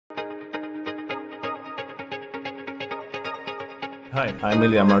Hi, I'm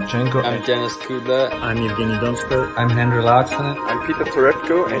Ilya Marchenko. I'm Janis Kudla. I'm Evgeny Donskoy. I'm Henry Larsen. I'm Peter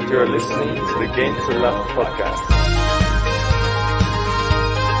Toretko, and you're listening to the Game to Love podcast.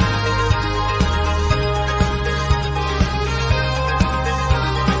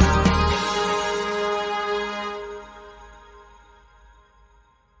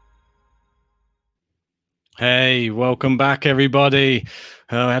 Hey, welcome back, everybody.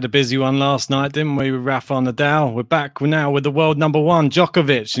 We had a busy one last night, didn't we, with Rafa Nadal? We're back now with the world number one,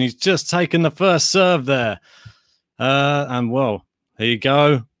 Djokovic, and he's just taken the first serve there. And, well, here you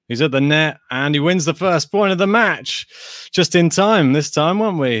go. He's at the net, and he wins the first point of the match. Just in time this time,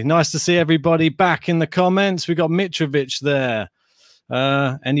 weren't we? Nice to see everybody back in the comments. We got Mitrovic there.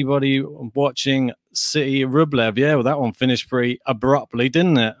 Anybody watching City Rublev? Yeah, well, that one finished pretty abruptly,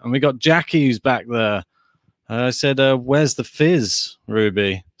 didn't it? And we got Jackie who's back there. I said, where's the fizz,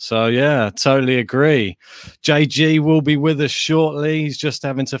 Ruby? So, yeah, totally agree. JG will be with us shortly. He's just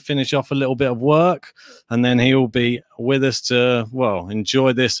having to finish off a little bit of work, and then he'll be with us to, well,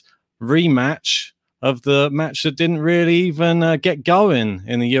 enjoy this rematch of the match that didn't really even get going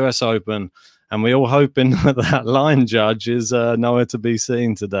in the US Open. And we're all hoping that that line judge is nowhere to be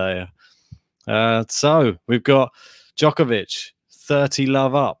seen today. So we've got Djokovic, 30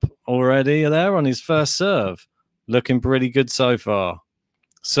 love up already there on his first serve. Looking pretty good so far.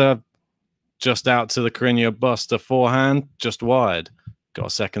 Serve just out to the Carreno Busta forehand, just wide. Got a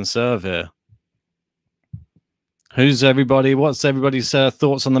second serve here. What's everybody's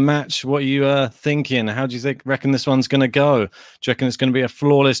thoughts on the match? What are you thinking? How do you reckon this one's going to go? Do you reckon it's going to be a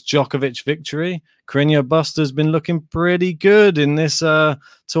flawless Djokovic victory? Carreno Busta's been looking pretty good in this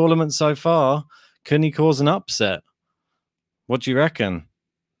tournament so far. Can he cause an upset? What do you reckon?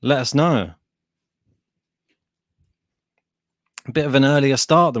 Let us know. A bit of an earlier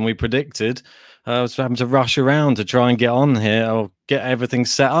start than we predicted. I was having to rush around to try and get on here or get everything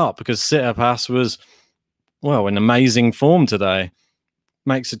set up because Tsitsipas was, well, in amazing form today.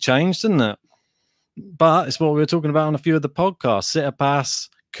 Makes a change, doesn't it? But it's what we were talking about on a few of the podcasts. Tsitsipas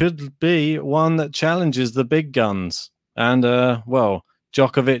could be one that challenges the big guns. And, well,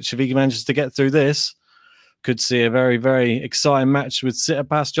 Djokovic, if he manages to get through this, could see a very, very exciting match with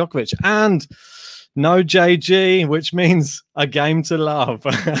Tsitsipas Djokovic. And no JG, which means a game to love.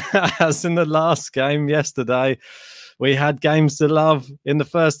 As in the last game yesterday, we had games to love in the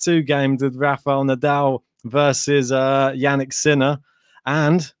first two games with Rafael Nadal versus Yannick Sinner,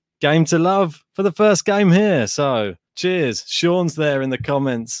 and game to love for the first game here. So cheers. Sean's there in the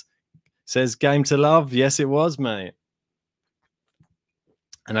comments. Says game to love. Yes, it was, mate.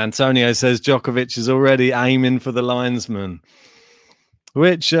 And Antonio says Djokovic is already aiming for the linesman.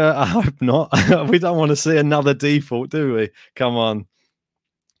 Which I hope not. We don't want to see another default, do we? Come on.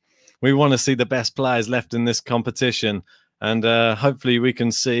 We want to see the best players left in this competition. And hopefully we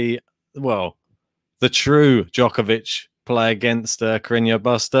can see, well, the true Djokovic play against Carreno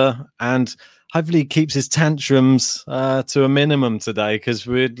Busta. And hopefully he keeps his tantrums to a minimum today, because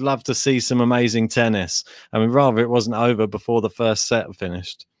we'd love to see some amazing tennis. I mean, rather it wasn't over before the first set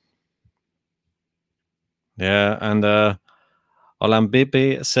finished. Yeah, and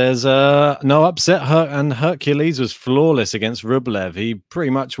Olambibi says, no upset, and Hercules was flawless against Rublev. He pretty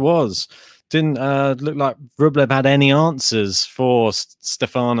much was. Didn't look like Rublev had any answers for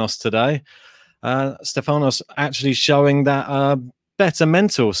Stefanos today. Stefanos actually showing that better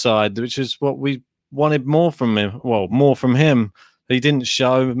mental side, which is what we wanted more from him. Well, more from him. He didn't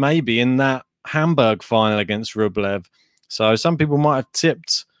show maybe in that Hamburg final against Rublev. So some people might have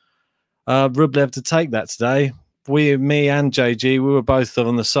tipped Rublev to take that today. Me and JG, we were both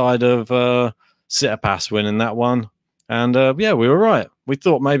on the side of Tsitsipas winning that one. And, yeah, we were right. We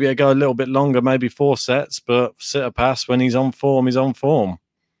thought maybe it'd go a little bit longer, maybe 4 sets, but Tsitsipas, when he's on form, he's on form.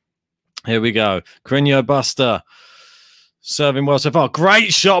 Here we go. Carreno Busta serving well so far.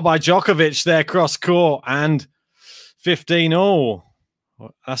 Great shot by Djokovic there, cross court, and 15-all.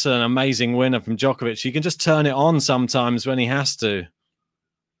 That's an amazing winner from Djokovic. He can just turn it on sometimes when he has to.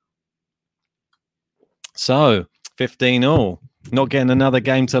 So, 15-all. Not getting another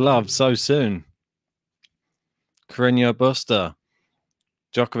game to love so soon. Carreno Busta.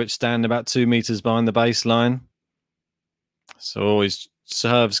 Djokovic standing about 2 meters behind the baseline. So his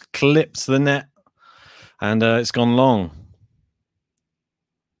serves clips the net. And it's gone long.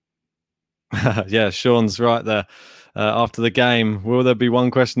 Yeah, Sean's right there. After the game, will there be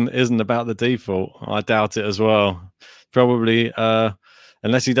one question that isn't about the default? I doubt it as well. Probably...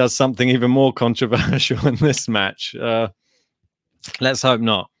 unless he does something even more controversial in this match. Let's hope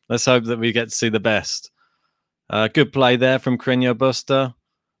not. Let's hope that we get to see the best. Good play there from Carreno Busta.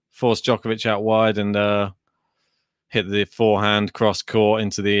 Forced Djokovic out wide, and hit the forehand cross court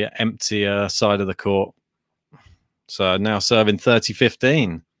into the empty side of the court. So now serving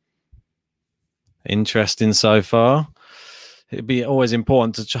 30-15. Interesting so far. It'd be always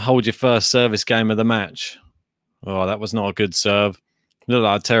important to hold your first service game of the match. Oh, that was not a good serve. Looked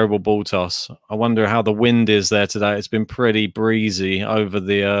like a terrible ball toss. I wonder how the wind is there today. It's been pretty breezy over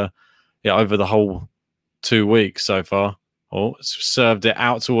the over the whole 2 weeks so far. Oh, served it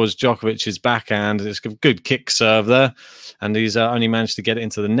out towards Djokovic's backhand. It's a good kick serve there, and he's only managed to get it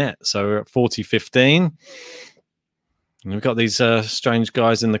into the net. So we're at 40-15. And we've got these strange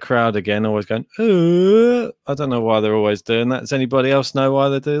guys in the crowd again, always going, I don't know why they're always doing that. Does anybody else know why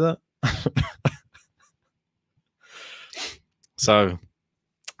they do that? So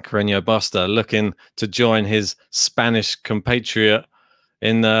Carreno Busta looking to join his Spanish compatriot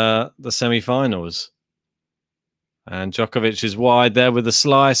in the semi-finals. And Djokovic is wide there with the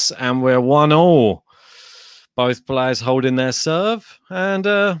slice, and we're 1-1. Both players holding their serve, and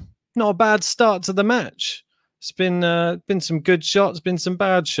not a bad start to the match. It's been some good shots, been some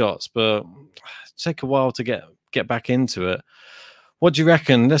bad shots, but take a while to get back into it. What do you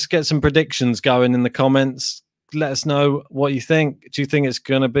reckon? Let's get some predictions going in the comments. Let us know what you think. Do you think it's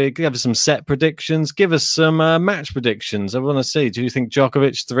going to be? Give us some set predictions. Give us some match predictions. I want to see. Do you think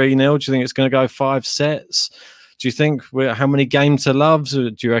Djokovic 3-0? Do you think it's going to go 5 sets? Do you think how many games to love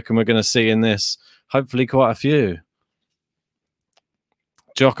do you reckon we're going to see in this? Hopefully quite a few.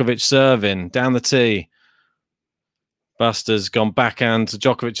 Djokovic serving down the tee. Busta's gone backhand to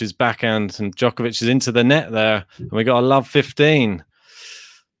Djokovic's backhand, and Djokovic is into the net there. And we got a love 15.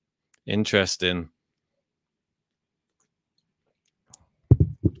 Interesting.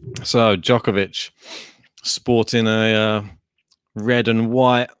 So Djokovic sporting a red and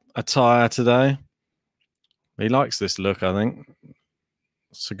white attire today. He likes this look, I think.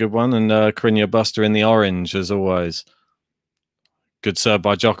 It's a good one. And Carreno Busta in the orange, as always. Good serve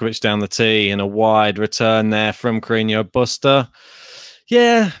by Djokovic down the tee, and a wide return there from Carreno Busta.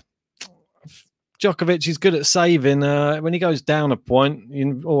 Yeah, Djokovic is good at saving. When he goes down a point,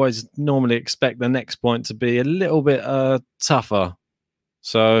 you always normally expect the next point to be a little bit tougher.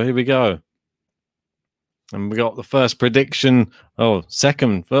 So here we go. And we got the first prediction. Oh,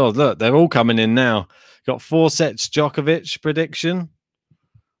 second. Oh, look, they're all coming in now. Got 4 sets Djokovic prediction.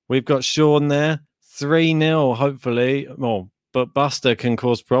 We've got Sean there. 3-0, hopefully. Oh, but Busta can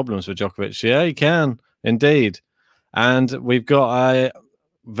cause problems for Djokovic. Yeah, he can, indeed. And we've got a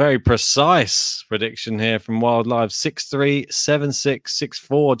very precise prediction here from Wildlife. 6-3, 7-6,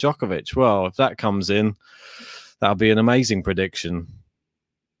 6-4 Djokovic. Well, if that comes in, that'll be an amazing prediction.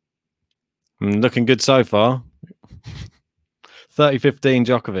 Looking good so far. 30-15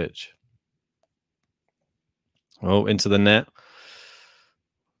 Djokovic. Oh, into the net.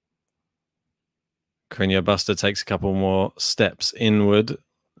 Carreno Busta takes a couple more steps inward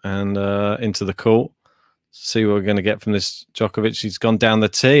and into the court. See what we're going to get from this Djokovic. He's gone down the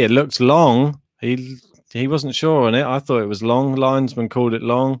tee. It looked long. He wasn't sure on it. I thought it was long. Linesman called it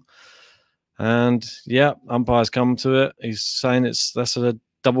long. And yeah, umpire's come to it. He's saying that's a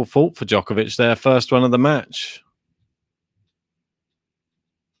double fault for Djokovic there. First one of the match.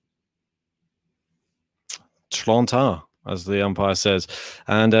 Trenta, as the umpire says.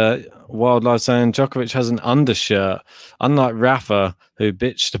 And Wildlife saying Djokovic has an undershirt, unlike Rafa, who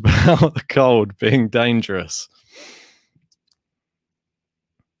bitched about the cold being dangerous.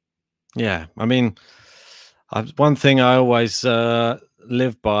 Yeah, I mean, one thing I always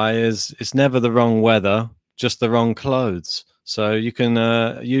live by is it's never the wrong weather, just the wrong clothes. So you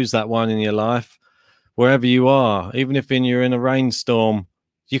can use that one in your life wherever you are. Even if you're in a rainstorm,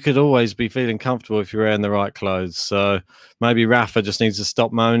 you could always be feeling comfortable if you're wearing the right clothes. So maybe Rafa just needs to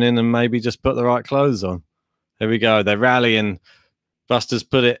stop moaning and maybe just put the right clothes on. There we go. They're rallying. Busta's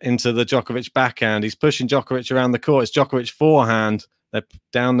put it into the Djokovic backhand. He's pushing Djokovic around the court. It's Djokovic forehand. They're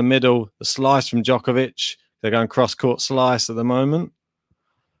down the middle. The slice from Djokovic. They're going cross-court slice at the moment.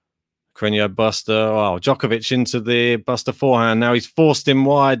 Carreno Busta. Oh, Djokovic into the Busta forehand. Now he's forced him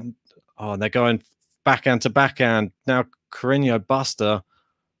wide. Oh, and they're going backhand to backhand. Now Carreno Busta.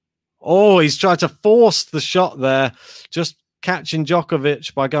 Oh, he's tried to force the shot there. Just catching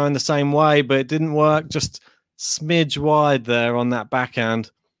Djokovic by going the same way, but it didn't work. Just smidge wide there on that backhand.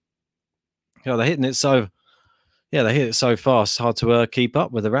 Yeah, they're hitting it so... Yeah, they hit it so fast. Hard to keep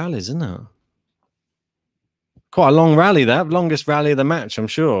up with the rallies, isn't it? Quite a long rally, that. Longest rally of the match, I'm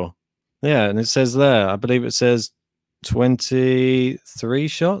sure. Yeah, and it says there, I believe it says 23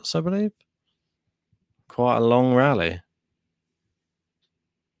 shots, I believe. Quite a long rally.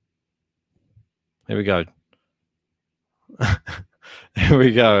 Here we go. Here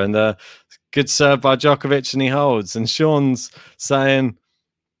we go. And Good serve by Djokovic, and he holds. And Sean's saying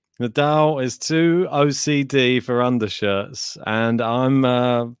Nadal is too OCD for undershirts, and I'm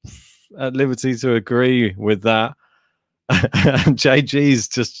at liberty to agree with that. JG's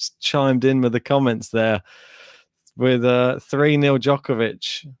just chimed in with the comments there with 3-0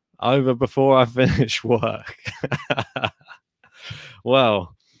 Djokovic over before I finish work.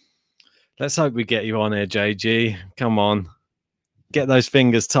 Well, let's hope we get you on here, JG. Come on. Get those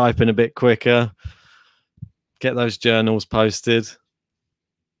fingers typing a bit quicker. Get those journals posted.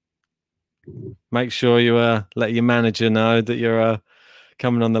 Make sure you let your manager know that you're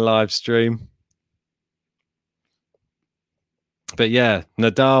coming on the live stream. But yeah,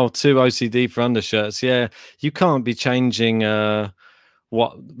 Nadal, 2 OCD for undershirts. Yeah, you can't be changing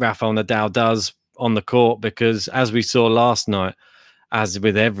what Rafael Nadal does on the court, because as we saw last night, as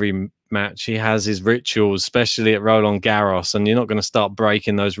with every match, he has his rituals, especially at Roland Garros, and you're not going to start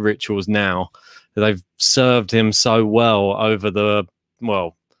breaking those rituals now. They've served him so well over the,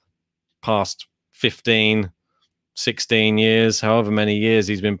 past 15, 16 years, however many years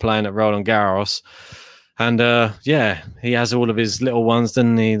he's been playing at Roland Garros. And yeah, he has all of his little ones,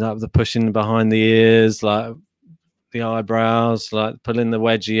 doesn't he? Like the pushing behind the ears, like the eyebrows, like pulling the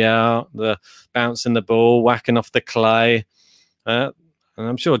wedgie out, the bouncing the ball, whacking off the clay. And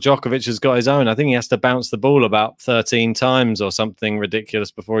I'm sure Djokovic has got his own. I think he has to bounce the ball about 13 times or something ridiculous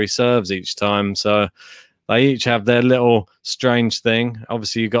before he serves each time. So they each have their little strange thing.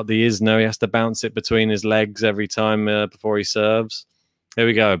 Obviously, you've got the Isner. He has to bounce it between his legs every time before he serves. Here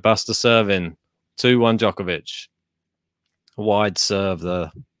we go. Busta serving. 2-1 Djokovic. A wide serve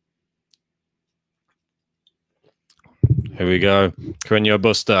there. Here we go. Carreno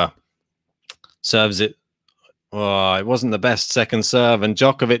Busta serves it. Oh, it wasn't the best second serve, and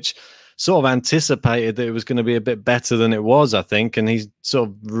Djokovic sort of anticipated that it was going to be a bit better than it was, I think, and he sort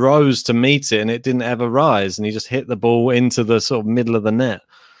of rose to meet it, and it didn't ever rise, and he just hit the ball into the sort of middle of the net.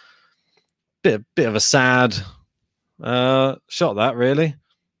 Bit of a sad shot, that, really.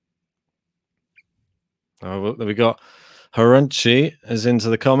 Oh, we got Harunchi is into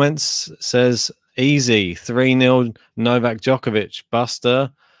the comments, says easy 3-0 Novak Djokovic.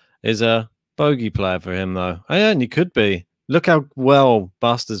 Busta is a bogey player for him, though. And he could be. Look how well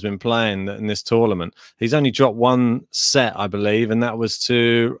Busta's been playing in this tournament. He's only dropped 1 set, I believe, and that was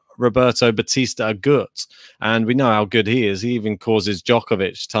to Roberto Bautista Agut. And we know how good he is. He even causes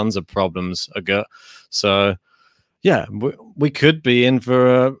Djokovic tons of problems, Agut. So, yeah, we could be in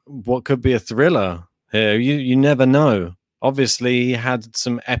for what could be a thriller here. You never know. Obviously, he had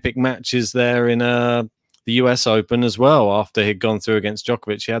some epic matches there in the US Open as well. After he'd gone through against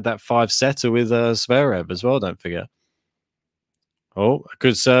Djokovic, he had that 5-setter with Zverev as well, don't forget. Oh, a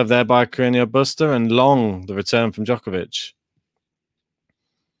good serve there by Carreno Busta, and long the return from Djokovic.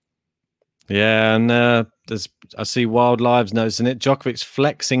 Yeah, and I see Wild Lives noticing it. Djokovic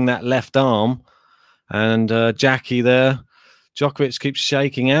flexing that left arm, and Jackie there. Djokovic keeps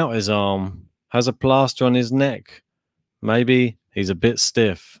shaking out his arm. Has a plaster on his neck. Maybe he's a bit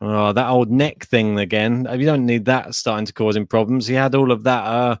stiff. Oh, that old neck thing again. You don't need that starting to cause him problems. He had all of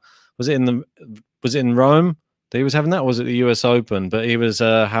that. Was it in Rome that he was having that? Or was it the US Open? But he was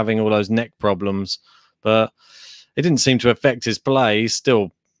having all those neck problems. But it didn't seem to affect his play. He's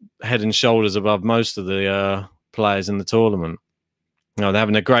still head and shoulders above most of the players in the tournament. No, they're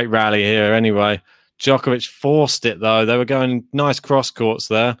having a great rally here anyway. Djokovic forced it, though. They were going nice cross courts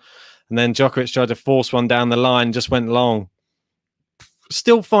there. And then Djokovic tried to force one down the line, just went long.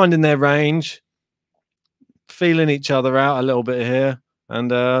 Still finding their range, feeling each other out a little bit here.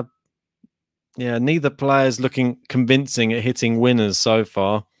 And, yeah, neither player's looking convincing at hitting winners so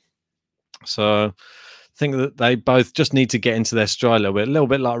far. So I think that they both just need to get into their stride a little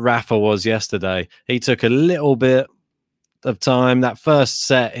bit like Rafa was yesterday. He took a little bit of time. That first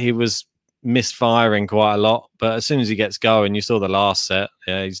set, he was misfiring quite a lot, but as soon as he gets going, you saw the last set,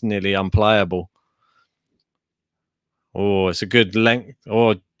 yeah, he's nearly unplayable. Oh, it's a good length.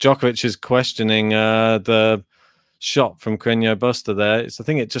 Oh, Djokovic is questioning the shot from Carreno Busta there. I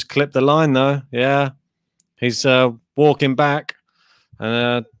think it just clipped the line, though. Yeah, he's walking back,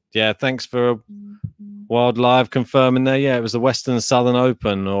 and yeah, thanks for Wild Live confirming there. Yeah, it was the Western Southern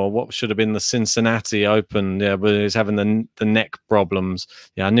Open, or what should have been the Cincinnati Open. Yeah, but he was having the neck problems.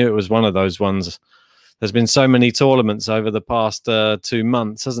 Yeah, I knew it was one of those ones. There's been so many tournaments over the past 2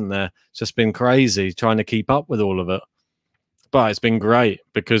 months, hasn't there? It's just been crazy trying to keep up with all of it. But it's been great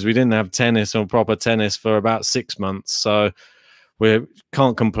because we didn't have tennis or proper tennis for about 6 months. So we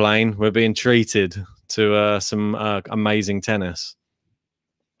can't complain. We're being treated to some amazing tennis.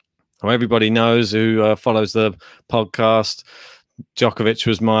 Well, everybody knows who follows the podcast. Djokovic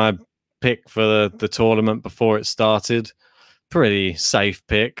was my pick for the tournament before it started. Pretty safe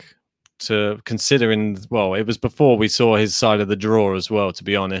pick to considering. Well, it was before we saw his side of the draw as well, to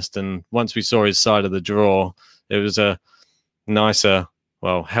be honest. And once we saw his side of the draw, it was a nicer,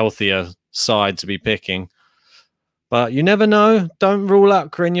 well, healthier side to be picking. But you never know. Don't rule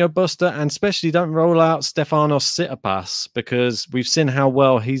out Carreno Busta, and especially don't rule out Stefanos Tsitsipas, because we've seen how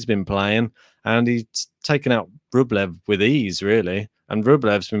well he's been playing, and he's taken out Rublev with ease, really. And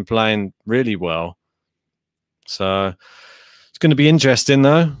Rublev's been playing really well. So it's going to be interesting,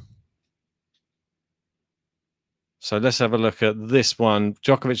 though. So let's have a look at this one.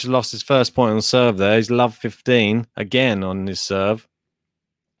 Djokovic lost his first point on serve there. He's love 15 again on his serve.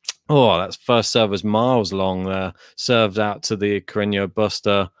 Oh, that first serve was miles long there. Served out to the Carreno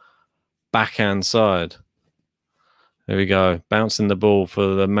Busta backhand side. There we go. Bouncing the ball for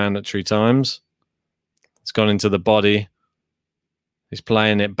the mandatory times. It's gone into the body. He's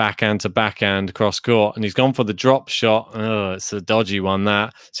playing it backhand to backhand cross court, and he's gone for the drop shot. Oh, it's a dodgy one,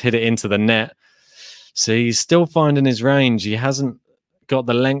 that. It's hit it into the net. So he's still finding his range. He hasn't got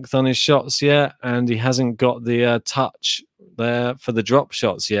the length on his shots yet, and he hasn't got the touch there for the drop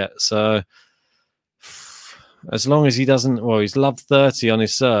shots yet. So as long as he doesn't, well, he's loved 30 on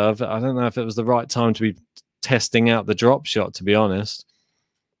his serve. I don't know if it was the right time to be testing out the drop shot, to be honest.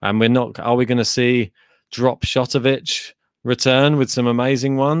 And we're not, are we going to see Drop Shotovic return with some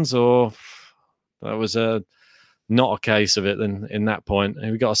amazing ones, or that was not a case of it then in that point?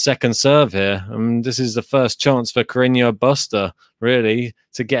 We got a second serve here, and this is the first chance for Carreno Busta really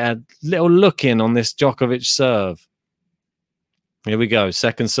to get a little look in on this Djokovic serve. Here we go.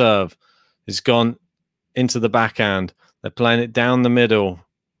 Second serve. It's gone into the backhand. They're playing it down the middle.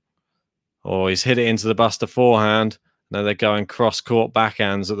 Oh, he's hit it into the Busta forehand. Now they're going cross-court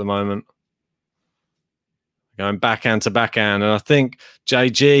backhands at the moment. Going backhand to backhand. And I think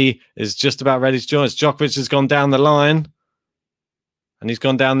JG is just about ready to join us. Djokovic has gone down the line. And he's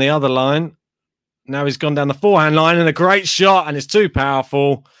gone down the other line. Now he's gone down the forehand line, and a great shot, and it's too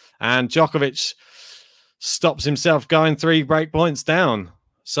powerful. And Djokovic stops himself going 3 break points down.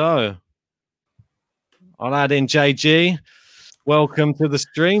 So I'll add in JG. Welcome to the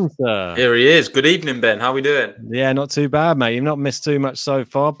stream, sir. Here he is. Good evening, Ben. How are we doing? Yeah, not too bad, mate. You've not missed too much so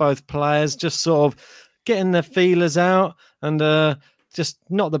far. Both players just sort of getting their feelers out, and just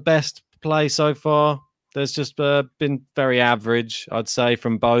not the best play so far. There's just been very average, I'd say,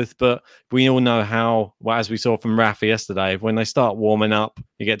 from both. But we all know how, well, as we saw from Rafa yesterday, when they start warming up,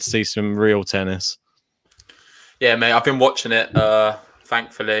 you get to see some real tennis. Yeah, mate. I've been watching it.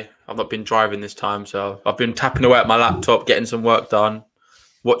 Thankfully, I've not been driving this time, so I've been tapping away at my laptop, getting some work done,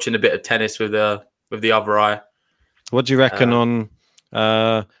 watching a bit of tennis with the other eye. What do you reckon on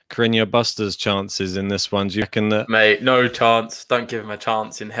Carreno Busta's chances in this one? Do you reckon that, mate? No chance. Don't give him a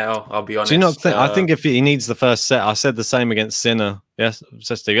chance in hell. I'll be honest. Do you not think? I think if he needs the first set, I said the same against Sinner. Yes,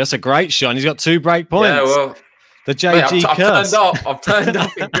 that's a great shot. And he's got 2 break points. Yeah, well, the JG curse. I've turned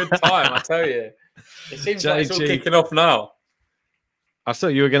up in good time. I tell you, it seems like it's all kicking off now. I thought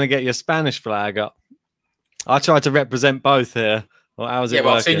you were going to get your Spanish flag up. I tried to represent both here. Well, how's it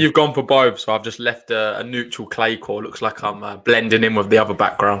working? I've seen you've gone for both, so I've just left a neutral clay core. Looks like I'm blending in with the other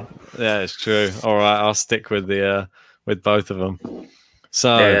background. Yeah, it's true. All right, I'll stick with the with both of them.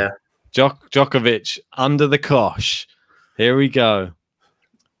 So, yeah. Djokovic under the kosh. Here we go.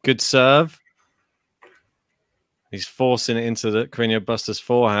 Good serve. He's forcing it into the Carreno Busta's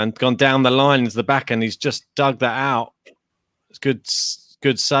forehand. Gone down the line into the backhand. He's just dug that out. It's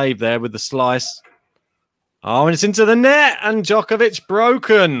good save there with the slice. Oh, and it's into the net, and Djokovic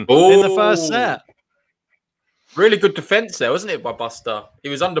broken in the first set. Really good defense there, wasn't it, by Busta? He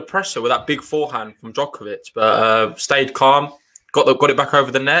was under pressure with that big forehand from Djokovic, but stayed calm, got it back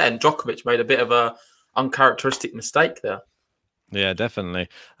over the net, and Djokovic made a bit of a uncharacteristic mistake there. Yeah, definitely.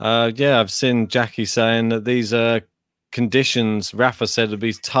 Yeah, I've seen Jackie saying that these conditions, Rafa said, would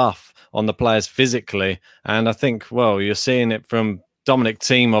be tough on the players physically, and I think, well, you're seeing it from Dominic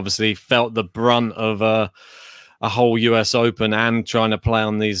Thiem. Obviously felt the brunt of a whole US Open and trying to play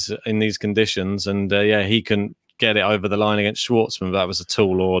on in these conditions, and yeah, he can get it over the line against Schwartzman. That was a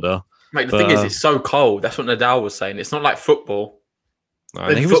tall order, mate. The thing is, it's so cold. That's what Nadal was saying. It's not like football.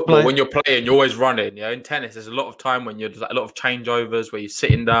 In football, when you're playing, you're always running. Yeah, in tennis, there's a lot of time when there's like a lot of changeovers where you're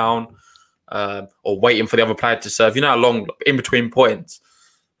sitting down or waiting for the other player to serve. You know how long in between points.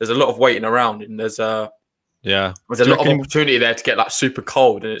 There's a lot of waiting around, and there's a lot of opportunity there to get like super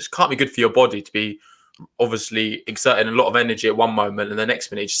cold, and it can't be good for your body to be obviously exerting a lot of energy at one moment and the next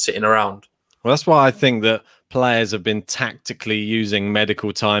minute just sitting around. Well, that's why I think that players have been tactically using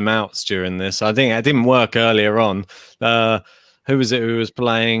medical timeouts during this. I think it didn't work earlier on. Who was it who was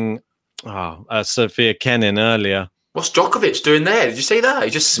playing Sophia Kenin earlier. What's Djokovic doing there? Did you see that?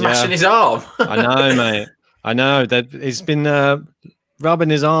 He's just smashing his arm. I know, mate. I know that he's been rubbing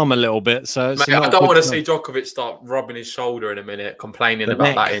his arm a little bit. So mate, I don't want to see Djokovic start rubbing his shoulder in a minute, complaining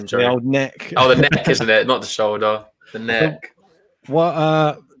about that injury. The old neck. Oh, the neck, isn't it? Not the shoulder. The neck.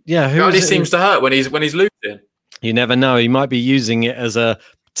 What? Yeah. Who only seems to hurt when he's losing. You never know. He might be using it as a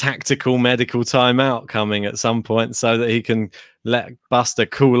tactical medical timeout coming at some point, so that he can let Busta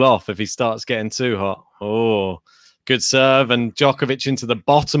cool off if he starts getting too hot. Oh, good serve, and Djokovic into the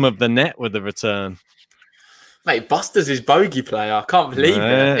bottom of the net with the return. Mate, Busta's his bogey player. I can't believe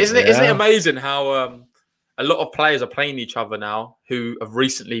it. Isn't it amazing how a lot of players are playing each other now who have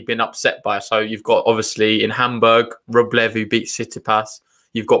recently been upset by it? So you've got, obviously, in Hamburg, Rublev, who beat Tsitsipas.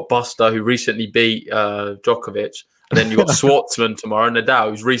 You've got Busta, who recently beat Djokovic. And then you've got Schwartzman tomorrow, Nadal,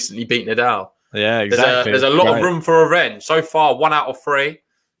 who's recently beat Nadal. Yeah, exactly. There's a lot of room for revenge. So far, 1 out of 3.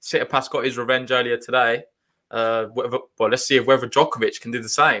 Tsitsipas got his revenge earlier today. Let's see whether Djokovic can do the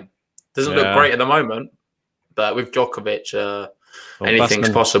same. Doesn't look great at the moment. But with Djokovic, anything's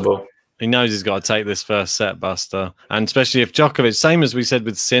possible. He knows he's got to take this first set, Busta, and especially if Djokovic, same as we said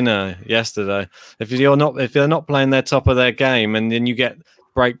with Sinner yesterday, if they're not playing their top of their game, and then you get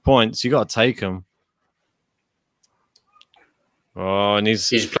break points, you got to take them. Oh, and he's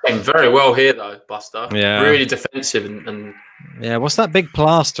playing very well here though, Busta. Yeah, really defensive and yeah. What's that big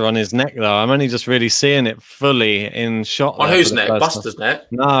plaster on his neck though? I'm only just really seeing it fully in shot. On whose neck? Busta's neck?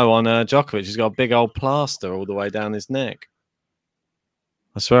 No, on Djokovic. He's got a big old plaster all the way down his neck.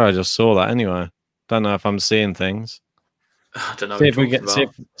 I swear I just saw that. Anyway, don't know if I'm seeing things. I don't know. See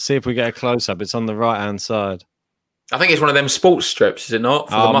if we get a close up. It's on the right hand side. I think it's one of them sports strips, is it not?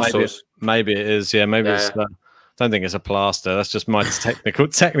 For the muscles. Maybe it is. Yeah, maybe it's. I don't think it's a plaster. That's just my technical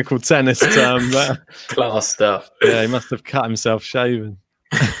tennis term. Plaster. Yeah, he must have cut himself shaving.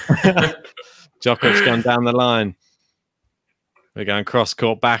 Djokovic's gone down the line. We're going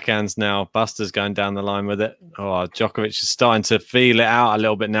cross-court backhands now. Busta's going down the line with it. Oh, Djokovic is starting to feel it out a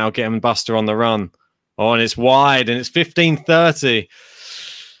little bit now, getting Busta on the run. Oh, and it's wide, and it's 15-30.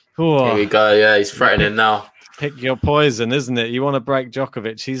 Oh. Here we go. Yeah, he's threatening now. Pick your poison, isn't it? You want to break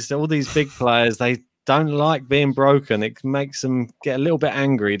Djokovic. All these big players, they don't like being broken. It makes them get a little bit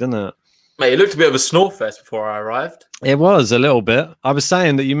angry, doesn't it? Mate, it looked a bit of a snore fest before I arrived. It was a little bit. I was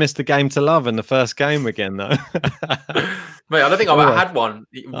saying that you missed the game to love in the first game again, though. Mate, I don't think I had one.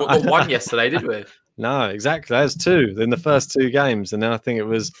 We got one yesterday, did we? No, exactly. There's 2 in the first 2 games, and then I think it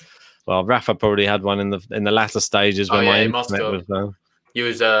was. Well, Rafa probably had one in the latter stages when my internet was. He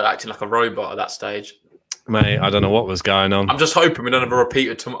was acting like a robot at that stage. Mate, I don't know what was going on. I'm just hoping we don't have a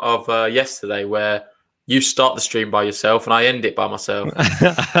repeat of yesterday where you start the stream by yourself and I end it by myself.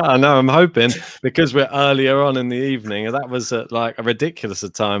 I know, I'm hoping, because we're earlier on in the evening. And that was at like a ridiculous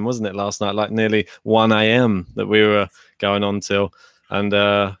time, wasn't it, last night? Like nearly 1 a.m. that we were going on till. And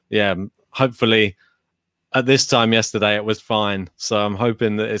yeah, hopefully at this time yesterday it was fine. So I'm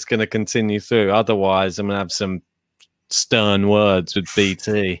hoping that it's going to continue through. Otherwise, I'm going to have some stern words with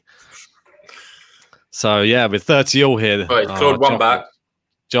BT. So yeah, with 30 all here. Right, clawed one back.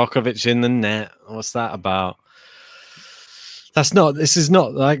 Djokovic in the net. What's that about? This is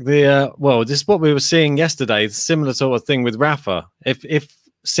not like the this is what we were seeing yesterday. Similar sort of thing with Rafa. If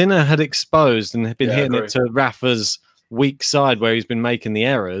Sinner had exposed and had been hitting it to Rafa's weak side where he's been making the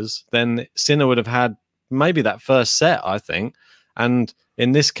errors, then Sinner would have had maybe that first set, I think. And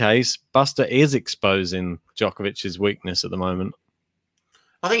in this case, Busta is exposing Djokovic's weakness at the moment.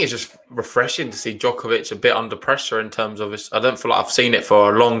 I think it's just refreshing to see Djokovic a bit under pressure in terms of his. I don't feel like I've seen it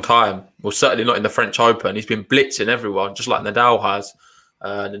for a long time. Well, certainly not in the French Open. He's been blitzing everyone, just like Nadal has.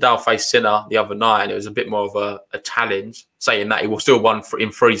 Nadal faced Sinner the other night, and it was a bit more of a challenge, saying that he will still won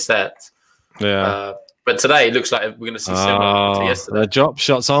in 3 sets. Yeah. But today, it looks like we're going to see similar to yesterday. The drop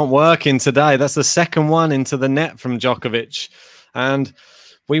shots aren't working today. That's the second one into the net from Djokovic. And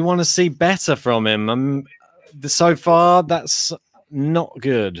we want to see better from him. So far, that's not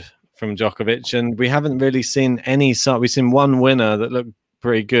good from Djokovic, and we haven't really seen any. We've seen one winner that looked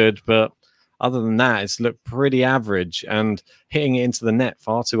pretty good, but other than that, it's looked pretty average and hitting it into the net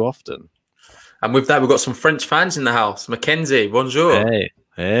far too often. And with that, we've got some French fans in the house. Mackenzie, bonjour.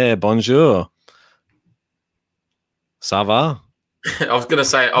 Hey, bonjour. Ça va? I was going to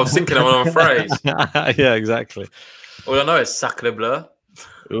say, I was thinking of another phrase. Yeah, exactly. All I know is sacre bleu.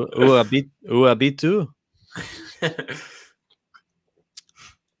 Où habites-tu?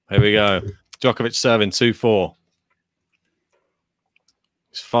 Here we go. Djokovic serving 2-4.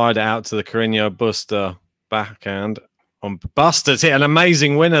 He's fired it out to the Carreno Busta backhand. On Busta's hit an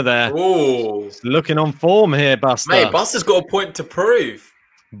amazing winner there. Ooh. He's looking on form here, Busta. Mate, Busta's got a point to prove.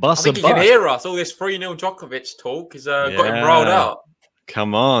 I think he can hear us. All this 3-0 Djokovic talk has got him rolled out.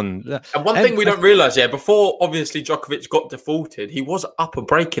 Come on. And one thing we don't realise, before obviously Djokovic got defaulted, he was up a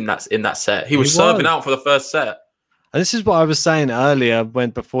break in that set. He was serving out for the first set. And this is what I was saying earlier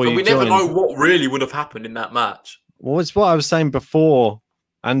before you joined. We never know what really would have happened in that match. Well, it's what I was saying before,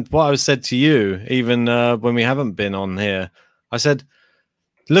 and what I said to you, even when we haven't been on here. I said,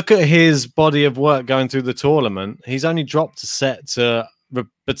 look at his body of work going through the tournament. He's only dropped a set to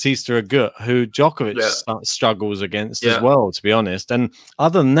Bautista Agut, who Djokovic struggles against as well, to be honest. And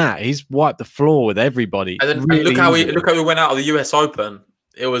other than that, he's wiped the floor with everybody. And then look how he went out of the US Open.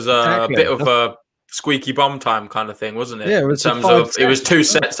 It was a bit of a squeaky bum time kind of thing, wasn't it? Yeah, it was in terms of it was 2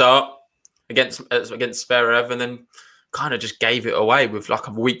 sets up against Zverev, and then kind of just gave it away with like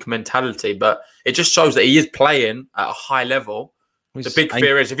a weak mentality. But it just shows that he is playing at a high level. The big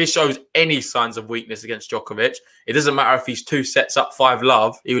fear is if he shows any signs of weakness against Djokovic, it doesn't matter if he's 2 sets up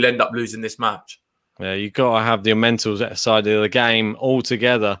 5-love, he will end up losing this match. Yeah, you've got to have the mental side of the game all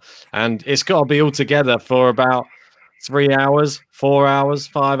together, and it's got to be all together for about 3 hours, 4 hours,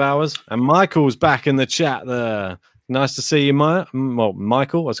 5 hours. And Michael's back in the chat there. Nice to see you,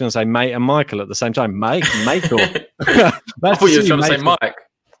 Michael. I was going to say mate and Michael at the same time. Michael. I thought you were trying to say Mike.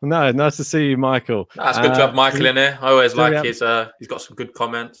 No, nice to see you, Michael. That's good to have Michael in here. I always like his. He's got some good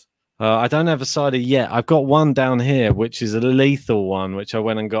comments. I don't have a cider yet. I've got one down here, which is a lethal one, which I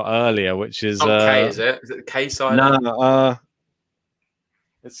went and got earlier, which is... K, is it? Is it the K cider? No,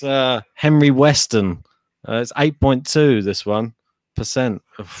 it's Henry Weston. It's 8.2, this one, %.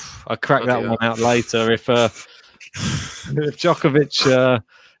 I'll crack that one out later. If Djokovic...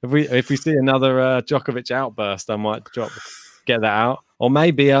 if we see another Djokovic outburst, I might get that out. Or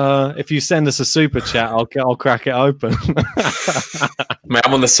maybe if you send us a super chat, I'll crack it open. Mate,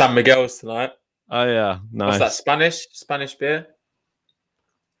 I'm on the San Miguel's tonight. Oh yeah, nice. What's that? Spanish beer?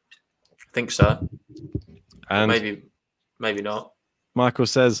 I think so. And maybe not. Michael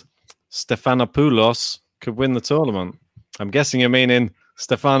says Stefanopoulos could win the tournament. I'm guessing you're meaning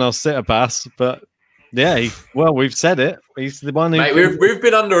Stefanos Tsitsipas, but yeah, we've said it. He's the one who... Mate, we've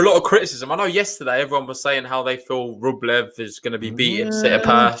been under a lot of criticism. I know yesterday everyone was saying how they feel Rublev is going to be beating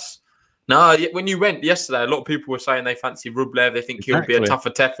Tsitsipas. No, when you went yesterday, a lot of people were saying they fancy Rublev. They think he'll be a tougher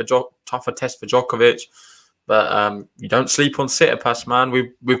test for Djokovic. But you don't sleep on Tsitsipas, man.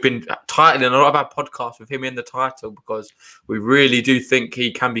 We've been titling a lot of our podcasts with him in the title because we really do think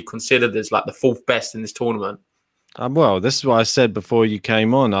he can be considered as like the 4th best in this tournament. Well, this is what I said before you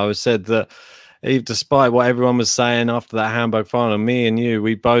came on. I said that despite what everyone was saying after that Hamburg final, me and you,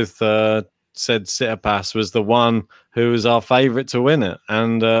 we both said Tsitsipas was the one who was our favourite to win it,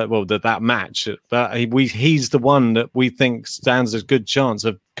 and that match. But he's the one that we think stands a good chance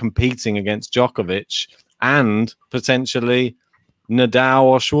of competing against Djokovic and potentially Nadal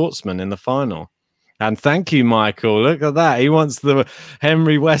or Schwartzman in the final. And thank you, Michael. Look at that. He wants the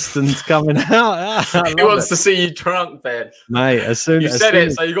Henry Weston's coming out. He wants to see you drunk, Ben. Mate, so you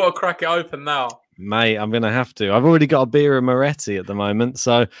got to crack it open now. Mate, I'm going to have to. I've already got a beer of Moretti at the moment,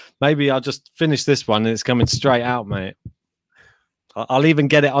 so maybe I'll just finish this one and it's coming straight out, mate. I'll even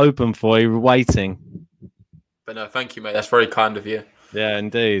get it open for you, waiting. But no, thank you, mate. That's very kind of you. Yeah,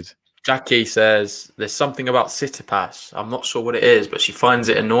 indeed. Jackie says, there's something about Tsitsipas. I'm not sure what it is, but she finds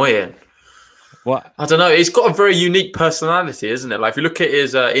it annoying. What? I don't know. He's got a very unique personality, isn't it? Like if you look at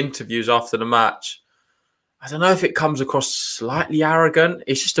his interviews after the match, I don't know if it comes across slightly arrogant.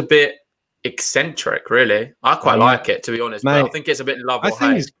 It's just a bit eccentric, really. I quite like it, to be honest. Mate, but I think it's a bit love or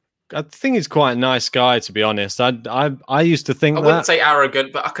hate. I think he's quite a nice guy, to be honest. I used to think I wouldn't say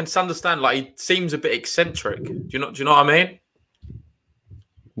arrogant, but I can understand. Like he seems a bit eccentric. Do you know what I mean?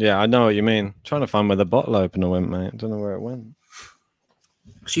 Yeah, I know what you mean. I'm trying to find where the bottle opener went, mate. I don't know where it went.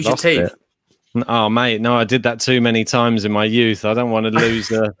 Use your teeth. Oh, mate, no, I did that too many times in my youth. I don't want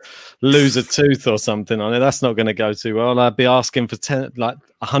to lose a tooth or something on it. That's not going to go too well. I'd be asking for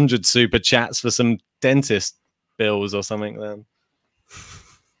 100 super chats for some dentist bills or something then.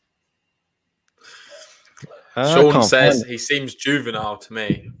 Sean says he seems juvenile to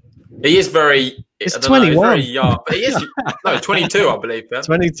me. He is very... It's 21. He's very young. But he is... No, 22, I believe. Ben.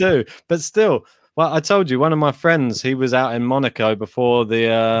 22. But still... Well, I told you, one of my friends, he was out in Monaco before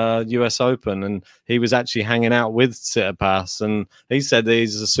the US Open, and he was actually hanging out with Tsitsipas, and he said that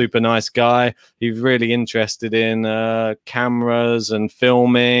he's a super nice guy. He's really interested in cameras and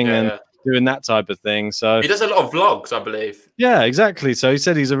filming and doing that type of thing. So he does a lot of vlogs, I believe. Yeah, exactly. So he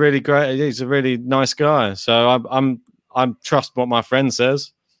said he's a really nice guy. So I'm trust what my friend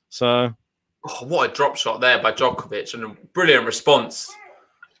says. So what a drop shot there by Djokovic, and a brilliant response.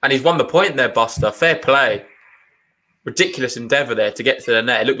 And he's won the point there, Buster. Fair play. ridiculous endeavour there to get to the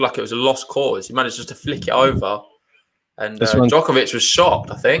net. It looked like it was a lost cause. He managed just to flick it over. And Djokovic was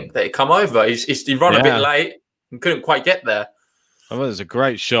shocked, I think, that it come over. He run a bit late and couldn't quite get there. Oh, it was a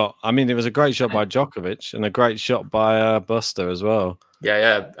great shot. I mean, it was a great shot by Djokovic and a great shot by Busta as well.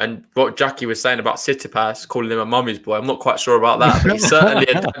 Yeah. And what Jackie was saying about Tsitsipas, calling him a mummy's boy, I'm not quite sure about that, but he's certainly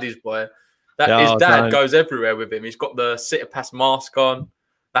a daddy's boy. His dad goes everywhere with him. He's got the Tsitsipas mask on.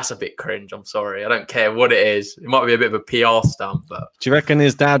 That's a bit cringe. I'm sorry. I don't care what it is. It might be a bit of a PR stunt, but do you reckon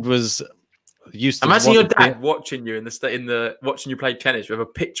his dad was used to imagine your dad watching you watching you play tennis with a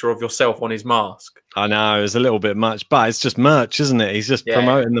picture of yourself on his mask? I know it was a little bit much, but it's just merch, isn't it? He's just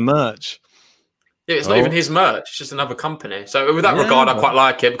promoting the merch. Yeah, it's not even his merch; it's just another company. So, with that regard, I quite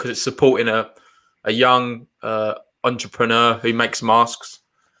like it because it's supporting a young entrepreneur who makes masks.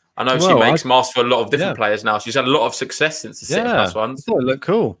 I know she makes masks for a lot of different players now. She's had a lot of success since the Tsitsipas ones. I thought it looked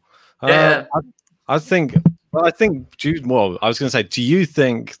cool. Yeah, I think. Well, I was going to say, do you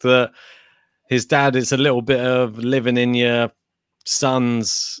think that his dad is a little bit of living in your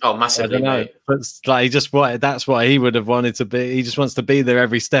son's? Oh, massively. I don't know, but like that's what he would have wanted to be. He just wants to be there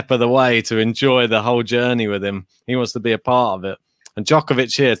every step of the way to enjoy the whole journey with him. He wants to be a part of it. And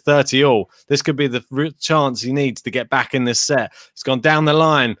Djokovic here, 30-all. This could be the chance he needs to get back in this set. It's gone down the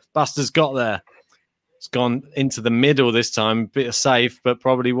line. Buster's got there. It's gone into the middle this time. Bit of safe, but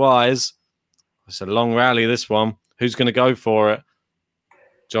probably wise. It's a long rally, this one. Who's going to go for it?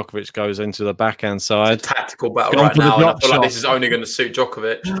 Djokovic goes into the backhand side. It's a tactical battle right now, and I feel like this is only going to suit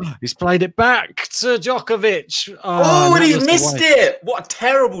Djokovic. He's played it back to Djokovic. Oh, and he's missed it. What a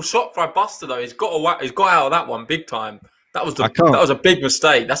terrible shot by Busta, though. He's got out of that one big time. That was a big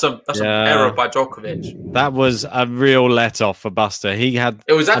mistake. That's an error by Djokovic. That was a real let-off for Busta.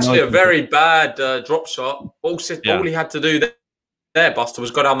 It was actually a very bad drop shot. All he had to do there, Busta,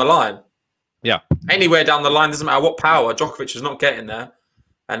 was go down the line. Yeah. Anywhere down the line, doesn't matter what power. Djokovic is not getting there.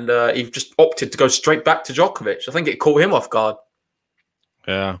 And he just opted to go straight back to Djokovic. I think it caught him off guard.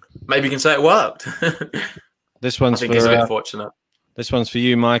 Yeah. Maybe you can say it worked. This one's I think it's a bit fortunate. This one's for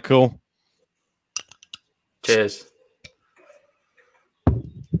you, Michael. Cheers.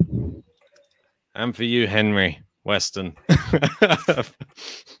 And for you, Henry Weston.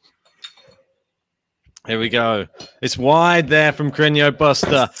 Here we go. It's wide there from Carreno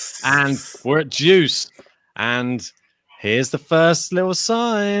Busta. And we're at deuce. And here's the first little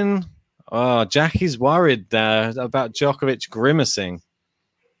sign. Oh, Jackie's worried there about Djokovic grimacing.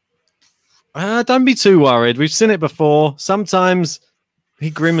 Don't be too worried. We've seen it before. Sometimes he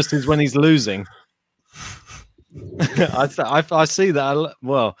grimaces when he's losing. I see that.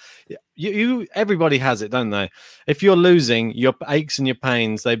 Well, everybody has it, don't they? If you're losing, your aches and your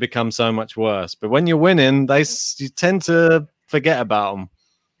pains, they become so much worse. But when you're winning, you tend to forget about them.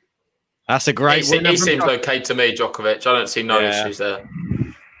 That's a great win. He seems okay to me, Djokovic. I don't see no issues there.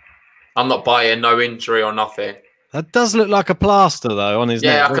 I'm not buying no injury or nothing. That does look like a plaster, though, on his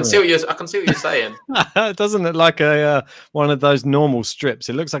neck. Yeah, I can see what you're saying. It doesn't look like one of those normal strips.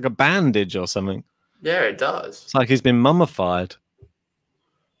 It looks like a bandage or something. Yeah, it does. It's like he's been mummified.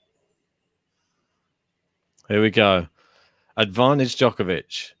 Here we go. Advantage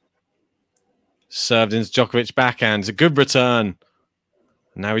Djokovic. Served into Djokovic backhand. It's a good return.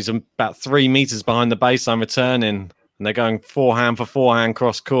 Now he's about 3 meters behind the baseline returning. And they're going forehand for forehand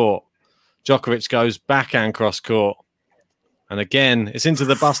cross court. Djokovic goes backhand cross court. And again, it's into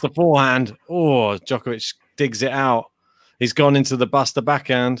the Busta forehand. Oh, Djokovic digs it out. He's gone into the Busta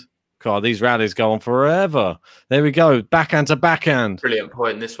backhand. God, these rallies go on forever. There we go. Backhand to backhand. Brilliant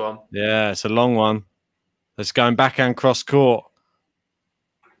point in this one. Yeah, it's a long one. It's going backhand cross court.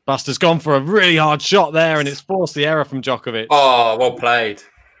 Busta's gone for a really hard shot there, and it's forced the error from Djokovic. Oh, well played.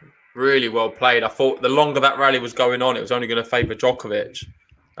 Really well played. I thought the longer that rally was going on, it was only going to favour Djokovic.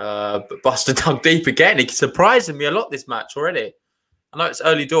 But Busta dug deep again. He's surprising me a lot this match already. I know it's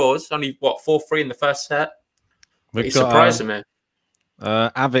early doors. Only, 4-3 in the first set. He's surprising me.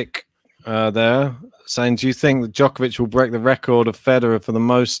 Avik there saying, do you think that Djokovic will break the record of Federer for the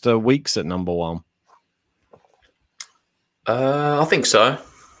most weeks at #1? I think so.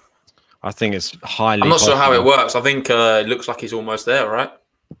 I think it's highly. I'm not sure how it works. I think it looks like he's almost there, right?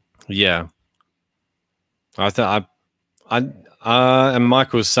 Yeah. And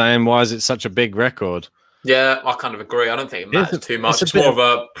Michael's saying, why is it such a big record? Yeah, I kind of agree. I don't think it matters too much. It's more of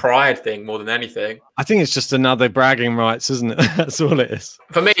a pride thing more than anything. I think it's just another bragging rights, isn't it? That's all it is.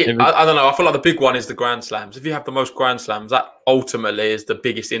 For me, I don't know. I feel like the big one is the Grand Slams. If you have the most Grand Slams, that ultimately is the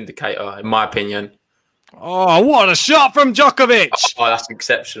biggest indicator, in my opinion. Oh, what a shot from Djokovic! Oh, that's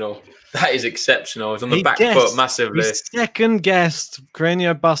exceptional. That is exceptional. It's on the back foot massively. He second guessed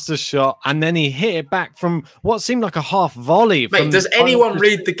Carreno Busta's shot, and then he hit it back from what seemed like a half volley. Mate, does anyone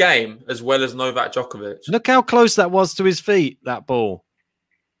read the game as well as Novak Djokovic? Look how close that was to his feet, that ball.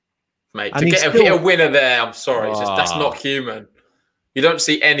 Mate, to hit a winner there, I'm sorry. It's just, that's not human. You don't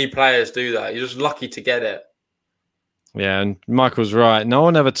see any players do that. You're just lucky to get it. Yeah, and Michael's right. No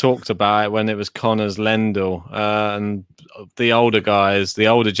one ever talked about it when it was Connors, Lendl, and the older guys, the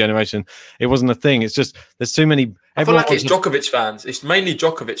older generation. It wasn't a thing. It's just there's too many. I feel like it's Djokovic fans. It's mainly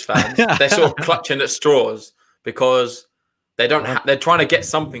Djokovic fans. They're sort of clutching at straws because they don't. They're trying to get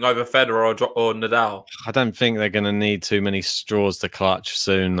something over Federer or Nadal. I don't think they're going to need too many straws to clutch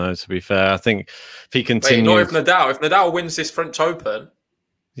soon, though. To be fair, I think if he continues, not if Nadal. If Nadal wins this French Open,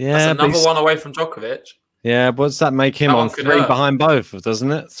 that's another one away from Djokovic. Yeah, what's that make him on? 3 behind both,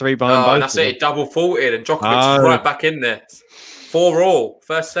 doesn't it? 3 behind both. That's it. Double faulted, and Djokovic is right back in there. 4-all,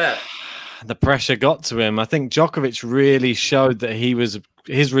 first set. The pressure got to him. I think Djokovic really showed that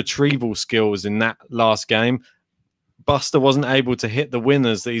his retrieval skills in that last game. Busta wasn't able to hit the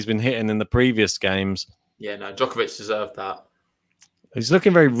winners that he's been hitting in the previous games. Yeah, no, Djokovic deserved that. He's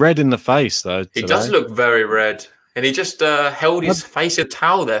looking very red in the face, though. He does look very red. And he just held his face in a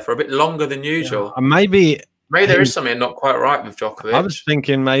towel there for a bit longer than usual. Yeah. And maybe there is something not quite right with Djokovic. I was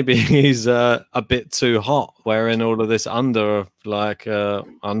thinking maybe he's a bit too hot wearing all of this underarm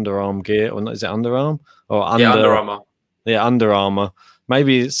gear. Or is it underarm? Or Under Armour. Yeah, Under Armour.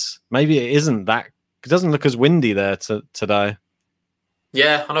 Maybe it isn't that. It doesn't look as windy there today.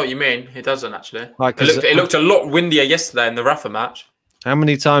 Yeah, I know what you mean. It doesn't actually. It looked a lot windier yesterday in the Rafa match. How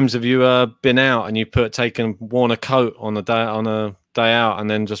many times have you been out and worn a coat on a day out and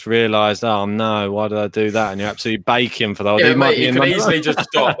then just realised, oh no, why did I do that? And you're absolutely baking for the whole day. Yeah, mate, you can easily just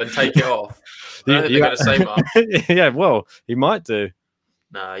stop and take it off. I don't think they're going to say much. Yeah, well, he might do.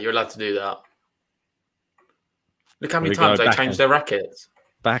 No, you're allowed to do that. Look how many times they changed their rackets.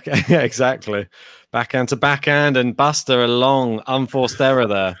 Yeah, exactly. Backhand to backhand, and Busta a long unforced error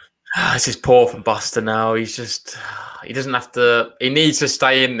there. This is poor for Busta now. He doesn't have to. He needs to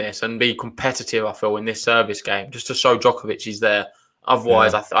stay in this and be competitive. I feel in this service game just to show Djokovic he's there.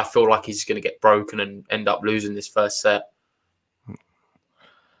 Otherwise, I feel like he's going to get broken and end up losing this first set.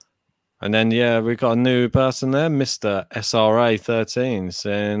 And then we've got a new person there, Mr. SRA 13,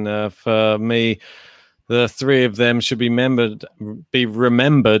 saying for me, the 3 of them should be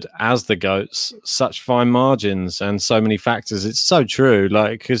remembered as the GOATs. Such fine margins and so many factors. It's so true,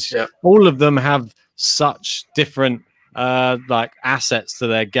 because all of them have such different assets to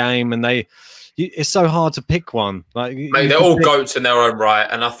their game, and it's so hard to pick one. Mate, they're all GOATs in their own right,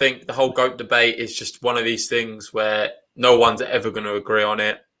 and I think the whole GOAT debate is just one of these things where no one's ever going to agree on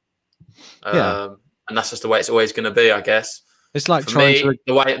it. And that's just the way it's always going to be, I guess. It's like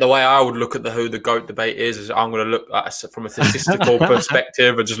the way I would look at who the GOAT debate is I'm going to look at it from a statistical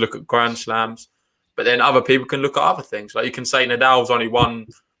perspective and just look at Grand Slams. But then other people can look at other things. Like you can say Nadal's only won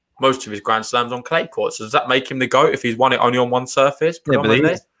most of his Grand Slams on clay courts. So does that make him the GOAT if he's won it only on one surface?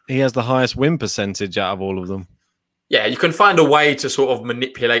 But he has the highest win percentage out of all of them. Yeah, you can find a way to sort of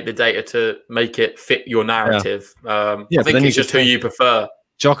manipulate the data to make it fit your narrative. I think it's just who you prefer.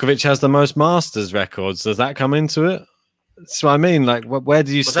 Djokovic has the most Masters records. Does that come into it? That's what I mean. Like, where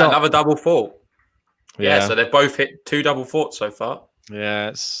do you stop? Another double fault. Yeah, so they've both hit 2 double faults so far. Yeah.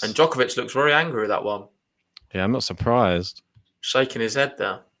 And Djokovic looks very angry with that one. Yeah, I'm not surprised. Shaking his head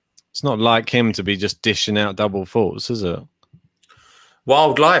there. It's not like him to be just dishing out double faults, is it?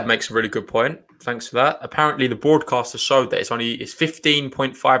 Wild Live makes a really good point. Thanks for that. Apparently, the broadcaster showed that it's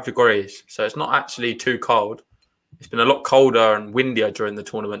 15.5 degrees. So it's not actually too cold. It's been a lot colder and windier during the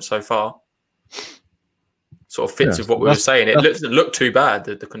tournament so far. Sort of fits with what we were saying. It doesn't look too bad,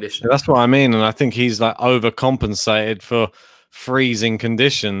 the conditions. That's what I mean. And I think he's overcompensated for freezing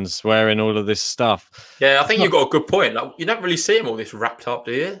conditions wearing all of this stuff. Yeah, I think you've got a good point. You don't really see him all this wrapped up,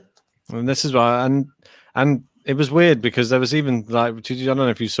 do you? And this is why. And it was weird because there was even I don't know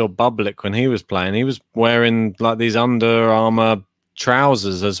if you saw Bublik when he was playing. He was wearing these Under Armour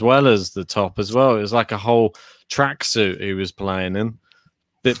trousers as well as the top as well. It was like a whole tracksuit he was playing in.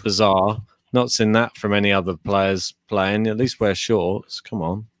 Bit bizarre. Not seen that from any other players playing. At least wear shorts. Come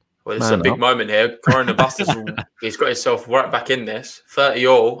on. Well, it's a big moment here. Carreno Busta's he's got himself right back in this.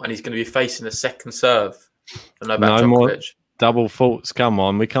 30-all, and he's going to be facing a second serve for Novak Djokovic. More double faults. Come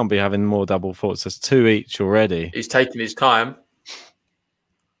on. We can't be having more double faults. There's 2 each already. He's taking his time.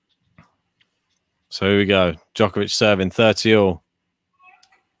 So here we go. Djokovic serving 30-all.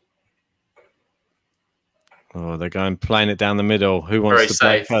 Oh, they're playing it down the middle. Who wants to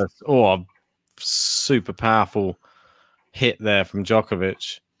play first? Oh, super powerful hit there from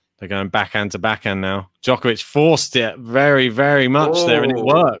Djokovic. They're going backhand to backhand now. Djokovic forced it very, very much there, and it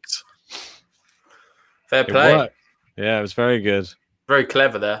worked. Fair play. Worked. Yeah, it was very good. Very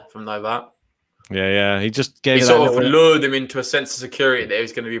clever there from Novak. Yeah. He just gave sort of lured him into a sense of security that he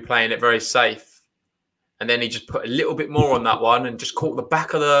was going to be playing it very safe. And then he just put a little bit more on that one and just caught the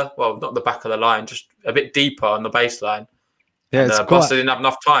back of the, well, not the back of the line, just a bit deeper on the baseline. Yeah, and Busta didn't have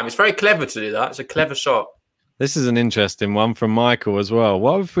enough time. It's very clever to do that. It's a clever shot. This is an interesting one from Michael as well.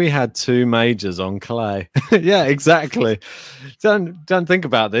 What if we had 2 majors on clay? Yeah, exactly. Don't think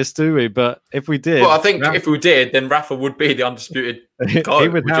about this, do we? But if we did, well, I think if we did, then Rafa would be the undisputed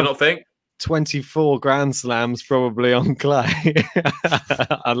GOAT. Would you not think? 24 Grand Slams probably on clay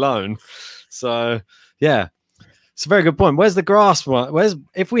alone. So yeah, it's a very good point. Where's the grass one?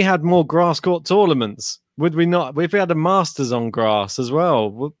 If we had more grass court tournaments? Would we not? If we had a Masters on grass as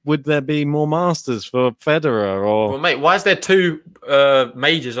well, would there be more Masters for Federer? Or well, mate, why is there 2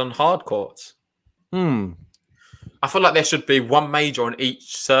 majors on hard courts? I feel like there should be 1 major on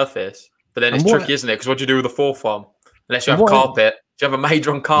each surface, but then it's tricky, isn't it? Because what do you do with the 4th one? Unless you have carpet. Do you have a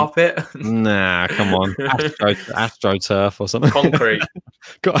major on carpet? Nah, come on, AstroTurf or something. Concrete.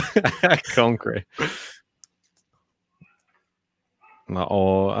 Concrete.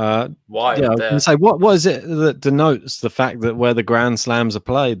 Or why? Yeah, I was going to say, what is it that denotes the fact that where the Grand Slams are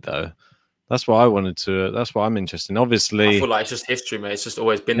played, though? That's what I wanted to. That's what I'm interested in. Obviously, I feel like it's just history, mate. It's just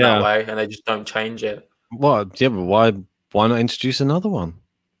always been that way, and they just don't change it. What? Yeah, but why not introduce another one?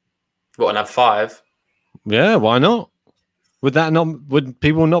 What, and have 5? Yeah, why not? Would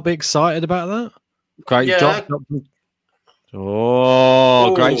people not be excited about that? Great job.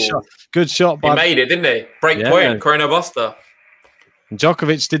 Oh, great shot. Good shot. He made it, didn't he? Break point, Carreno Busta.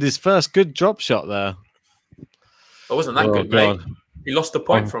 Djokovic did his first good drop shot there. It wasn't that good, mate. He lost the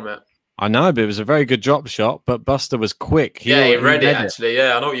point from it. I know, but it was a very good drop shot. But Busta was quick. He read it actually.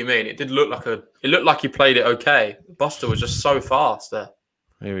 Yeah, I know what you mean. It did look like it looked like he played it okay. Busta was just so fast there.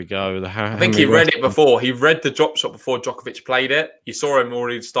 Here we go. I think he read it before. He read the drop shot before Djokovic played it. You saw him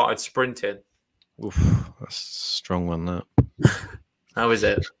already started sprinting. Oof, that's a strong one, that. How is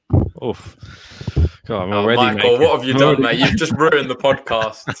it? Oof. God, I'm already Michael, what have you done, mate? You've just ruined the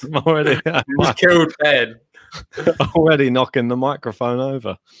podcast. I'm already. You've killed Ben. Already knocking the microphone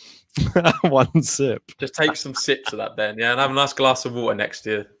over. 1 sip. Just take some sips of that, Ben. Yeah, and have a nice glass of water next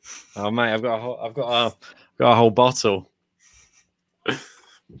to you. Oh, mate, I've got a whole bottle.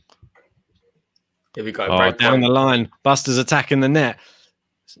 Here we go. Oh, down the line. Busta's attacking the net.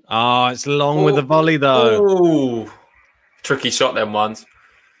 Oh, it's long with the volley, though. Ooh. Tricky shot, them ones.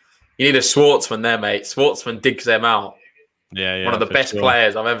 You need a Schwartzman there, mate. Schwartzman digs them out. Yeah. One of the best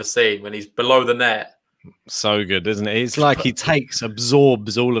players I've ever seen when he's below the net. So good, isn't it? It's like he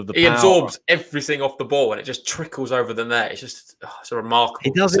absorbs all of the power. He absorbs everything off the ball and it just trickles over the net. It's just, it's a remarkable.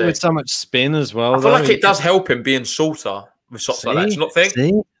 He does it with so much spin as well. I feel like it does help him being shorter with shots like that. Do you not think?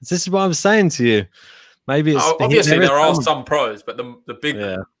 See? This is what I'm saying to you. Maybe it's obviously there are some pros, but the big,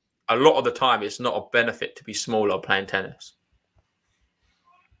 a lot of the time, it's not a benefit to be smaller playing tennis.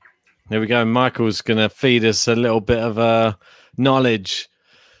 Here we go. Michael's going to feed us a little bit of knowledge.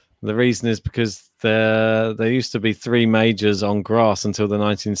 The reason is because there used to be 3 majors on grass until the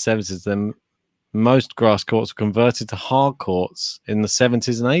 1970s. Then most grass courts were converted to hard courts in the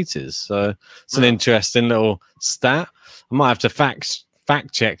 70s and 80s. So it's an interesting little stat. I might have to fact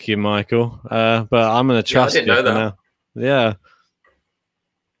check you, Michael, but I'm going to trust you for now. Yeah.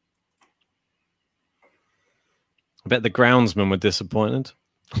 I bet the groundsmen were disappointed.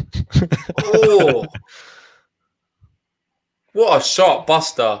 Oh, what a shot,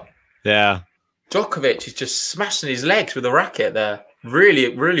 Busta. Yeah. Djokovic is just smashing his legs with a racket there.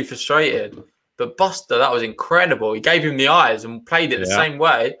 Really, really frustrated. But Busta, that was incredible. He gave him the eyes and played it the same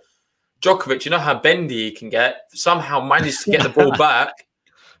way. Djokovic, you know how bendy he can get. Somehow managed to get the ball back.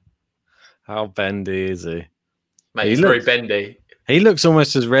 How bendy is he? Mate, he's very bendy. He looks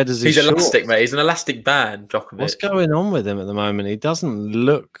almost as red as he's elastic, mate. He's an elastic band, Djokovic. What's going on with him at the moment? He doesn't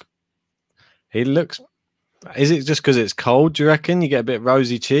look... He looks... Is it just because it's cold, do you reckon? You get a bit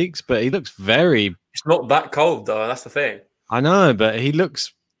rosy cheeks, but he looks very... It's not that cold, though. That's the thing. I know, but he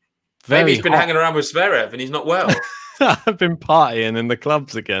looks very Maybe he's been hanging around with Zverev and he's not well. I've been partying in the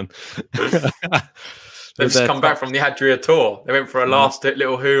clubs again. They've just come back from the Adria tour. They went for a last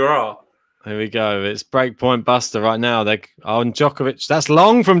little hoorah. Here we go. It's breakpoint Busta right now. They're on Djokovic. That's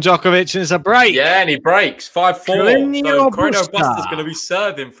long from Djokovic, and it's a break. Yeah, and he breaks 5-4. So Carreno Busta's going to be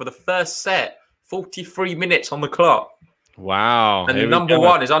serving for the first set. 43 minutes on the clock. Wow. And the number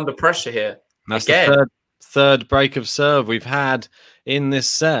one is under pressure here. That's the third break of serve we've had in this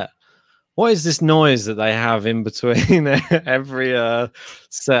set. What is this noise that they have in between every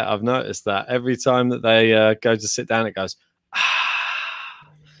set? I've noticed that every time that they go to sit down, it goes.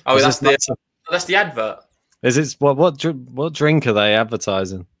 Oh, that's the advert. Is it what drink are they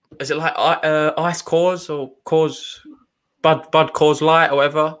advertising? Is it like Ice Cause or Cause Bud Cause Light or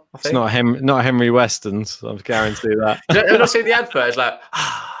whatever? I think. It's not Henry Weston's. I guarantee that. You not see the advert? It's like.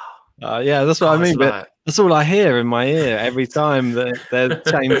 Yeah, that's what I mean. But that's all I hear in my ear every time that they're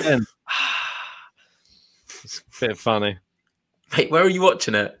changed in. It's a bit funny. Mate, where are you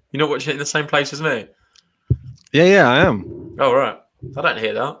watching it? You're not watching it in the same place as me? Yeah, I am. Oh, right. I don't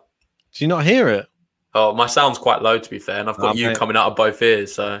hear that. Do you not hear it? Oh, my sound's quite low, to be fair, and I've got you coming out of both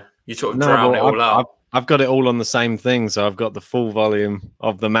ears, so you sort of drown it all out. I've got it all on the same thing, so I've got the full volume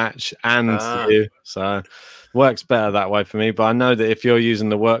of the match and you, so works better that way for me. But I know that if you're using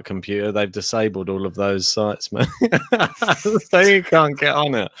the work computer, they've disabled all of those sites, man. So you can't get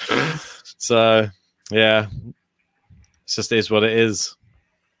on it. So yeah, it just is what it is.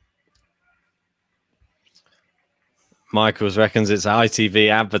 Michaels reckons it's ITV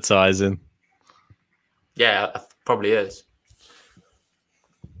advertising. Yeah, it probably is.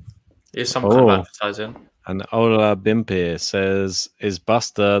 It's some kind of advertising. And Ola Bimpir says, is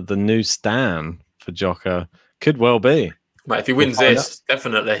Busta the new Stan for Jocko? Could well be. Mate, if he wins this,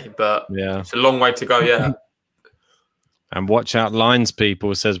 definitely. But yeah, it's a long way to go, yeah. And watch out, lines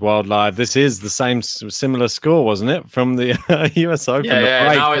people, says Wildlife. This is the similar score, wasn't it? From the US Open.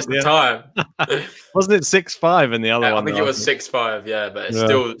 Yeah, now it's the time. Wasn't it 6-5 in the other one? I think it was 6-5, yeah, but it's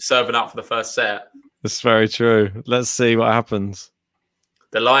still serving up for the first set. That's very true. Let's see what happens.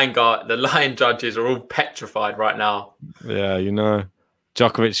 The line judges are all petrified right now. Yeah, you know.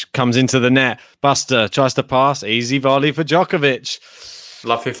 Djokovic comes into the net. Busta tries to pass. Easy volley for Djokovic.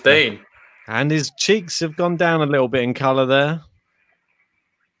 Love 15. And his cheeks have gone down a little bit in colour there.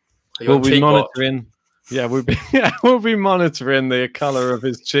 We'll be monitoring. Yeah, we'll be monitoring the colour of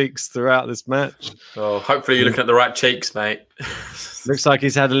his cheeks throughout this match. Oh, hopefully you're looking at the right cheeks, mate. Looks like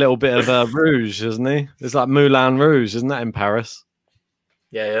he's had a little bit of rouge, hasn't he? It's like Moulin Rouge, isn't that in Paris?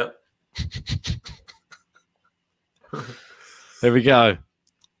 Yeah. There we go.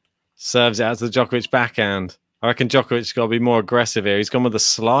 Serves it out to the Djokovic backhand. I reckon Djokovic's got to be more aggressive here. He's gone with the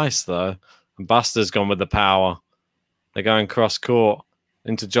slice, though. And Busta's gone with the power. They're going cross-court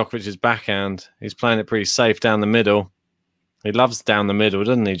into Djokovic's backhand. He's playing it pretty safe down the middle. He loves down the middle,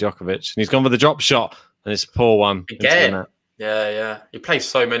 doesn't he, Djokovic? And he's gone with the drop shot, and it's a poor one. Again. Yeah. He plays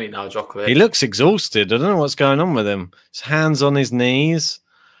so many now, Djokovic. He looks exhausted. I don't know what's going on with him. His hands on his knees.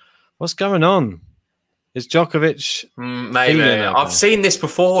 What's going on? Is Djokovic? Maybe. I've seen this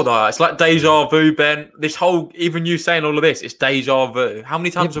before, though. It's like deja vu, Ben. This whole, even you saying all of this, it's deja vu. How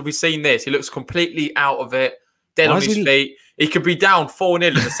many times have we seen this? He looks completely out of it, dead on his feet. He could be down 4-0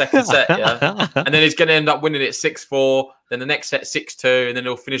 in the second set, yeah? And then he's going to end up winning it 6-4. Then the next set 6-2. And then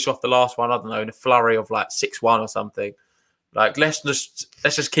he'll finish off the last one, I don't know, in a flurry of like 6-1 or something. Like, let's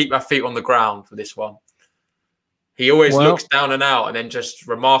just keep our feet on the ground for this one. He always looks down and out and then just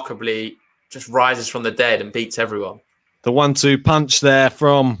remarkably just rises from the dead and beats everyone. The 1-2 punch there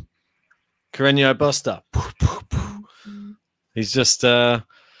from Carreno Busta. He's just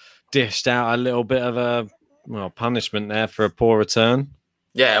dished out a little bit of a punishment there for a poor return.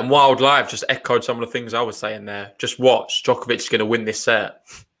 Yeah, and Wildlife just echoed some of the things I was saying there. Just watch. Djokovic is going to win this set.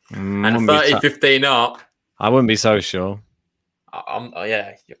 And 30-15 up. I wouldn't be so sure.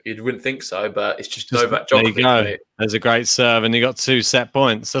 Yeah, you wouldn't think so, but it's just Novak Djokovic. There you go. There's a great serve, and he got 2 set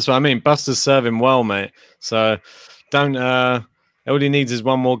points. That's what I mean. Busta's serving well, mate. So don't. All he needs is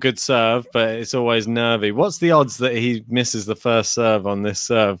one more good serve, but it's always nervy. What's the odds that he misses the first serve on this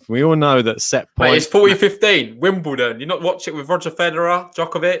serve? We all know that set point. Mate, it's 40-15. Wimbledon. You not watch it with Roger Federer,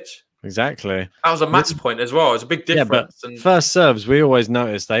 Djokovic. Exactly. That was a match point as well. It's a big difference. Yeah, but first serves, we always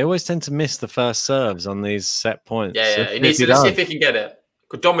notice they always tend to miss the first serves on these set points. Yeah. He needs to see if he can get it.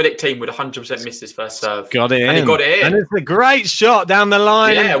 Dominic Thiem would 100% miss his first serve. Got it in. And he got it in. And it's a great shot down the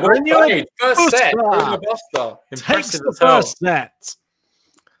line. Yeah, well played. First set. Takes the first set.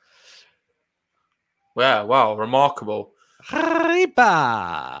 Yeah, wow, remarkable.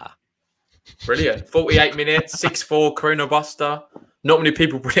 Arriba. Brilliant. 48 minutes, 6-4, Carreno Busta. Not many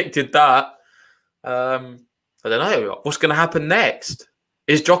people predicted that. I don't know. What's going to happen next?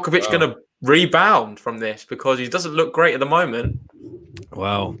 Is Djokovic going to rebound from this? Because he doesn't look great at the moment.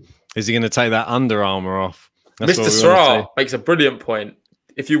 Well, is he going to take that Under Armour off? That's Mr. Sarah makes a brilliant point.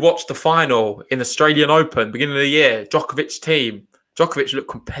 If you watch the final in the Australian Open, beginning of the year, Djokovic's team, Djokovic looked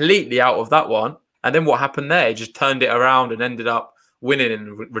completely out of that one. And then what happened there? He just turned it around and ended up winning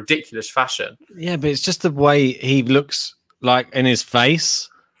in ridiculous fashion. Yeah, but it's just the way he looks like in his face.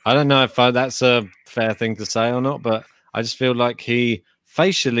 I don't know if that's a fair thing to say or not, but I just feel like he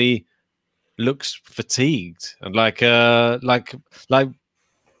facially looks fatigued, and like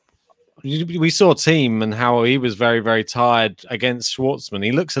we saw Team and how he was very, very tired against Schwartzman.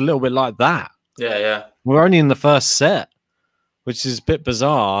 He looks a little bit like that. Yeah, yeah. We're only in the first set, which is a bit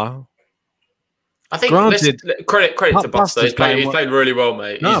bizarre. I think credit to Busta. He's played really well,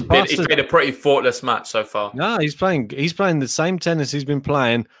 mate. No, he's played a pretty thoughtless match so far. No, he's playing the same tennis he's been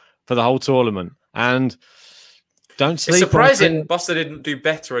playing for the whole tournament. And don't sleep. It's surprising Busta didn't do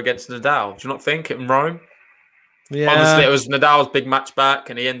better against Nadal. Do you not think in Rome? Yeah. Obviously, it was Nadal's big match back,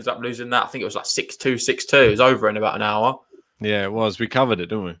 and he ended up losing that. I think it was like 6-2, 6-2. It was over in about an hour. Yeah, it was. We covered it,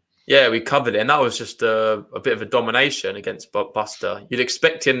 didn't we? Yeah, we covered it, and that was just a bit of a domination against Busta. You'd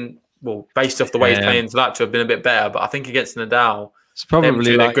expect him, well, based off the way he's playing to that, to have been a bit better, but I think against Nadal, it's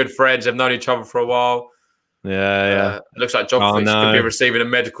probably they're good friends. They've known each other for a while. Yeah. It looks like Djokovic could be receiving a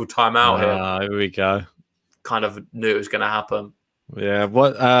medical timeout here. Here we go. Kind of knew it was going to happen. Yeah.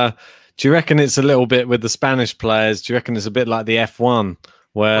 What do you reckon it's a little bit with the Spanish players? Do you reckon it's a bit like the F1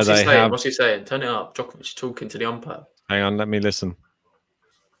 where What's he saying? Turn it up. Djokovic talking to the umpire. Hang on, let me listen.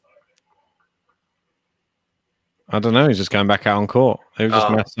 I don't know. He's just going back out on court. He was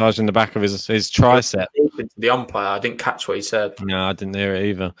just massaging the back of his tricep. Talking to the umpire. I didn't catch what he said. No, I didn't hear it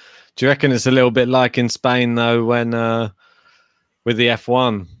either. Do you reckon it's a little bit like in Spain though, when with the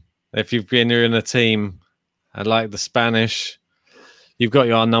F1, if you're in a team like the Spanish, you've got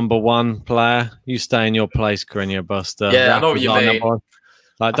your number one player, you stay in your place, Carreno Busta. Yeah, I know what you mean.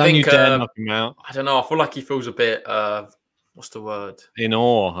 Like, don't you dare knock him out. I don't know. I feel like he feels a bit, what's the word? In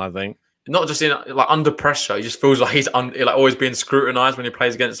awe, I think. Not just under pressure. He just feels like he's always being scrutinised when he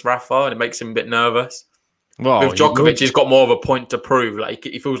plays against Rafa, and it makes him a bit nervous. Well, with Djokovic, he's got more of a point to prove. Like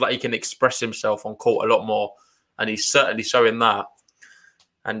he feels like he can express himself on court a lot more, and he's certainly showing that.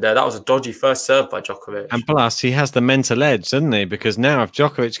 And that was a dodgy first serve by Djokovic. And plus, he has the mental edge, doesn't he? Because now, if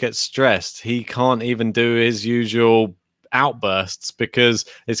Djokovic gets stressed, he can't even do his usual outbursts because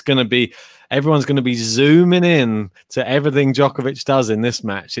everyone's going to be zooming in to everything Djokovic does in this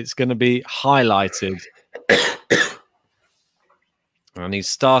match. It's going to be highlighted. And he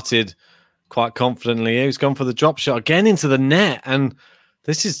started quite confidently. He's gone for the drop shot again into the net. And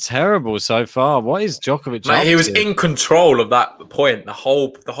this is terrible so far. What is Djokovic? Mate, he was in control of that point the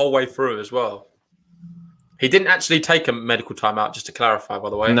whole way through as well. He didn't actually take a medical timeout, just to clarify, by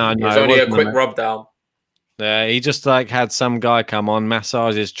the way. No, it was only a quick rub down. Yeah, he just had some guy come on,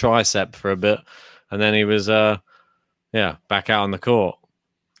 massage his tricep for a bit, and then he was back out on the court.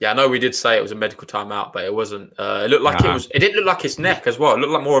 Yeah, I know we did say it was a medical timeout, but it wasn't. It looked like it was. It didn't look like his neck as well. It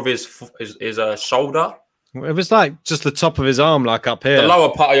looked like more of his shoulder. It was like just the top of his arm, like up here. The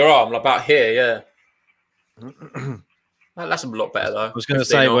lower part of your arm, like about here, yeah. That's a lot better, though. I was going to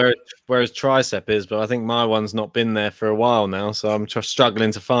say where his tricep is, but I think my one's not been there for a while now, so I'm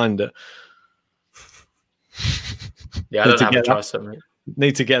struggling to find it. Yeah, I don't have a tricep, mate.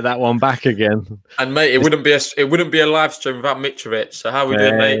 Need to get that one back again. And mate, it wouldn't be a live stream without Mitrovic. So how are we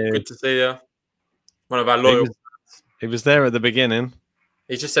doing, mate? Good to see you. One of our loyal. He was there at the beginning.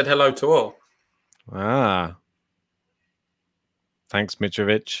 He just said hello to all. Ah. Thanks,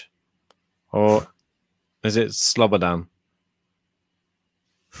 Mitrovic. Or is it Slobodan?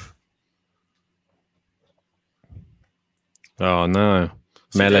 Oh no.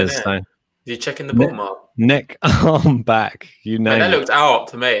 Mele's saying. Are you checking the ball mark? Neck, arm, back. You know. That looked out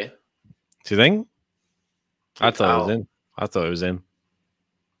to me. Do you think? I thought it was in.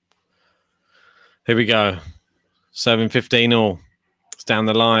 Here we go. Serving 15-all. It's down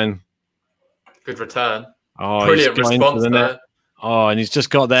the line. Good return. Oh, brilliant response there. Oh, and he's just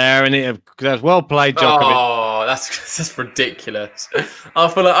got there, and that's well played, Djokovic. Oh, that's ridiculous. I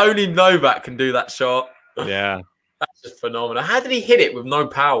feel like only Novak can do that shot. Yeah. That's just phenomenal. How did he hit it with no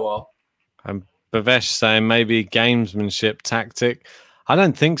power? And Bavesh saying maybe gamesmanship tactic. I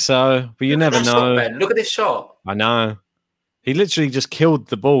don't think so, but you never know. Shot, look at this shot. I know. He literally just killed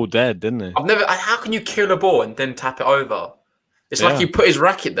the ball dead, didn't he? How can you kill a ball and then tap it over? It's like he put his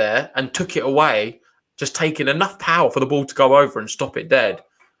racket there and took it away, just taking enough power for the ball to go over and stop it dead.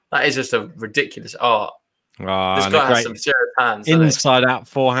 That is just a ridiculous art. Oh, this guy has some serious hands. Inside out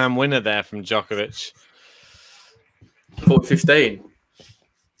forehand winner there from Djokovic. 40-15.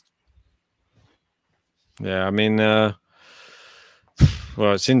 Yeah, I mean, well,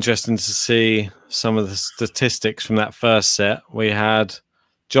 it's interesting to see some of the statistics from that first set. We had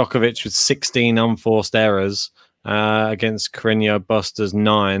Djokovic with 16 unforced errors against Carreno Busta's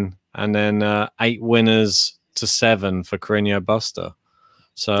 9, and then 8 winners to 7 for Carreno Busta.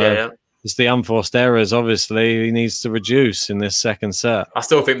 So It's the unforced errors, obviously, he needs to reduce in this second set. I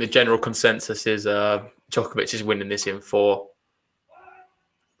still think the general consensus is Djokovic is winning this in 4.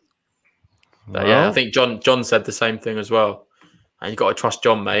 But yeah, I think John said the same thing as well. And you got to trust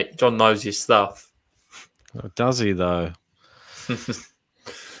John, mate. John knows his stuff. Does he, though?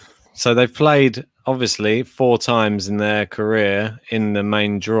 So they've played, obviously, 4 times in their career in the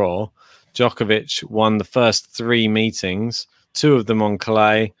main draw. Djokovic won the first 3 meetings, 2 of them on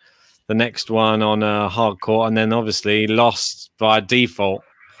clay, the next one on a hard court, and then obviously lost by default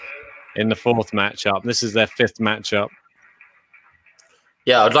in the 4th matchup. This is their 5th matchup.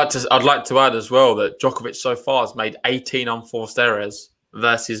 Yeah, I'd like to add as well that Djokovic so far has made 18 unforced errors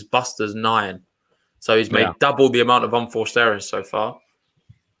versus Busta's 9. So he's made double the amount of unforced errors so far.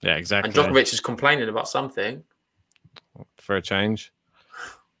 Yeah, exactly. And Djokovic is complaining about something. For a change.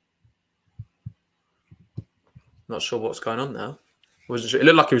 Not sure what's going on now. Wasn't sure. It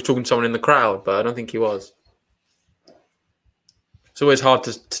looked like he was talking to someone in the crowd, but I don't think he was. It's always hard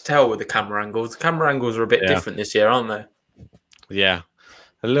to tell with the camera angles. The camera angles are a bit different this year, aren't they? Yeah,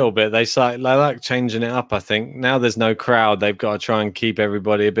 a little bit. They like changing it up, I think. Now there's no crowd. They've got to try and keep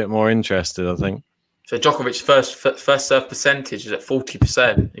everybody a bit more interested, I think. So Djokovic's first serve percentage is at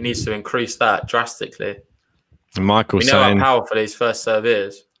 40%. He needs to increase that drastically. And Michael's saying, how powerful his first serve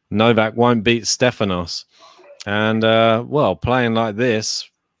is. Novak won't beat Stefanos. And, well, playing like this,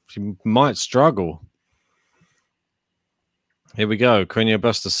 he might struggle. Here we go. Carreno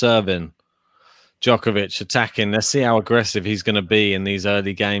Busta serving. Djokovic attacking. Let's see how aggressive he's going to be in these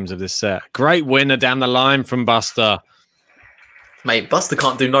early games of this set. Great winner down the line from Busta. Mate, Busta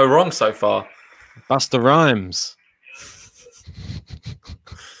can't do no wrong so far. Busta rhymes.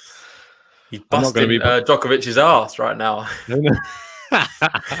 He's busting Djokovic's ass right now.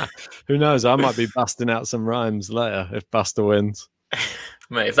 Who knows? I might be busting out some rhymes later if Busta wins.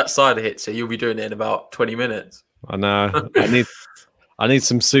 Mate, if that cider hits you, you'll be doing it in about 20 minutes. I know. I need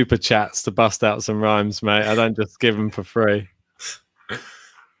some super chats to bust out some rhymes, mate. I don't just give them for free.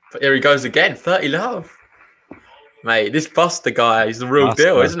 But here he goes again. 30 love. Mate, this Busta guy is the real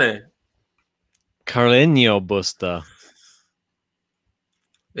deal, isn't he? Carreno Busta.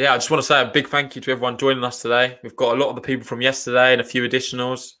 Yeah, I just want to say a big thank you to everyone joining us today. We've got a lot of the people from yesterday and a few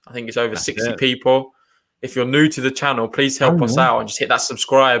additionals. I think it's over 60 people. If you're new to the channel, please help us out and just hit that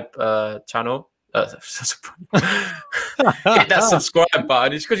subscribe channel. Hit that subscribe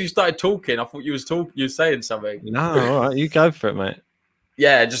button. It's because you started talking. I thought you were saying something. No, all right, you go for it, mate.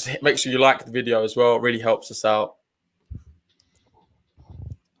 Yeah, just make sure you like the video as well. It really helps us out.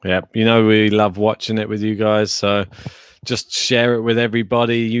 Yeah, you know we love watching it with you guys, so just share it with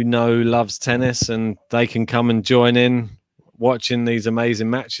everybody you know loves tennis, and they can come and join in watching these amazing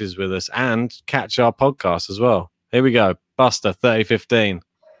matches with us and catch our podcast as well. Here we go. Busta 30-15.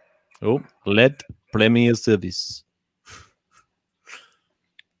 Oh, lead Premier Service.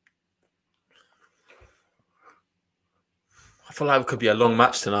 I feel like it could be a long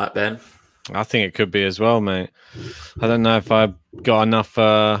match tonight, Ben. I think it could be as well, mate. I don't know if I got enough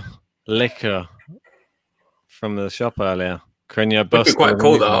liquor from the shop earlier. Carreno Busta. Would be quite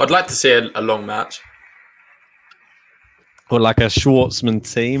cool, though. I'd like to see a long match. Or like a Schwartzman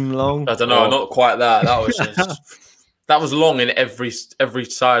team long? I don't know. Not quite that. That was just... That was long in every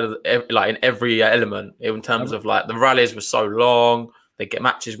side of in every element. In terms of like the rallies were so long,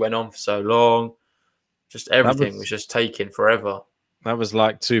 matches went on for so long. Just everything was just taking forever. That was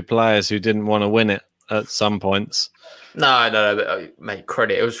like 2 players who didn't want to win it at some points. No, but, mate,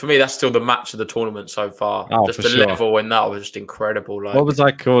 credit. It was for me. That's still the match of the tournament so far. Oh, just the level in that was just incredible. Like, what was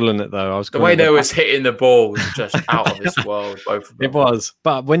I calling it though? I was the way they was hitting the ball was just out of this world. Both of them. It was,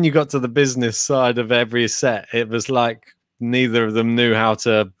 but when you got to the business side of every set, it was like neither of them knew how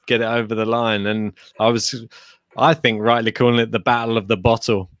to get it over the line, and I think, rightly calling it the battle of the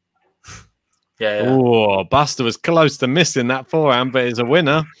bottle. Yeah. Oh, Busta was close to missing that forehand, but he's a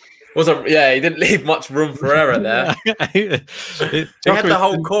winner. He didn't leave much room for error there. He had the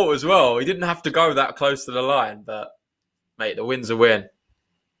whole court as well. He didn't have to go that close to the line, but mate, the win's a win.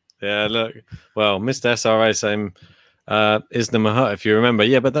 Yeah, look. Well, Mr. SRA saying Isna Mahut, if you remember.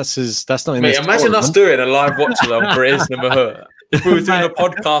 Yeah, but that's not in this. Imagine us doing a live watch-along for Isna Mahut. If we were doing a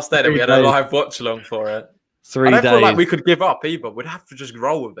podcast then and we had a live watch-along for it. 3 days. I don't feel like we could give up either. We'd have to just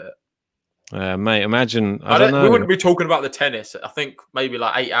roll with it. Mate, imagine. I don't know. We wouldn't be talking about the tennis. I think maybe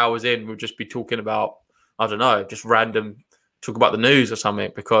like 8 hours in, we'd just be talking about, I don't know, just random, talk about the news or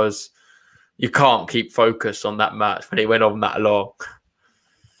something, because you can't keep focused on that match when it went on that long.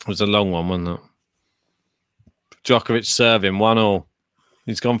 It was a long one, wasn't it? Djokovic serving 1-1.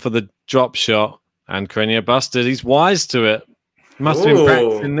 He's gone for the drop shot, and Carreno Busta. He's wise to it. Must have been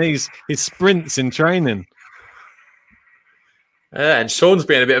practicing his sprints in training. Yeah, and Sean's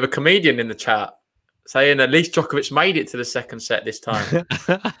being a bit of a comedian in the chat, saying at least Djokovic made it to the second set this time.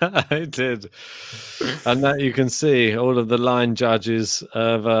 He did. And that you can see all of the line judges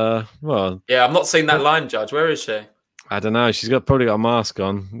of, well... Yeah, I've not seen that line judge. Where is she? I don't know. She's probably got a mask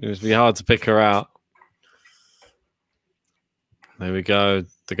on. It would be hard to pick her out. There we go.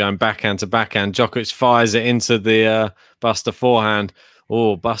 They're going backhand to backhand. Djokovic fires it into the Busta forehand.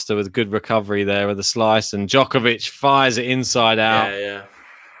 Oh, Busta with a good recovery there with the slice. And Djokovic fires it inside out. Yeah.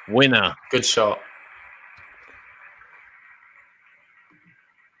 Winner. Good shot.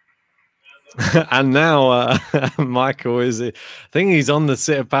 And now Michael I think he's on the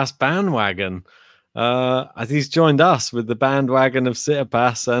Tsitsipas bandwagon. He's joined us with the bandwagon of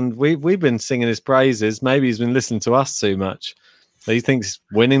Tsitsipas, and we've been singing his praises. Maybe he's been listening to us too much. So he thinks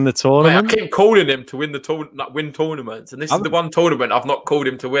winning the tournament. Mate, I keep calling him to win win tournaments, and this is the one tournament I've not called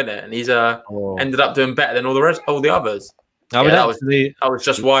him to win it, and he's ended up doing better than all the others. I was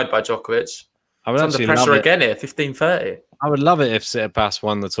just wide by Djokovic. I would under pressure again here, 15-30. I would love it if Tsitsipas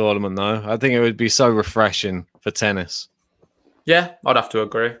won the tournament, though. I think it would be so refreshing for tennis. Yeah, I'd have to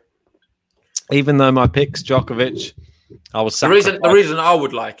agree. Even though my pick's Djokovic, I was the reason I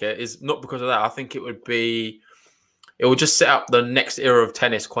would like it is not because of that. I think it would just set up the next era of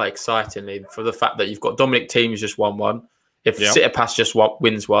tennis quite excitingly for the fact that you've got Dominic Thiem who's just won one. If Tsitsipas just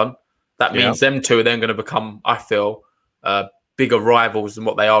wins one, that means them two are then going to become, I feel, bigger rivals than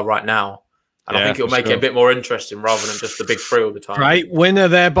what they are right now. And I think it'll make it a bit more interesting rather than just the big three all the time. Great winner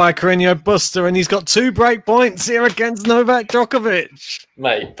there by Carreno Busta, and he's got 2 break points here against Novak Djokovic.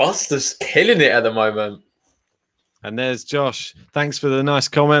 Mate, Busta's killing it at the moment. And there's Josh. Thanks for the nice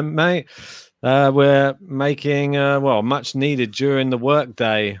comment, mate. We're making, much needed during the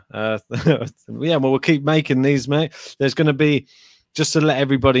workday. We'll keep making these, mate. There's going to be, just to let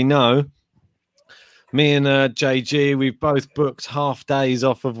everybody know, me and JG, we've both booked half days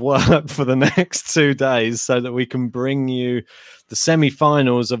off of work for the next 2 days so that we can bring you the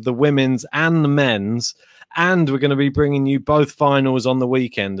semi-finals of the women's and the men's. And we're going to be bringing you both finals on the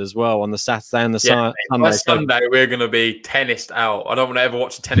weekend as well, on the Saturday and the Sunday. By Sunday, we're going to be tennised out. I don't want to ever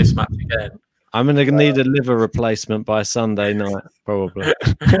watch a tennis match again. I'm going to need a liver replacement by Sunday night, probably.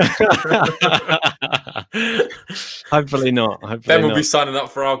 Hopefully not. Then we'll be signing up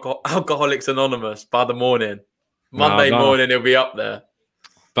for Alcoholics Anonymous by the morning. Monday morning, he'll be up there.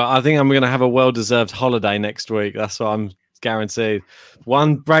 But I think I'm going to have a well-deserved holiday next week. That's what I'm guaranteed.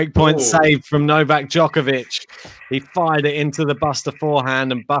 1 break point saved from Novak Djokovic. He fired it into the Busta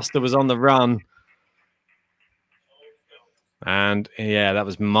forehand, and Busta was on the run. And yeah, that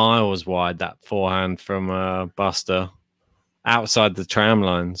was miles wide, that forehand from Busta, outside the tram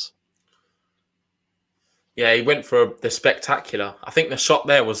lines. Yeah, he went for the spectacular. I think the shot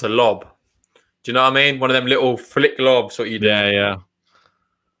there was a lob. Do you know what I mean? One of them little flick lobs, what you do. Yeah.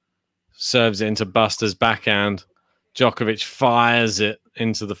 Serves it into Busta's backhand. Djokovic fires it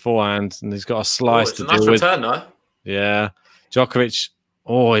into the forehand, and he's got a slice to deal with. Return, though. Yeah. Djokovic,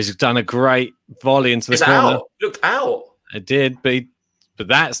 he's done a great volley into the corner. Out. Looked out. It did, but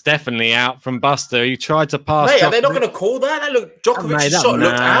that's definitely out from Busta. He tried to pass. Mate, are they not going to call that? Djokovic's shot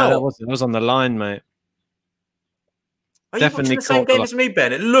looked out. That was on the line, mate. Are you watching the same game as me,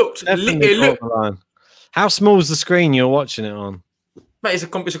 Ben? It looked. The line. How small is the screen you're watching it on? Mate, it's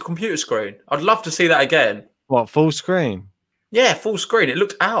a computer screen. I'd love to see that again. What, full screen? Yeah, full screen. It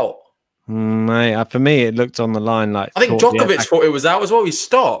looked out. Mate, for me, it looked on the line like. I think Djokovic thought it was out as well. He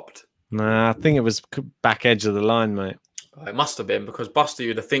stopped. Nah, I think it was back edge of the line, mate. It must have been, because Busta,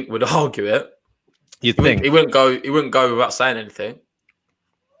 you'd think, would argue it. You'd think he wouldn't go without saying anything.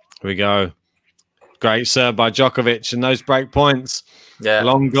 Here we go. Great serve by Djokovic, and those break points. Yeah,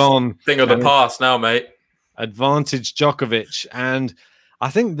 long gone. Thing of the past now, mate. Advantage Djokovic, and I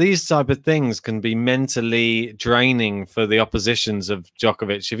think these type of things can be mentally draining for the oppositions of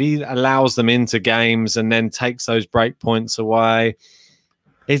Djokovic if he allows them into games and then takes those break points away.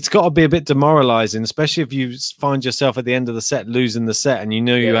 It's got to be a bit demoralizing, especially if you find yourself at the end of the set losing the set and you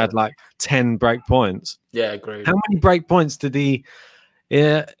knew you had like 10 break points. Yeah, agreed. How many break points did he?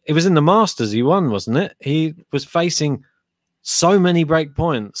 It was in the Masters he won, wasn't it? He was facing so many break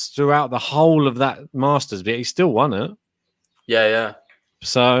points throughout the whole of that Masters, but he still won it. Yeah.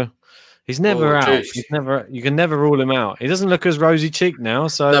 So he's never out. He's never. You can never rule him out. He doesn't look as rosy cheeked now.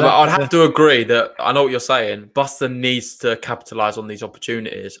 So no, but I'd have to agree that I know what you're saying. Busta needs to capitalize on these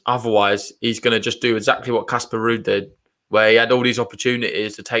opportunities. Otherwise, he's going to just do exactly what Casper Ruud did, where he had all these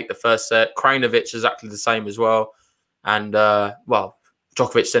opportunities to take the first set. Krajinovic exactly the same as well, and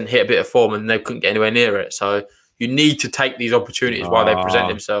Djokovic then hit a bit of form and they couldn't get anywhere near it. So You need to take these opportunities while they present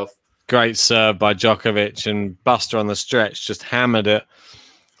themselves. Great serve by Djokovic, and Busta on the stretch just hammered it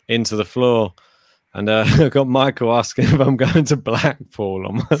into the floor. And I got Michael asking if I'm going to Blackpool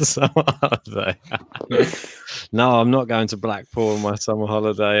on my summer holiday. No, I'm not going to Blackpool on my summer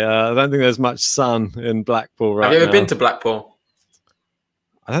holiday. I don't think there's much sun in Blackpool right now. Have you ever been to Blackpool?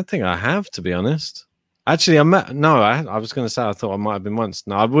 I don't think I have, to be honest. Actually, I was going to say I thought I might have been once.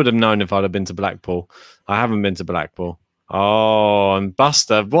 No, I would have known if I'd have been to Blackpool. I haven't been to Blackpool. Oh, and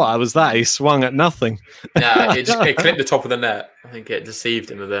Busta, what was that? He swung at nothing. Yeah, it clipped the top of the net. I think it deceived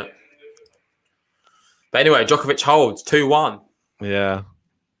him a bit. But anyway, Djokovic holds 2-1. Yeah.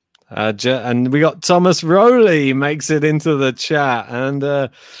 And we got Thomas Rowley makes it into the chat. And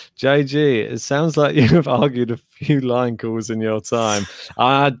JG, it sounds like you have argued a few line calls in your time.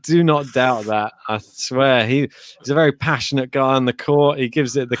 I do not doubt that. I swear. He's a very passionate guy on the court. He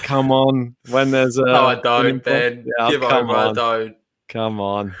gives it the come on when there's a... No, I don't, Ben. Yeah, Give over, I don't. Come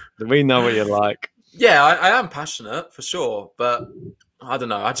on. We know what you're like. Yeah, I am passionate, for sure. But I don't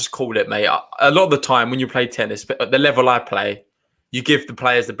know. I just call it, mate. A lot of the time when you play tennis, at the level I play, you give the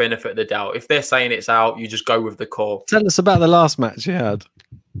players the benefit of the doubt. If they're saying it's out, you just go with the call. Tell us about the last match you had.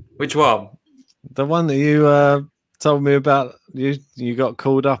 Which one? The one that you told me about. You got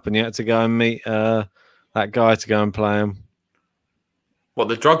called up and you had to go and meet that guy to go and play him. What,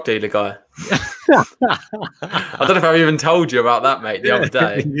 the drug dealer guy? I don't know if I've even told you about that, mate, the other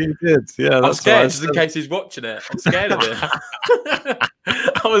day. You did, yeah. I'm scared just in case he's watching it. I'm scared of him.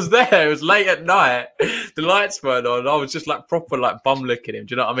 I was there. It was late at night. The lights weren't on. I was just like proper like bum licking him.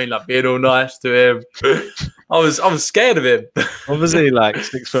 Do you know what I mean? Like being all nice to him. I was scared of him. What was he like?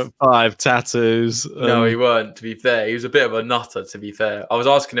 6'5", tattoos? No, he weren't. To be fair, he was a bit of a nutter. To be fair, I was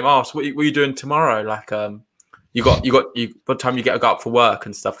asking him, "Oh, so what are you doing tomorrow? Like, what time you get to go up for work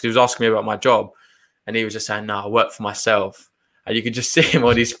and stuff?" Because he was asking me about my job, and he was just saying, "No, I work for myself." And you could just see him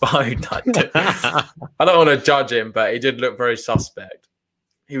on his phone. I don't want to judge him, but he did look very suspect.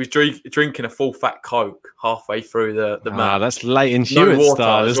 He was drinking a full fat Coke halfway through the match. That's Leighton Hewitt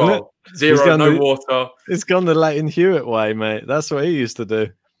style, isn't it? Zero, no water. It's gone the Leighton Hewitt way, mate. That's what he used to do.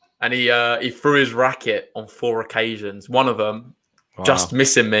 And he threw his racket on 4 occasions. One of them just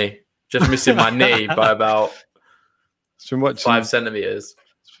missing me, just missing my knee by about 5 centimeters.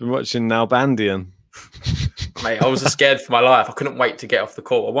 It's been watching Nalbandian. Mate, I was scared for my life. I couldn't wait to get off the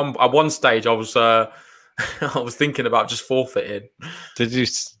court. At one stage, I was thinking about just forfeiting. Did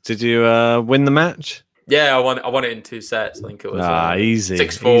you win the match? Yeah, I won it in 2 sets. I think it was easy.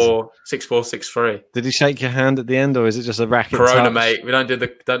 6-4, 6-4, 6-3. Did he shake your hand at the end, or is it just a racket Corona, touch? mate. We don't do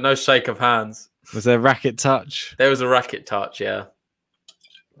no shake of hands. Was there a racket touch? There was a racket touch, yeah.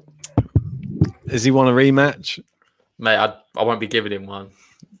 Does he want a rematch? Mate, I won't be giving him one.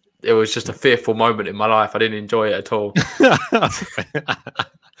 It was just a fearful moment in my life. I didn't enjoy it at all.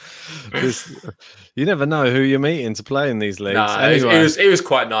 You never know who you're meeting to play in these leagues. No, anyway. it was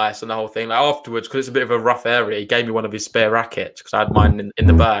quite nice, and the whole thing. Like afterwards, because it's a bit of a rough area, he gave me one of his spare rackets because I had mine in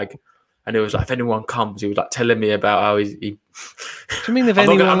the bag, and it was like, if anyone comes, he was like telling me about how he. What do you mean if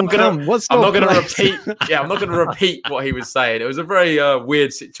anyone comes? I'm not going to repeat. Yeah, I'm not going to repeat what he was saying. It was a very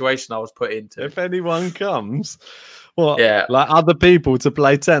weird situation I was put into. If anyone comes. What? Yeah, like other people to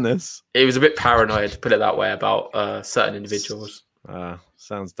play tennis. He was a bit paranoid, to put it that way, about certain individuals.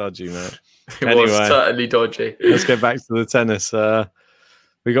 Sounds dodgy, mate. It was certainly dodgy. Let's go back to the tennis.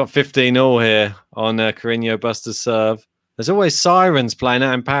 We got 15-all here on Carreno Busta's serve. There's always sirens playing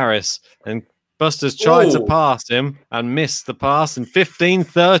out in Paris, and Busta's tried to pass him and missed the pass in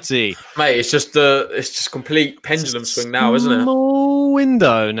 15-30. Mate, it's just complete pendulum swing now, isn't it? Small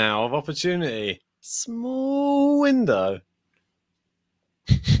window now of opportunity. Small window.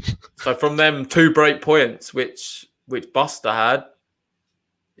 So from them 2 break points, which Busta had,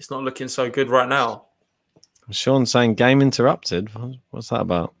 it's not looking so good right now. Sean saying game interrupted. What's that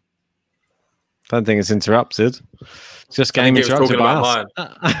about? Don't think it's interrupted. It's just game interrupted by us.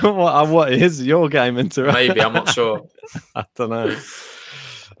 What is your game interrupted? Maybe, I'm not sure. I don't know.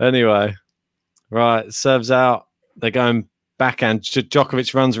 Anyway, right, serves out. They're going backhand.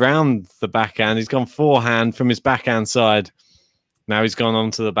 Djokovic runs round the backhand. He's gone forehand from his backhand side. Now he's gone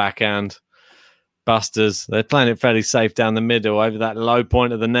on to the backhand. Busters. They're playing it fairly safe down the middle over that low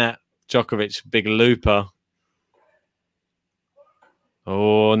point of the net. Djokovic, big looper.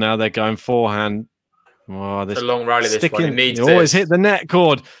 Oh, now they're going forehand. Oh, it's a long rally this one. He needs it. Always hit the net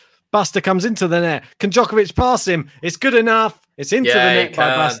cord. Busta comes into the net. Can Djokovic pass him? It's good enough. It's into the net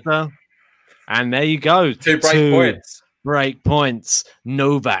by Busta. And there you go. 2 break points. Break points.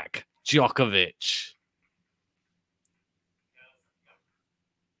 Novak Djokovic.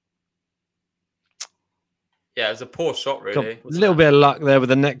 Yeah, it was a poor shot, really. A little bit of luck there with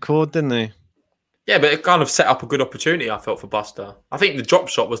the net cord, didn't he? Yeah, but it kind of set up a good opportunity, I felt, for Busta. I think the drop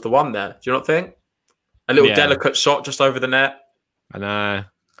shot was the one there. Do you not think? A little delicate shot just over the net. I know.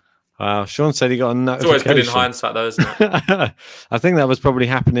 Wow, Sean said he got a notification. It's always good in hindsight, though, isn't it? I think that was probably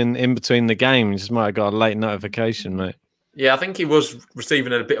happening in between the games. He just might have got a late notification, mate. Yeah, I think he was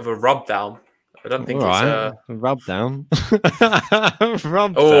receiving a bit of a rub down. I don't think it's a rub down.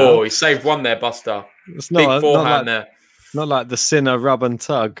 He saved one there, Busta. It's big forehand there. Not like the Sinner rub and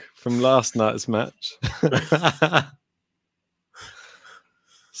tug from last night's match.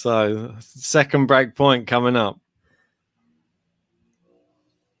 So, second break point coming up.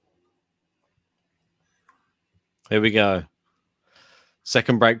 Here we go.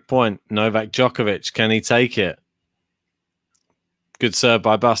 Second break point. Novak Djokovic. Can he take it? Good serve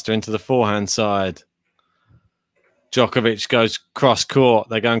by Busta into the forehand side. Djokovic goes cross court.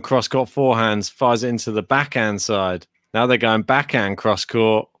 They're going cross court forehands. Fires it into the backhand side. Now they're going backhand cross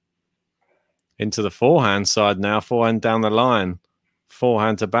court. Into the forehand side now. Forehand down the line.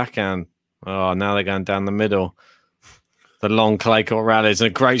 Forehand to backhand. Oh, now they're going down the middle. The long clay court rallies. A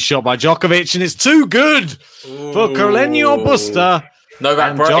great shot by Djokovic, and it's too good for Carreno Busta.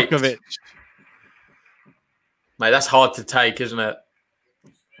 Novak breaks. Djokovic. Mate, that's hard to take, isn't it?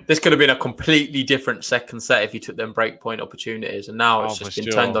 This could have been a completely different second set if he took them breakpoint opportunities, and now it's just been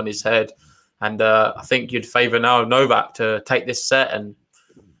turned on his head. And I think you'd favour now Novak to take this set and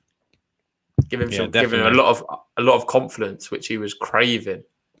give him give him a lot of confidence, which he was craving.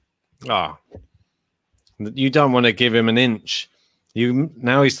 Ah. You don't want to give him an inch.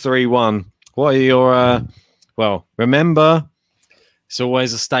 Now he's 3-1. What are your well, remember, it's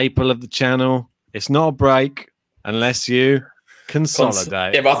always a staple of the channel. It's not a break unless you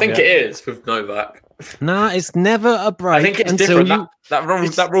consolidate. Yeah, but I think it is with Novak. No, it's never a break. I think it's different.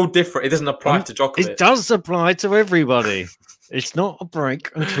 That rule different. It doesn't apply to Djokovic. It does apply to everybody. It's not a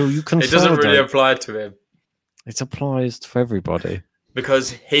break until you consolidate. It doesn't really apply to him. It applies to everybody.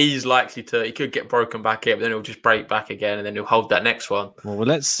 Because he's likely to, he could get broken back here, but then he'll just break back again, and then he'll hold that next one. Well,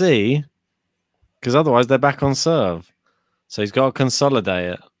 let's see. Because otherwise they're back on serve. So he's got to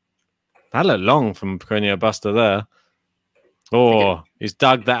consolidate it. That looked long from Carreno Busta there. Oh, he's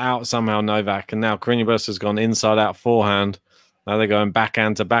dug that out somehow, Novak. And now Carreno Busta's gone inside out forehand. Now they're going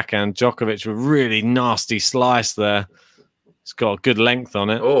backhand to backhand. Djokovic with really nasty slice there. It's got a good length on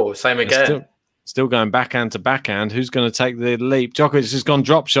it. Oh, same again. Still going backhand to backhand. Who's going to take the leap? Djokovic has gone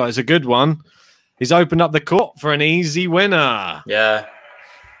drop shot. It's a good one. He's opened up the court for an easy winner. Yeah.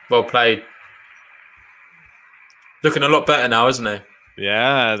 Well played. Looking a lot better now, isn't he?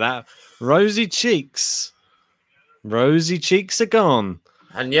 Yeah, that rosy cheeks. Rosy cheeks are gone.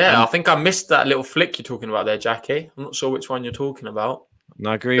 And yeah, I think I missed that little flick you're talking about there, Jackie. I'm not sure which one you're talking about. And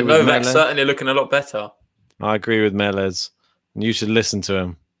I agree with Novak's certainly looking a lot better. I agree with Melez. And you should listen to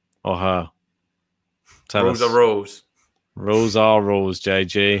him or her. Rules are rules. Rules are rules,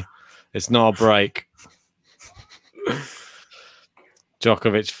 JG. It's not a break.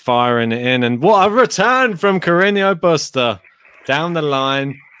 Djokovic firing it in. And what a return from Carreno Busta. Down the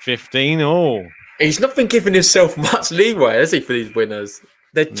line, 15-all. He's not been giving himself much leeway, has he, for these winners?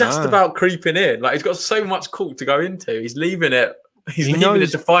 They're just about creeping in. Like, he's got so much court to go into. He's leaving it. He's leaving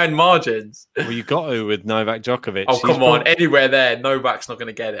it to fine margins. Well, you got to with Novak Djokovic. Oh, come on. Anywhere there, Novak's not going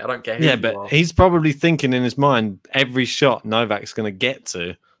to get it. I don't care who you are. He's probably thinking in his mind, every shot Novak's going to get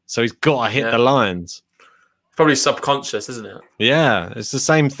to. So he's got to hit the lines. Probably subconscious, isn't it? Yeah. It's the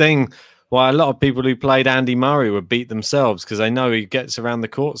same thing why a lot of people who played Andy Murray would beat themselves because they know he gets around the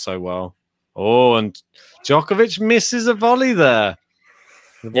court so well. Oh, and Djokovic misses a volley there.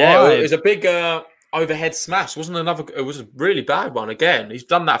 Yeah, it was a big... overhead smash. It was a really bad one again. He's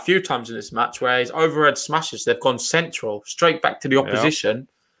done that a few times in this match where his overhead smashes, they've gone central, straight back to the opposition,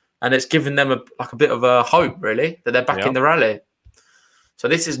 and it's given them a bit of a hope, really, that they're back in the rally. So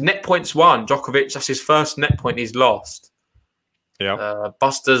this is net points one. Djokovic, that's his first net point he's lost. Yeah.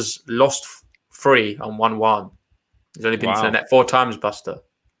 Busta's lost 3 on 1-1. He's only been to the net 4 times, Busta.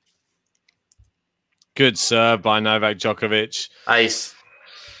 Good serve by Novak Djokovic. Ace.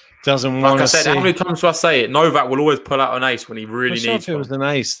 Doesn't want to see. How many times do I say it? Novak will always pull out an ace when he really needs if it was an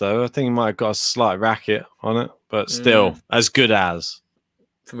ace, though. I think he might have got a slight racket on it, but still, as good as.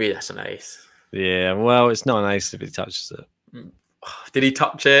 For me, that's an ace. Yeah, well, it's not an ace if he touches it. Did he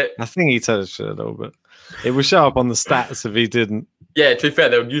touch it? I think he touched it a little bit. It will show up on the stats if he didn't. Yeah, to be fair,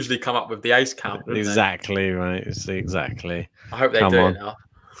 they'll usually come up with the ace count. Exactly, right. Exactly. I hope they do it now.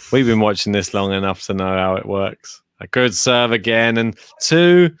 We've been watching this long enough to know how it works. A good serve again, and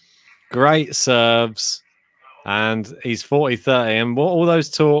 2 great serves, and he's 40-30. And what all those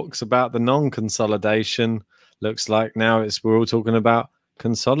talks about the non-consolidation, looks like now we're all talking about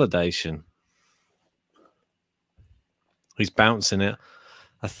consolidation. He's bouncing it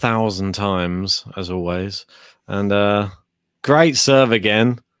 1,000 times as always, and great serve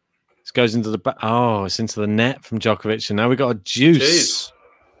again. It goes into the it's into the net from Djokovic, and now we got a juice.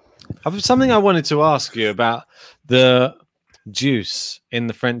 Something I wanted to ask you about the juice in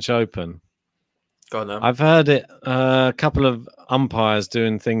the French Open. Go on, then. I've heard it a couple of umpires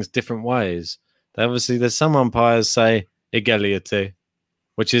doing things different ways. There's some umpires say égalité,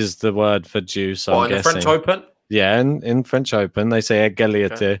 which is the word for juice. I'm guessing. In the French Open? Yeah, in French Open they say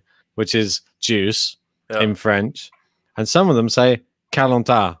égalité, which is juice in French, and some of them say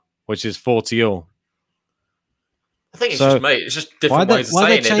 40, which is 40-all. I think it's just, mate, it's just different ways of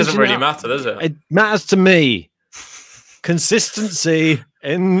saying it. It doesn't really matter, does it? It matters to me. Consistency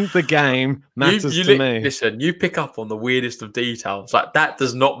in the game matters to me. Listen, you pick up on the weirdest of details. Like, that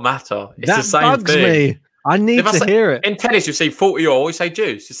does not matter. It's the same bugs thing. Me. I need to hear it. In tennis, you say 40-all, you say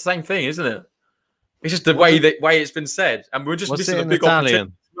juice. It's the same thing, isn't it? It's just the way it's been said. And we're just missing a big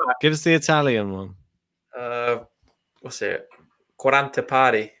Italian? Give us the Italian one. What's it? 40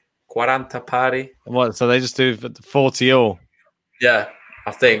 pari. 40 pari. What? So they just do 40-all? Yeah,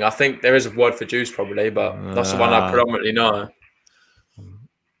 I think there is a word for juice probably, but that's the one I predominantly know.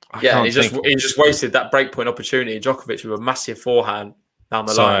 He just wasted that breakpoint opportunity. Djokovic with a massive forehand down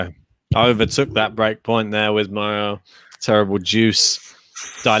the line. I overtook that breakpoint there with my terrible juice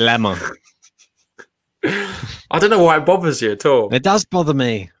dilemma. I don't know why it bothers you at all. It does bother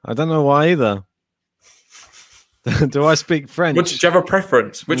me. I don't know why either. Do I speak French? Do you have a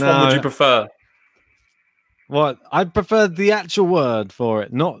preference? Which one would you prefer? What? I prefer the actual word for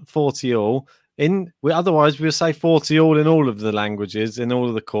it, not 40-all. Otherwise, we'll say 40-all in all of the languages, in all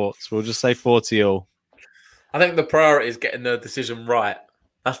of the courts. We'll just say 40-all. I think the priority is getting the decision right.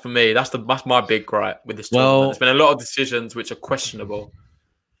 That's for me. That's my big gripe with this tournament. There's been a lot of decisions which are questionable.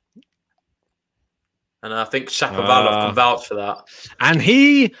 And I think Shapovalov can vouch for that. And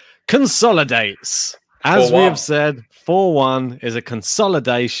he consolidates. As we have said, 4-1 is a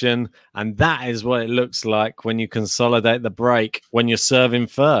consolidation, and that is what it looks like when you consolidate the break, when you're serving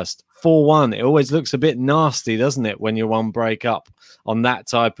first. 4-1, it always looks a bit nasty, doesn't it, when you're one break up on that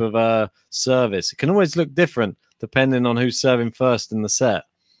type of service. It can always look different depending on who's serving first in the set.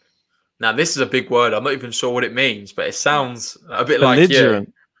 Now, this is a big word. I'm not even sure what it means, but it sounds a bit like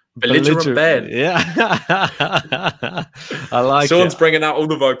you. Belligerent Ben. Yeah. I like Sean's bringing out all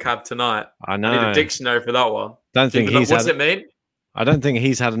the vocab tonight. I know. I need a dictionary for that one. What's it mean? I don't think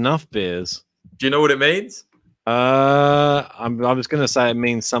he's had enough beers. Do you know what it means? I was going to say it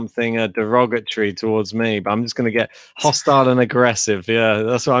means something derogatory towards me, but I'm just going to get hostile and aggressive. Yeah,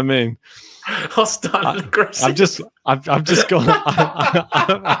 that's what I mean. Hostile and aggressive. I've just gone.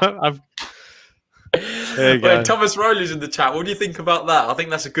 There you go. Wait, Thomas Rowley's in the chat. What do you think about that? I think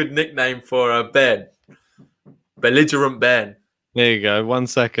that's a good nickname for Ben. Belligerent Ben. There you go. 1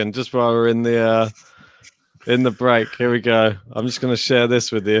 second, just while we're in the break. Here we go. I'm just going to share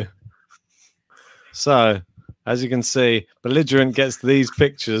this with you. So, as you can see, Belligerent gets these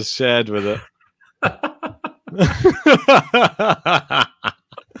pictures shared with it.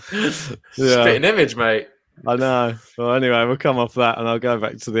 Spitting image, mate. I know. Well, anyway, we'll come off that and I'll go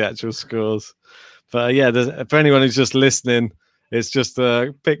back to the actual scores. But yeah, for anyone who's just listening, it's just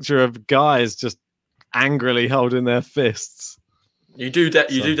a picture of guys just angrily holding their fists. You do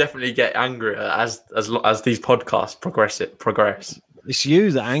definitely get angry as these podcasts progress. It's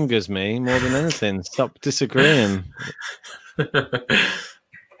you that angers me more than anything. Stop disagreeing.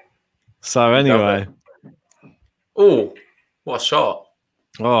 So anyway. Oh, what a shot.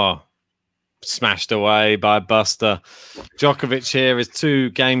 Oh, smashed away by Busta. Djokovic here is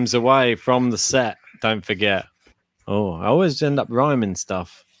 2 games away from the set. Don't forget. Oh, I always end up rhyming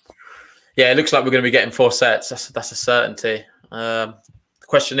stuff. Yeah, it looks like we're going to be getting 4 sets. That's a certainty. The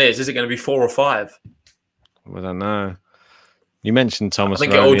question is it going to be 4 or 5? I don't know. You mentioned Thomas Rowley.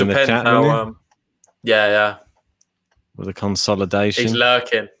 I think it all depends how. Yeah. With a consolidation. He's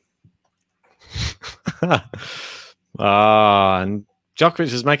lurking. And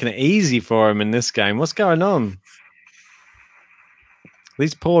Djokovic is making it easy for him in this game. What's going on?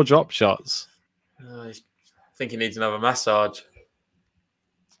 These poor drop shots. I think he needs another massage.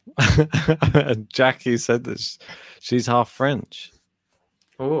 Jackie said that she's half French.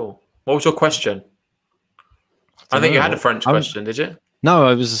 Oh, what was your question? I think you had a French question, did you? No,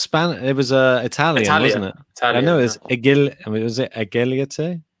 it was It was Italian, wasn't it? Italian. I know it's was it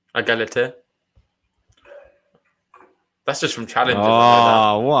égalité? Égalité. That's just from challenges.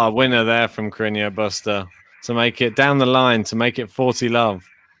 Oh, what a winner there from Carreno Busta to make it down the line to make it 40 love.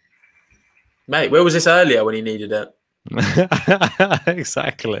 Mate, where was this earlier when he needed it?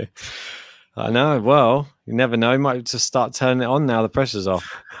 Exactly. I know. Well, you never know. You might just start turning it on now. The pressure's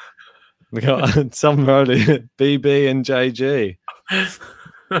off. We got somebody, BB and JG.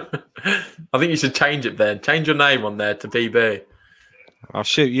 I think you should change it then. Change your name on there to BB. I'll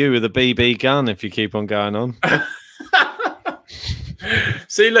shoot you with a BB gun if you keep on going on.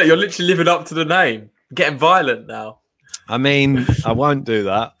 See, look, you're literally living up to the name. Getting violent now. I mean, I won't do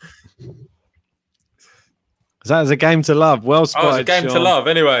that. That is a game to love. Well spotted. Oh, it's a game Sean. to love.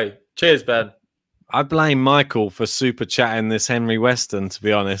 Anyway, cheers, Ben. I blame Michael for super chatting this Henry Weston. To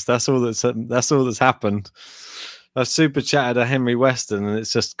be honest, that's all that's happened. I super chatted a Henry Weston, and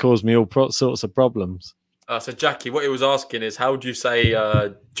it's just caused me all sorts of problems. So Jackie, what he was asking is, how do you say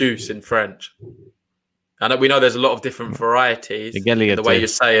juice in French? And we know there's a lot of different varieties in the way you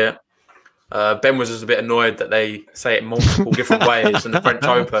say it. Ben was just a bit annoyed that they say it multiple different ways in the French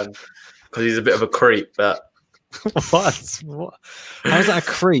Open because he's a bit of a creep. But what? How is that a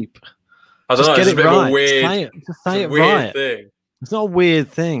creep? I don't know. It's a bit of a weird, just say it right. Thing. It's not a weird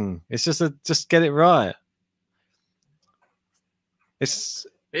thing. It's just get it right. It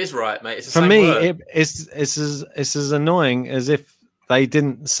is right, mate. It's the for same me. word. It's as annoying as if they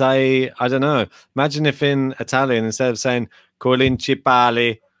didn't say. I don't know. Imagine if in Italian, instead of saying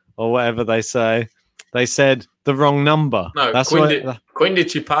 "Coincipali" or whatever they say, they said the wrong number. No, that's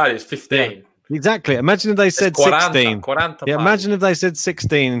Coincipali is 15. Yeah. Exactly. Imagine if they said 16. 40 yeah, imagine if they said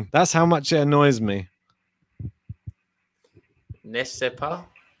 16. That's how much it annoys me. Ne sais pas.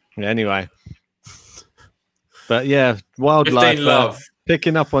 Yeah, anyway. But yeah, wildlife. Love.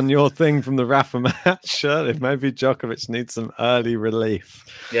 Picking up on your thing from the Rafa match, surely maybe Djokovic needs some early relief.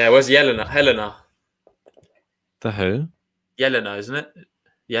 Yeah, where's Helena? The who? Yelena, isn't it?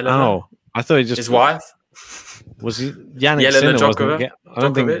 Yelena. Oh, I thought he just... His wife? Was he Yannick Sinner? I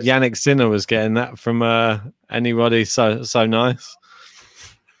don't think Yannick Sinner was getting that from anybody so nice.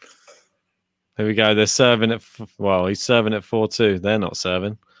 There we go. They're serving it. Well, he's serving at 4-2. They're not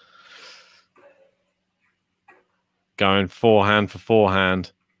serving. Going forehand for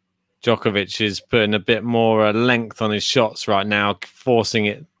forehand. Djokovic is putting a bit more length on his shots right now, forcing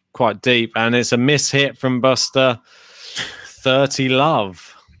it quite deep. And it's a miss hit from Busta. 30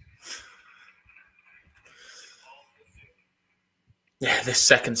 love. Yeah, this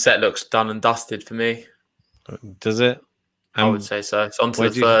second set looks done and dusted for me. Does it? I would say so. It's on to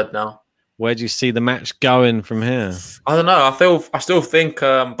the third now. Where do you see the match going from here? I don't know. I still think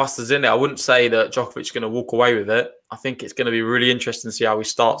Busta's in it. I wouldn't say that Djokovic is going to walk away with it. I think it's going to be really interesting to see how he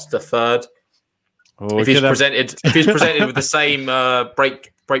starts the third. Well, if he's presented with the same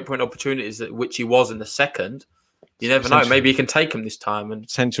breakpoint opportunities which he was in the second, you never know. Maybe he can take him this time. And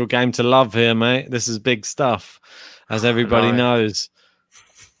central game to love here, mate. This is big stuff, as everybody knows.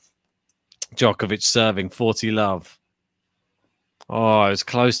 Djokovic serving 40 love. Oh, it was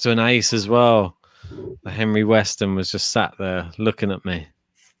close to an ace as well. The Henry Weston was just sat there looking at me.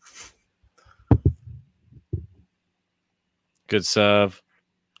 Good serve.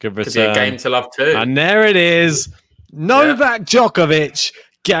 Good return. Could be a game to love too. And there it is. Novak Djokovic,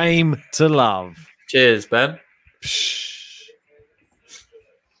 game to love. Cheers, Ben.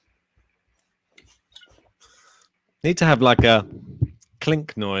 Need to have like a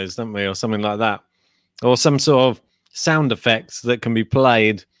clink noise, don't we? Or something like that. Or some sort of sound effects that can be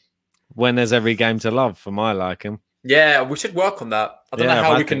played when there's every game to love for my liking. Yeah, we should work on that. I don't know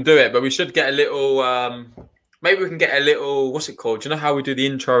how we can do it, but we should get a little... maybe we can get a little... What's it called? Do you know how we do the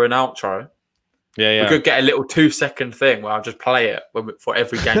intro and outro? Yeah. We could get a little 2-second thing where I'll just play it for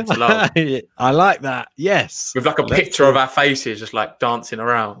every game to love. I like that. Yes. With like a picture of our faces just like dancing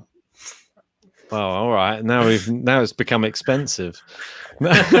around. Oh, all right. Now it's become expensive.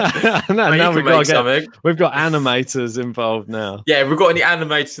 Now we've got animators involved now. Yeah, if we've got any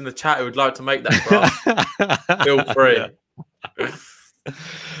animators in the chat who would like to make that for us, feel free. Yeah.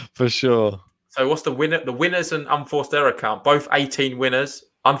 For sure. So what's the winner? The winners and unforced error count. Both 18 winners.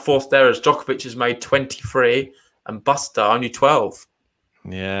 Unforced errors. Djokovic has made 23 and Busta only 12.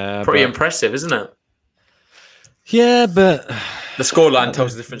 Yeah. Pretty impressive, isn't it? Yeah, but the scoreline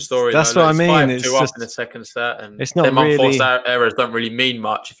tells a different story. That's what I mean. It's up just in the second set, and it's not them really, unforced errors don't really mean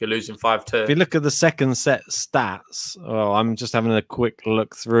much if you're losing 5-2. If you look at the second set stats, well, I'm just having a quick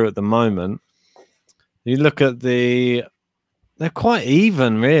look through at the moment. You look at they're quite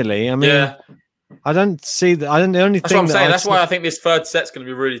even, really. I mean, yeah. I don't see that. The only That's thing what I'm saying. That's why I think this third set's going to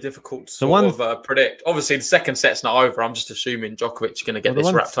be really difficult to predict. Obviously, the second set's not over. I'm just assuming Djokovic is going to get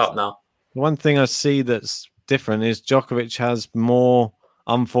this wrapped up now. The one thing I see that's different is Djokovic has more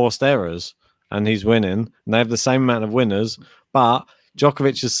unforced errors and he's winning, and they have the same amount of winners, but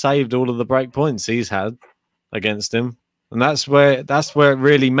Djokovic has saved all of the break points he's had against him. And that's where it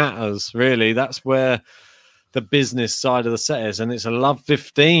really matters, really. That's where the business side of the set is. And it's a love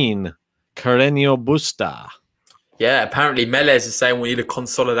 15. Carreno Busta. Yeah, apparently Melez is saying we need a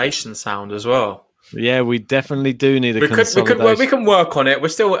consolidation sound as well. Yeah, we definitely do need a consolidation. We can work on it. We're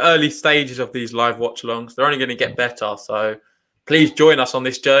still early stages of these live watch-alongs. They're only going to get better. So please join us on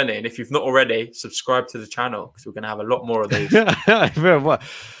this journey. And if you've not already, subscribe to the channel because we're going to have a lot more of these.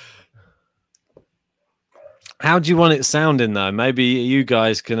 How do you want it sounding, though? Maybe you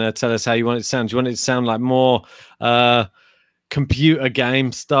guys can tell us how you want it to sound. Do you want it to sound like more computer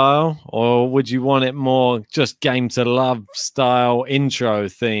game style, or would you want it more just game to love style intro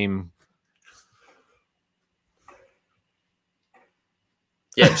theme?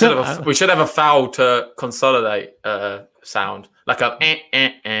 Yeah, we should have a foul to consolidate sound, like a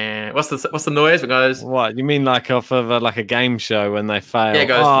What's the noise? It goes. What you mean, like off of like a game show when they fail? Yeah, it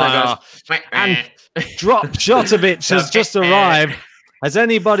goes. And drop Djokovic has just arrived. Has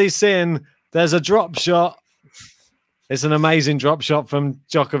anybody seen? There's a drop shot. It's an amazing drop shot from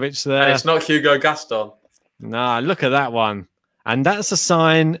Djokovic there. And it's not Hugo Gaston. Nah, look at that one. And that's a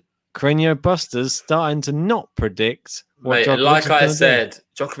sign Carreno Busta's starting to not predict what Mate, like I said,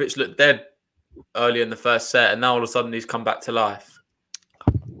 Djokovic looked dead early in the first set, and now all of a sudden he's come back to life.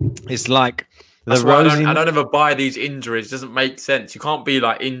 It's like I don't ever buy these injuries. It doesn't make sense. You can't be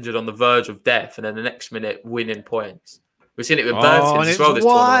like injured on the verge of death and then the next minute winning points. We've seen it with Bertens as well. This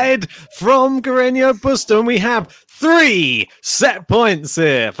wide from Carreno Busta, and we have 3 set points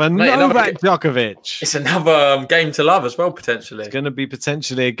here for Novak Djokovic. It's another game to love as well, potentially. It's going to be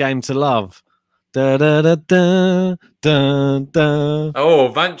potentially a game to love. Da, da, da, da, da, da. Oh,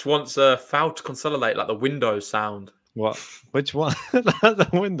 Vance wants a foul to consolidate, like the Windows sound. What? Which one? The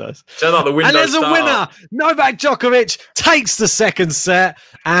Windows. So like the Windows. And there's a winner. Novak Djokovic takes the second set,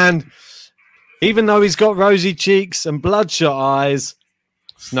 and even though he's got rosy cheeks and bloodshot eyes,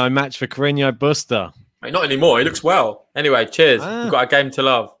 it's no match for Carreno Busta. Mate, not anymore. He looks well. Anyway, cheers. We've got a game to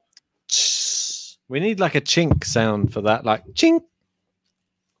love. We need like a chink sound for that, like chink.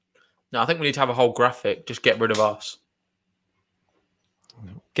 No, I think we need to have a whole graphic. Just get rid of us.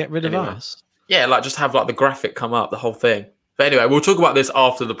 Get rid of us? Yeah, like just have like the graphic come up, the whole thing. But anyway, we'll talk about this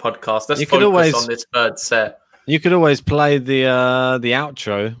after the podcast. Let's focus on this third set. You could always play the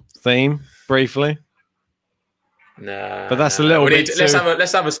outro theme briefly. Nah, but that's a little bit.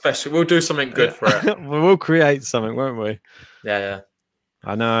 Let's have a special. We'll do something good for it. We'll create something, won't we? Yeah.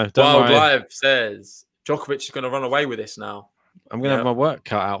 I know. Wild Live says Djokovic is going to run away with this now. I'm going to have my work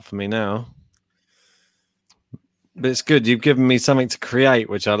cut out for me now. But it's good. You've given me something to create,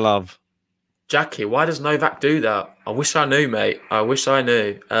 which I love. Jackie, why does Novak do that? I wish I knew, mate. I wish I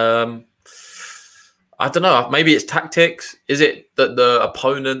knew. I don't know. Maybe it's tactics. Is it that the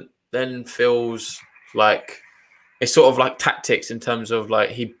opponent then feels like it's sort of like tactics in terms of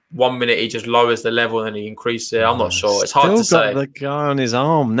like 1 minute he just lowers the level and then he increases it? I'm not sure. It's hard to say. The guy on his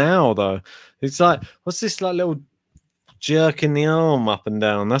arm now, though. It's like, what's this like little jerking the arm up and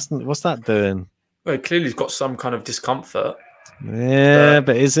down? What's that doing? Well, clearly he's got some kind of discomfort. Yeah,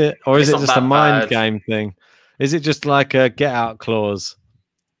 but is it, or is it just a mind game thing? Is it just like a get out clause?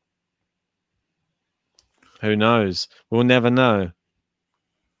 Who knows? We'll never know.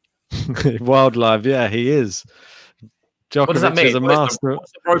 Wildlife, yeah, he is. Djokovic is a master.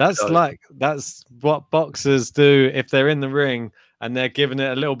 That's what boxers do if they're in the ring and they're giving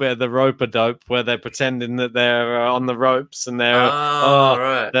it a little bit of the rope-a-dope, where they're pretending that they're on the ropes and then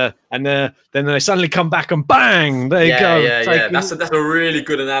they suddenly come back and bang, there you go. Yeah. That's a really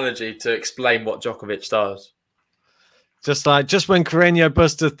good analogy to explain what Djokovic does. Just when Carreno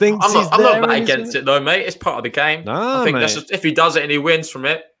Busta thinks I'm not that against it though, mate. It's part of the game. No, I think that's just, if he does it and he wins from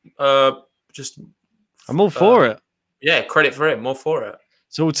it, I'm all for it. Yeah, credit for him. More for it.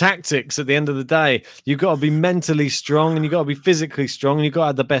 It's all tactics at the end of the day. You've got to be mentally strong and you've got to be physically strong and you've got to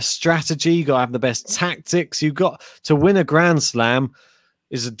have the best strategy. You've got to have the best tactics. You've got to win a Grand Slam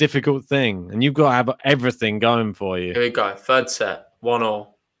is a difficult thing. And you've got to have everything going for you. Here we go. Third set. 1-1.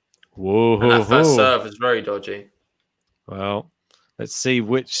 Whoa. And that first serve is very dodgy. Well, let's see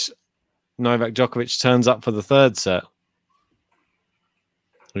which Novak Djokovic turns up for the third set.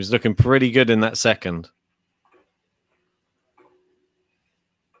 He was looking pretty good in that second.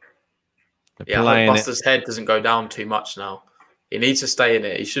 Yeah, I hope Busta's head doesn't go down too much now. He needs to stay in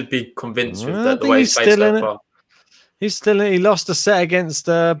it. He should be convinced with the way he's played so far. He's still in it. He lost a set against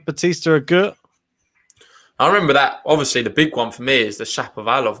Batista Agut. I remember that. Obviously, the big one for me is the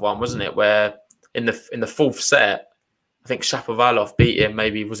Shapovalov one, wasn't it? Where in the fourth set, I think Shapovalov beat him.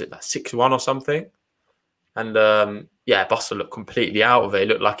 Maybe was it like 6-1 or something? And yeah, Busta looked completely out of it. It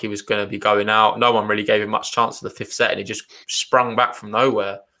looked like he was going to be going out. No one really gave him much chance in the 5th set, and he just sprung back from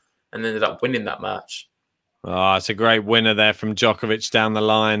nowhere and ended up winning that match. Oh, it's a great winner there from Djokovic down the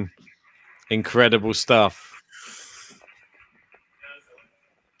line. Incredible stuff.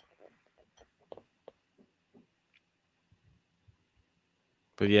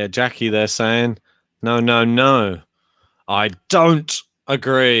 But yeah, Jackie, they're saying, no, no, no. I don't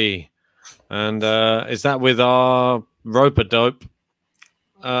agree. And is that with our rope-a-dope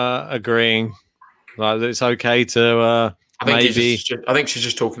agreeing? Like, it's okay to I think maybe... I think she's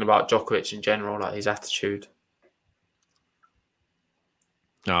just talking about Djokovic in general, like his attitude.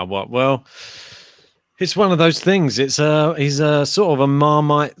 Oh, well, it's one of those things. He's a sort of a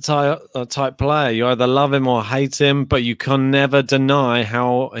Marmite type player. You either love him or hate him, but you can never deny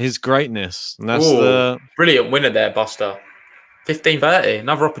his greatness. And that's the brilliant winner there, Busta. 15-30,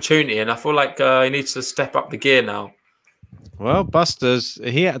 another opportunity, and I feel like he needs to step up the gear now. Well, Busta's,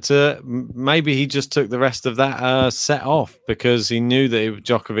 he had to, maybe he just took the rest of that set off because he knew that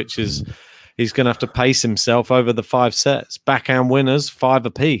Djokovic he's going to have to pace himself over the 5 sets. Backhand winners, 5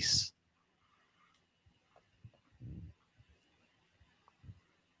 apiece.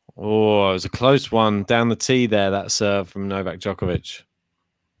 Oh, it was a close one down the tee there, that serve from Novak Djokovic.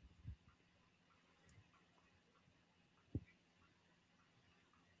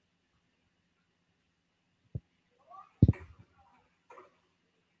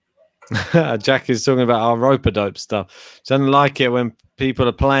 Jack is talking about our rope-a-dope stuff. Doesn't like it when people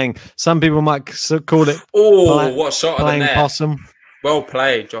are playing. Some people might call it. Oh, what shot of the net. Possum. Well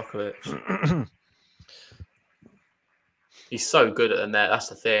played, Djokovic. He's so good at the net. That's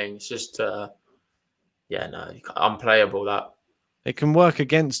the thing. It's just, yeah, no, unplayable. That it can work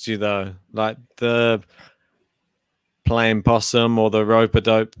against you though, like the playing possum or the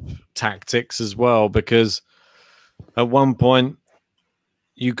rope-a-dope tactics as well. Because at one point,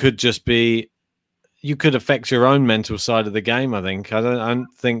 you could affect your own mental side of the game. I think. I don't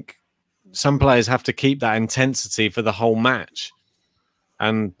think some players have to keep that intensity for the whole match,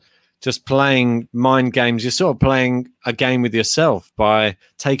 and just playing mind games. You're sort of playing a game with yourself by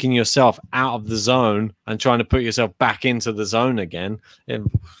taking yourself out of the zone and trying to put yourself back into the zone again.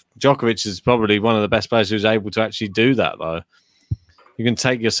 Djokovic is probably one of the best players who's able to actually do that, though. You can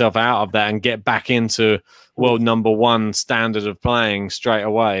take yourself out of that and get back into world #1 standard of playing straight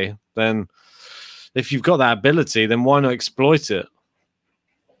away. Then if you've got that ability, then why not exploit it?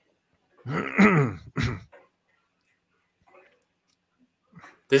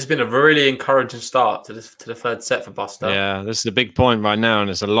 This has been a really encouraging start to the 3rd set for Busta. Yeah, this is a big point right now,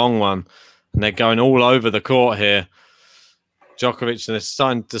 and it's a long one. And they're going all over the court here. Djokovic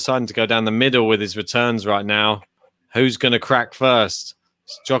is deciding to go down the middle with his returns right now. Who's going to crack first?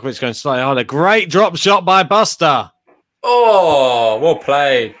 Djokovic going slightly harder. Great drop shot by Busta. Oh, well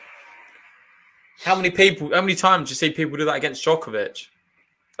played. How many times do you see people do that against Djokovic?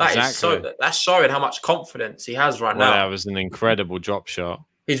 That's showing how much confidence he has right now. That was an incredible drop shot.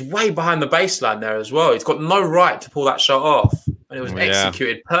 He's way behind the baseline there as well. He's got no right to pull that shot off. And it was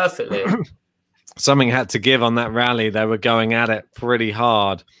executed perfectly. Something had to give on that rally. They were going at it pretty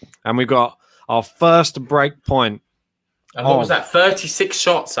hard. And we got our first break point. And what was that? 36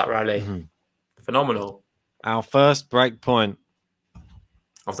 shots, that rally. Mm-hmm. Phenomenal. Our first break point.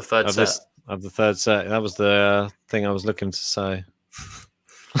 Of the 3rd set. Of the 3rd set. That was the thing I was looking to say.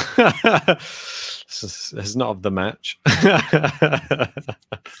 It's not of the match.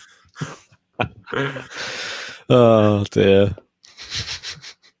 Oh dear.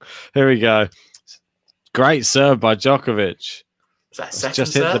 Here we go. Great serve by Djokovic.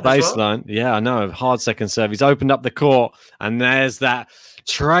 Just hit the baseline. Well? Yeah, I know. Hard second serve. He's opened up the court, and there's that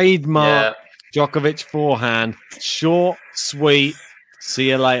trademark Djokovic forehand. Short, sweet. See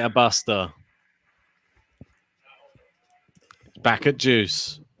you later, Busta. Back at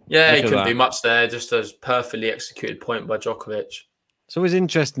juice. Yeah, he couldn't do much there. Just a perfectly executed point by Djokovic. It's always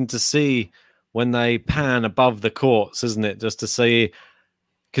interesting to see when they pan above the courts, isn't it? Just to see,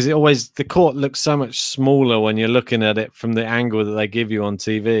 because the court looks so much smaller when you're looking at it from the angle that they give you on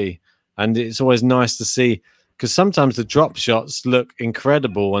TV. And it's always nice to see, because sometimes the drop shots look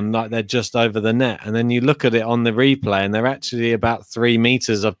incredible and like they're just over the net. And then you look at it on the replay and they're actually about 3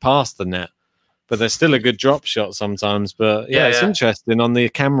 meters past the net. But they're still a good drop shot sometimes. But yeah, it's interesting on the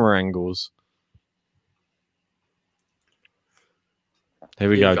camera angles. Here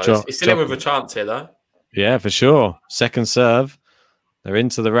we go. He's still in with a chance here, though. Yeah, for sure. Second serve. They're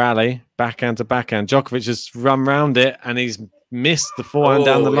into the rally. Backhand to backhand. Djokovic has run round it and he's missed the forehand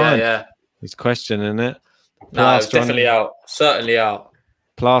down the line. Yeah. He's questioning it. No, it's definitely out. Certainly out.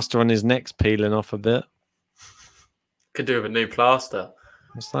 Plaster on his neck's peeling off a bit. Could do with a new plaster.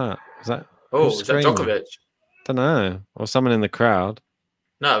 What's that? Is that? Oh, is that Djokovic? Don't know. Or someone in the crowd.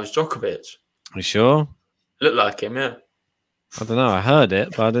 No, it was Djokovic. You sure? Looked like him, yeah. I don't know. I heard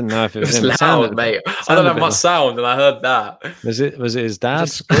it, but I didn't know if it was him. Loud, mate. I don't have much sound, and I heard that. Was it his dad?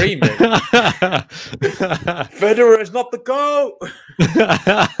 Just screaming. Federer is not the GOAT.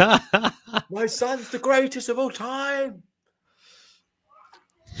 My son's the greatest of all time.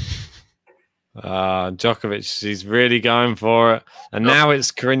 Djokovic, he's really going for it. And now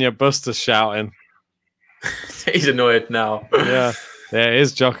it's Carreno Busta shouting. He's annoyed now. Yeah. There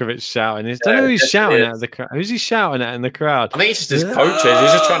is Djokovic shouting. I don't know who he's shouting at the crowd. Who's he shouting at in the crowd? I think it's just his coaches.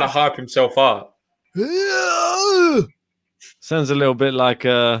 He's just trying to hype himself up. Sounds a little bit like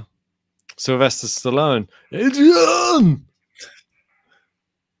Sylvester Stallone. Adrian!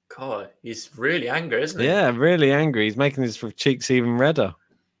 God, he's really angry, isn't he? Yeah, really angry. He's making his cheeks even redder.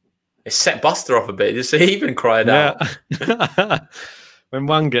 It set Buster off a bit. You see, he even cried out. When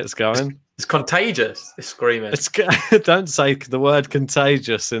one gets going. It's contagious, this screaming. Don't say the word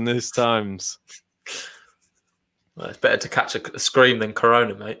contagious in these times. Well, it's better to catch a scream than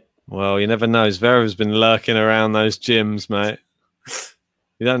Corona, mate. Well, you never know. Zverev's been lurking around those gyms, mate.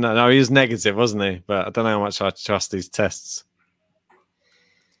 You don't know. No, he was negative, wasn't he? But I don't know how much I trust these tests.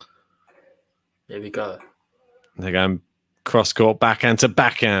 Here we go. They're going cross-court backhand to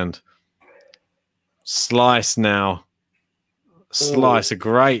backhand. Slice now. Slice, a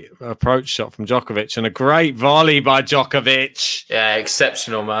great approach shot from Djokovic and a great volley by Djokovic. Yeah,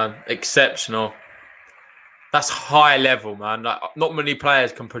 exceptional, man. Exceptional. That's high level, man. Like, not many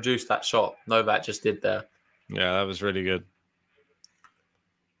players can produce that shot. Novak just did there. Yeah, that was really good.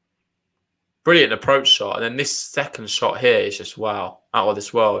 Brilliant approach shot. And then this second shot here is just, wow, out of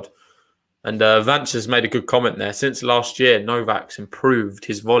this world. And Vance has made a good comment there. Since last year, Novak's improved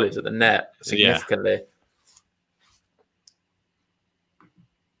his volleys at the net significantly. Yeah.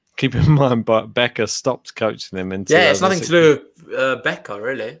 Keep in mind, but Becker stopped coaching him. Yeah, it's nothing to do with Becker,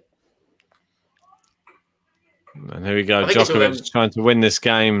 really. And here we go. Djokovic trying to win this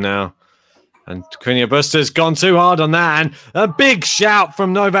game now. And Carreno Busta's gone too hard on that. And a big shout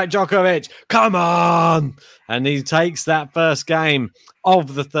from Novak Djokovic. Come on! And he takes that first game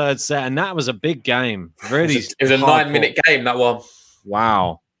of the third set. And that was a big game. Really, it was a 9-minute game, that one.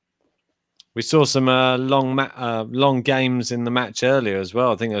 Wow. We saw some long games in the match earlier as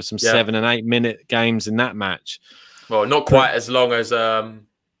well. I think there were some 7- and 8-minute games in that match. Well, not quite as long as,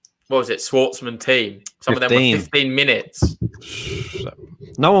 what was it, Schwartzman team. Some 15. Of them were 15 minutes.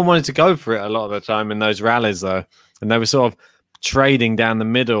 No one wanted to go for it a lot of the time in those rallies, though. And they were sort of trading down the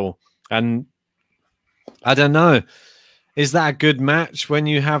middle. And I don't know. Is that a good match when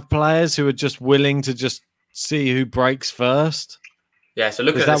you have players who are just willing to just see who breaks first? Yeah, so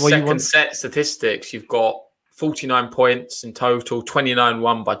look at the second set statistics. You've got 49 points in total, 29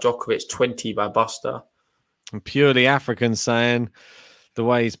 won by Djokovic, 20 by Busta. And purely African saying the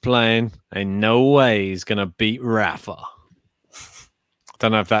way he's playing, ain't no way he's going to beat Rafa.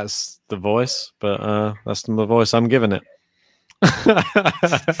 Don't know if that's the voice, but that's the voice I'm giving it.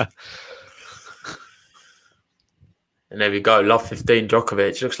 And there we go, love 15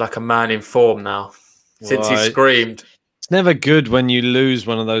 Djokovic. Looks like a man in form now since he screamed. It's never good when you lose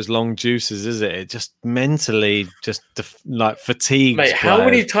one of those long juices, is it? It just mentally just like fatigues. Mate, how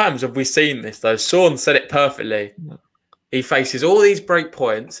many times have we seen this though? Sean said it perfectly. He faces all these break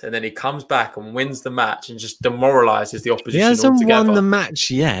points and then he comes back and wins the match and just demoralizes the opposition. He hasn't altogether. won the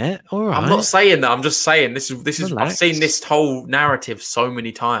match yet. All right. I'm not saying that. I'm just saying this is. I've seen this whole narrative so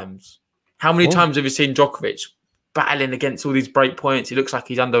many times. How many times have you seen Djokovic battling against all these break points? He looks like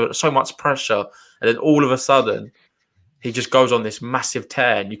he's under so much pressure, and then all of a sudden, he just goes on this massive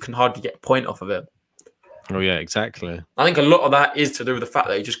tear, and you can hardly get a point off of it. Oh, yeah, exactly. I think a lot of that is to do with the fact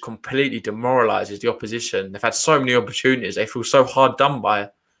that he just completely demoralizes the opposition. They've had so many opportunities. They feel so hard done by.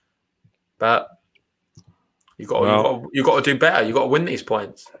 But you got to do better. You got to win these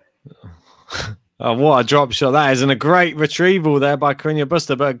points. Oh, what a drop shot that is. And a great retrieval there by Carreno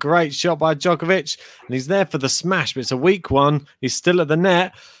Busta, but a great shot by Djokovic. And he's there for the smash, but it's a weak one. He's still at the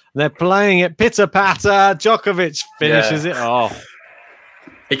net. And they're playing it pitter-patter. Djokovic finishes it off.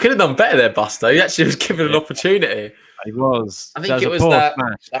 He could have done better there, Busta. He actually was given an opportunity. He was. I think it was that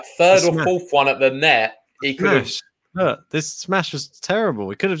third or fourth one at the net. He could have. Look, this smash was terrible.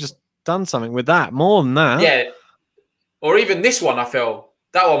 We could have just done something with that. More than that. Yeah. Or even this one, I feel.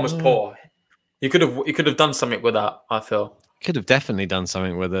 That one was poor. You could have done something with that, I feel. Could have definitely done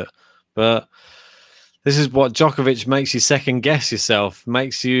something with it. But this is what Djokovic makes you second guess yourself,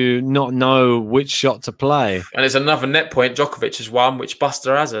 makes you not know which shot to play. And it's another net point Djokovic has won, which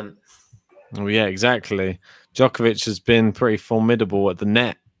Busta hasn't. Oh, yeah, exactly. Djokovic has been pretty formidable at the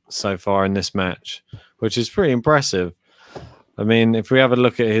net so far in this match, which is pretty impressive. I mean, if we have a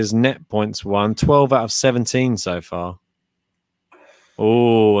look at his net points won, 12 out of 17 so far.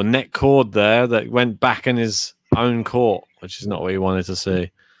 Oh, a net cord there that went back in his own court, which is not what he wanted to see.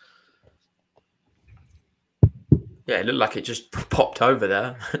 Yeah, it looked like it just popped over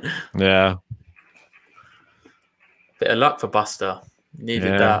there. Yeah. Bit of luck for Busta.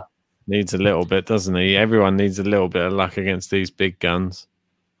 Needed that. Needs a little bit, doesn't he? Everyone needs a little bit of luck against these big guns.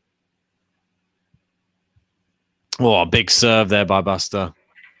 Oh, a big serve there by Busta.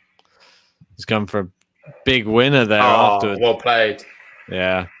 He's going for a big winner there afterwards. Well played.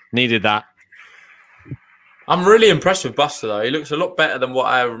 Yeah, needed that. I'm really impressed with Busta, though. He looks a lot better than what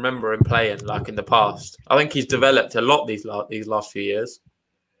I remember him playing, like in the past. I think he's developed a lot these last few years.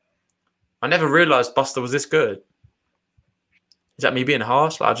 I never realised Busta was this good. Is that me being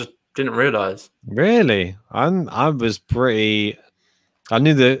harsh? Like, I just didn't realise. Really? I was pretty... I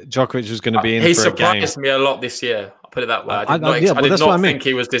knew that Djokovic was going to be in for a game. He surprised me a lot this year. I'll put it that way. I did not think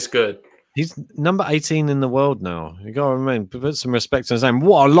he was this good. He's number 18 in the world now. You got to remember, put some respect on his name.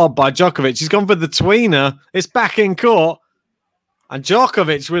 What a lob by Djokovic. He's gone for the tweener. It's back in court. And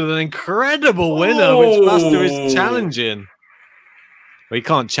Djokovic with an incredible winner, which Busta is challenging. Well, he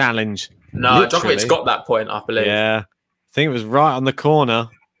can't challenge. No, Djokovic got that point, I believe. Yeah. I think it was right on the corner.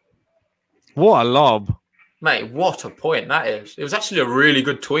 What a lob. Mate, what a point that is. It was actually a really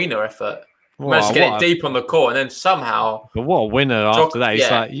good tweener effort. Managed to get it deep on the court, and then somehow... But what a winner after that. He's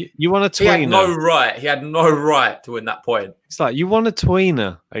like, you want a tweener? He had no right. He had no right to win that point. It's like, you want a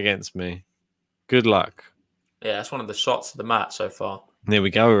tweener against me. Good luck. Yeah, that's one of the shots of the match so far. There we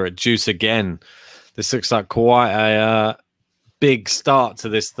go. We're at juice again. This looks like quite a big start to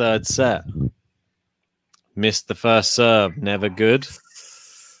this third set. Missed the first serve. Never good.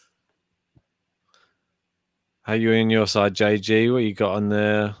 How you in your side, JG? What you got on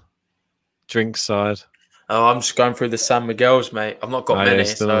the drink side? Oh, I'm just going through the San Miguel's, mate. I've not got many,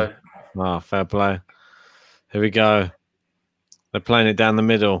 so... Oh, fair play. Here we go. They're playing it down the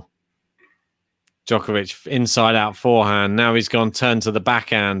middle. Djokovic, inside out forehand. Now he's gone turn to the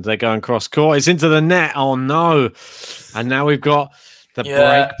backhand. They're going cross court. It's into the net. Oh, no. And now we've got the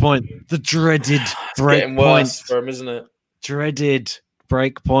break point. The dreaded break point. Worse for him, isn't it? Dreaded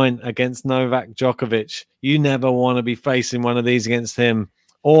break point against Novak Djokovic. You never want to be facing one of these against him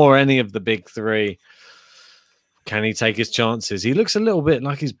or any of the big three. Can he take his chances? He looks a little bit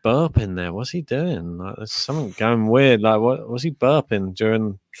like he's burping there. What's he doing? Like, there's something going weird. Like, what was he burping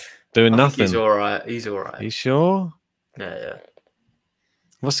during doing nothing? He's all right. He's all right. You sure? Yeah.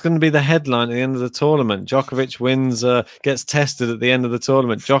 What's going to be the headline at the end of the tournament? Djokovic wins, gets tested at the end of the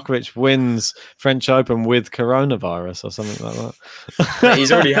tournament. Djokovic wins French Open with coronavirus or something like that. Mate,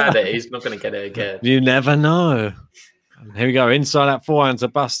 he's already had it. He's not going to get it again. You never know. Here we go. Inside out forehand to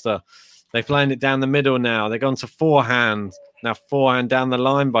Busta. They're playing it down the middle now. They're going to forehand. Now forehand down the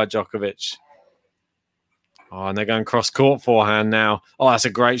line by Djokovic. Oh, and they're going cross-court forehand now. Oh, that's a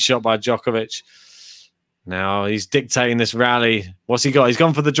great shot by Djokovic. Now he's dictating this rally. What's he got? He's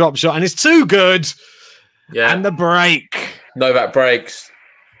gone for the drop shot, and it's too good. Yeah. And the break. Novak breaks.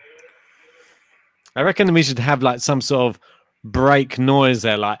 I reckon we should have like some sort of break noise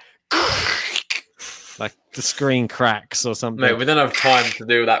there, like the screen cracks or something. Mate, we don't have time to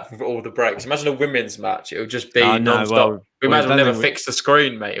do that for all the breaks. Imagine a women's match. It would just be non-stop. We might as well never fix the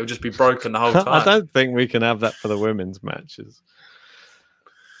screen, mate. It would just be broken the whole time. I don't think we can have that for the women's matches.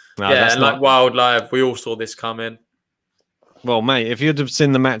 No, yeah, and like Wild Live, we all saw this coming. Well, mate, if you'd have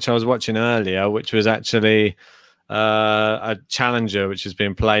seen the match I was watching earlier, which was actually a challenger, which has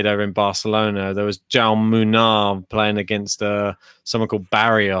been played over in Barcelona, there was Jaume Munar playing against someone called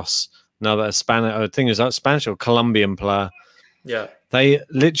Barrios. Another Spanish, I think it was a Spanish or Colombian player. Yeah. They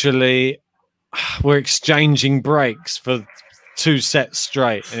literally were exchanging breaks for 2 sets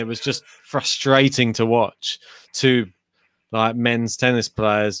straight, and it was just frustrating to watch. Two like men's tennis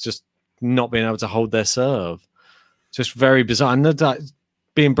players just not being able to hold their serve. Just very bizarre. And that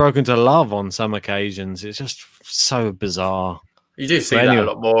being broken to love on some occasions. It's just so bizarre. You do see that a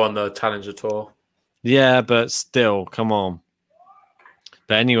lot more on the Challenger Tour. Yeah, but still, come on.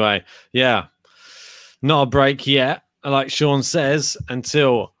 But anyway, yeah, not a break yet, like Sean says,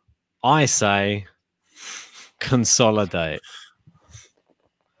 until I say consolidate.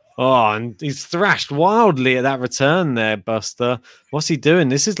 Oh, and he's thrashed wildly at that return there, Busta. What's he doing?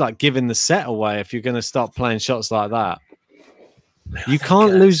 This is like giving the set away if you're going to start playing shots like that. You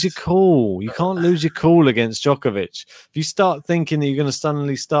can't lose your cool. You can't lose your cool against Djokovic. If you start thinking that you're going to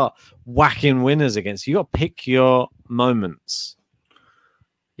suddenly start whacking winners against, you got to pick your moments.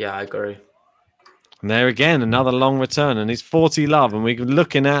 Yeah, I agree. And there again, another long return, and he's 40 love, and we're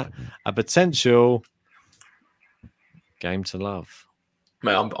looking at a potential game to love.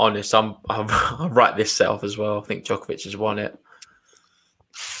 Mate, I'm honest. I'll write this set off as well. I think Djokovic has won it.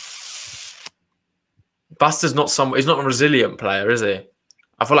 Busta's not he's not a resilient player, is he?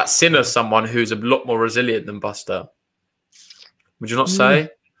 I feel like Sinner's someone who's a lot more resilient than Busta. Would you not say?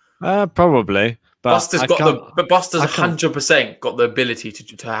 Probably. But Busta's Busta's 100% got the ability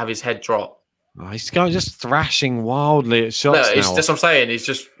to have his head drop. Oh, he's going just thrashing wildly at shots. No, that's what I'm saying.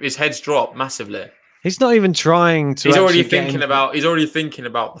 His head's dropped massively. He's not even trying to. He's already thinking about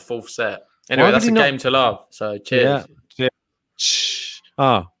the fourth set. Anyway, that's a game to love. So cheers. Yeah.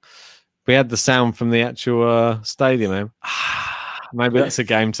 Oh, we had the sound from the actual stadium. Maybe that's a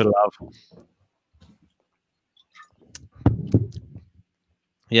game to love.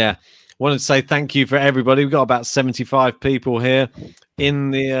 Yeah. Wanted to say thank you for everybody. We've got about 75 people here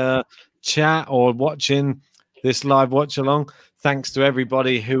in the chat or watching this live watch along. Thanks to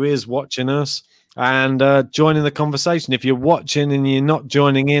everybody who is watching us and joining the conversation. If you're watching and you're not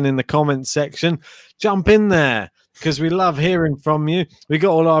joining in the comments section, jump in there because we love hearing from you. We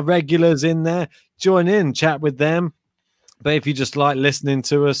got all our regulars in there. Join in, chat with them. But if you just like listening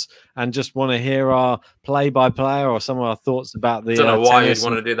to us and just want to hear our play-by-play or some of our thoughts about the... I don't know why you'd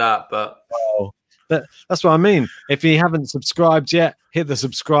want to do that, but... That's what I mean. If you haven't subscribed yet, hit the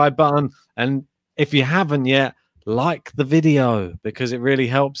subscribe button. And if you haven't yet, like the video because it really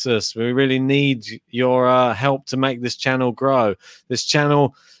helps us. We really need your help to make this channel grow. This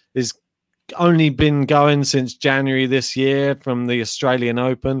channel has only been going since January this year from the Australian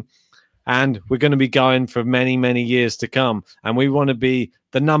Open. And we're going to be going for many, many years to come. And we want to be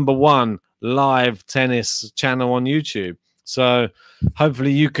the #1 live tennis channel on YouTube. So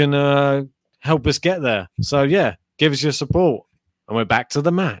hopefully you can help us get there. So, yeah, give us your support. And we're back to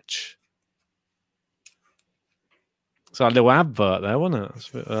the match. So a little advert there, wasn't it? It's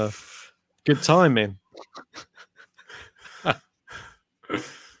a bit, good timing.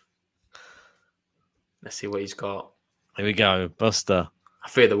 Let's see what he's got. Here we go, Busta. I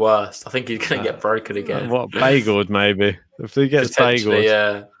fear the worst. I think he's going to get broken again. What, bageled maybe? If he gets bageled.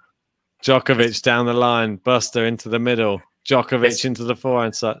 Yeah. Djokovic down the line, Busta into the middle, Djokovic into the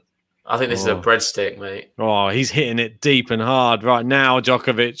forehand side. I think this is a breadstick, mate. Oh, he's hitting it deep and hard right now.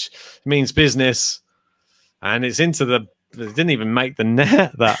 Djokovic means business. And it's into the... It didn't even make the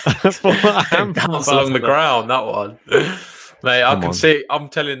net, that. Bounce along the ground, that one. Mate, I can see... I'm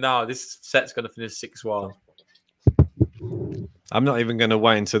telling you now, this set's going to finish 6-1. I'm not even going to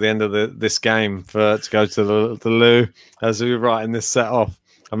wait until the end of this game to go to the loo as we're writing this set off.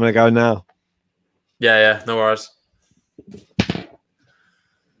 I'm going to go now. Yeah, no worries.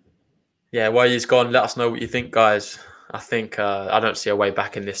 Yeah, while he's gone, let us know what you think, guys. I think I don't see a way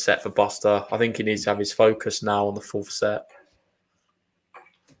back in this set for Busta. I think he needs to have his focus now on the fourth set.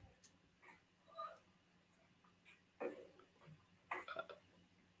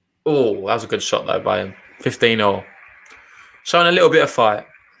 Oh, that was a good shot, though, by him. 15-0. Showing a little bit of fight.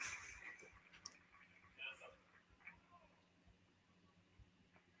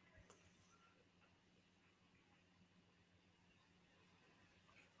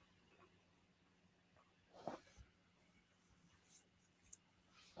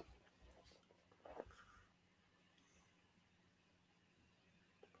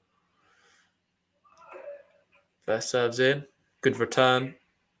 First serves in. Good return.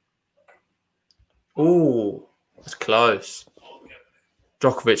 Ooh, that's close.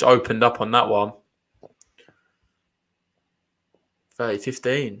 Djokovic opened up on that one.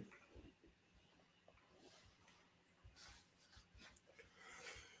 30-15.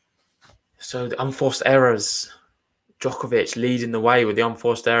 So the unforced errors. Djokovic leading the way with the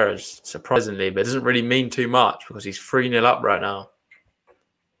unforced errors, surprisingly, but it doesn't really mean too much because he's 3-0 up right now.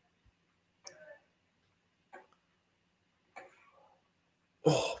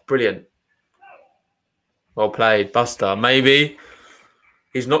 Oh, brilliant. Well played, Busta. Maybe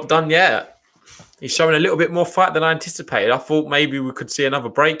he's not done yet. He's showing a little bit more fight than I anticipated. I thought maybe we could see another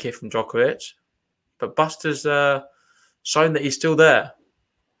break here from Djokovic. But Busta's shown that he's still there.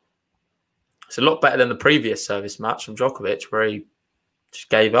 It's a lot better than the previous service match from Djokovic where he just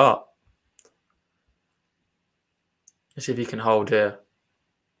gave up. Let's see if he can hold here.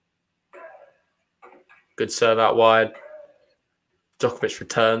 Good serve out wide. Djokovic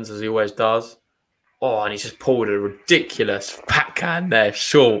returns as he always does. Oh, and he just pulled a ridiculous backhand there,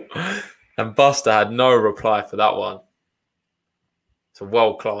 short. And Busta had no reply for that one. It's a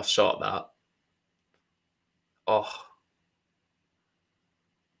world-class shot, that. Oh.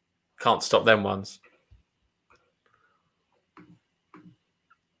 Can't stop them ones.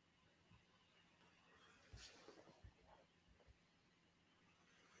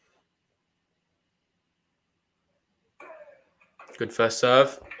 Good first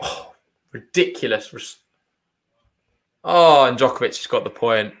serve. Oh, ridiculous. Oh, and Djokovic has got the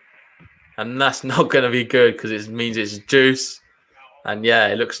point. And that's not going to be good because it means it's juice. And yeah,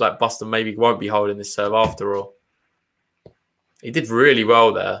 it looks like Busta maybe won't be holding this serve after all. He did really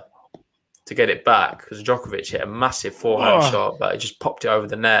well there to get it back because Djokovic hit a massive forehand shot, but he just popped it over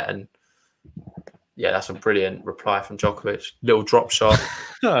the net. And yeah, that's a brilliant reply from Djokovic. Little drop shot.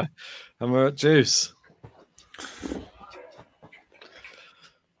 And we're at juice.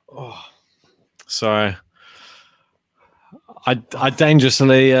 Oh, sorry. I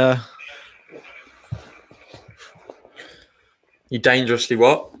dangerously. You dangerously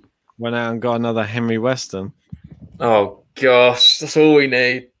what? Went out and got another Henry Weston. Oh gosh, that's all we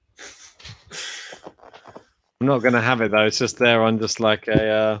need. I'm not going to have it though. It's just there on just like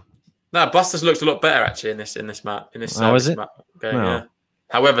a. No, Buster's looked a lot better actually in this match. In this is it? Game, yeah.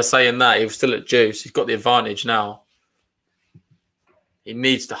 However, saying that, he was still at juice. He's got the advantage now. He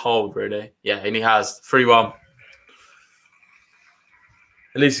needs to hold really. Yeah, and he has 3-1.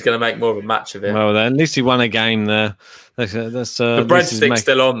 At least he's going to make more of a match of it. Well, then, at least he won a game there. The breadstick's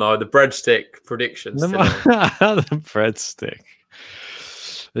still on, though. The breadstick predictions. The breadstick.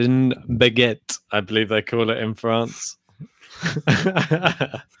 In baguette, I believe they call it in France.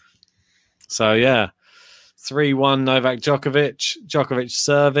 So, yeah. 3-1 Novak Djokovic. Djokovic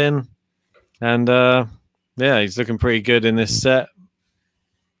serving. And, yeah, he's looking pretty good in this set.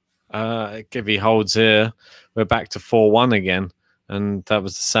 If he holds here, we're back to 4-1 again. And that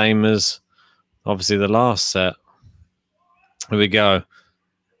was the same as, obviously, the last set. Here we go.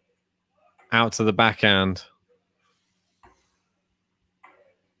 Out to the backhand.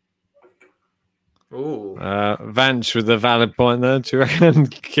 Ooh. Vanch with a valid point there. Do you reckon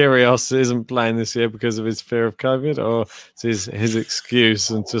Kyrgios isn't playing this year because of his fear of COVID? Or is his excuse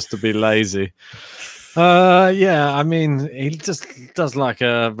and just to be lazy? Yeah, I mean, he just does like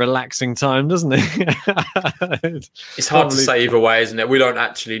a relaxing time, doesn't he? It's hard to say either way, isn't it? We don't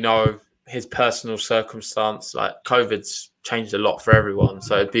actually know his personal circumstance. Like, COVID's changed a lot for everyone,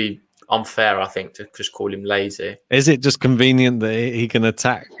 so it'd be unfair, I think, to just call him lazy. Is it just convenient that he can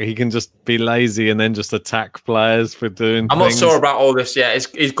attack? He can just be lazy and then just attack players for doing I'm things? not sure about all this yet.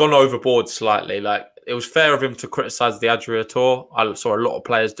 He's gone overboard slightly. Like, it was fair of him to criticise the Adria Tour. I saw a lot of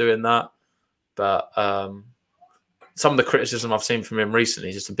players doing that. But some of the criticism I've seen from him recently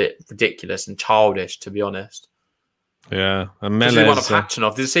is just a bit ridiculous and childish, to be honest. Yeah. And Melez, one of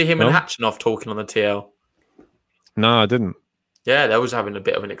Hatchanov. Did you see him and Hatchanov talking on the TL? No, I didn't. Yeah, they was having a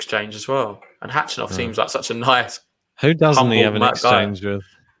bit of an exchange as well. And Hatchanov seems like such a nice... Who doesn't he have an exchange with?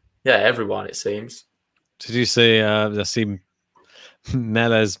 Yeah, everyone, it seems. Did you see... I see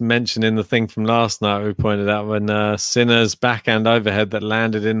Melez mentioning the thing from last night we pointed out when Sinner's backhand overhead that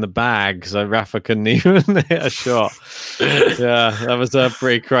landed in the bag, so Rafa couldn't even hit a shot. Yeah, that was a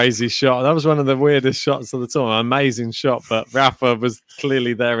pretty crazy shot. That was one of the weirdest shots of the tournament. Amazing shot, but Rafa was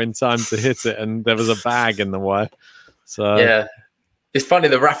clearly there in time to hit it, and there was a bag in the way. So yeah, it's funny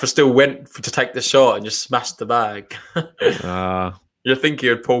that Rafa still went to take the shot and just smashed the bag. You'd think he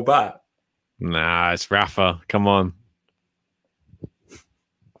would pull back. Nah, it's Rafa. Come on.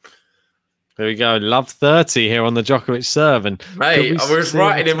 There we go. Love 30 here on the Djokovic serve. And mate, I was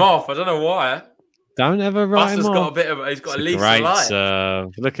writing him off. I don't know why. Don't ever write him off. He's got a lease great life.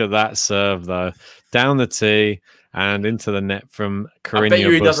 Serve. Look at that serve, though. Down the tee and into the net from Carreno Busta. I bet you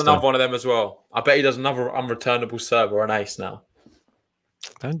he does another one of them as well. I bet he does another unreturnable serve or an ace now.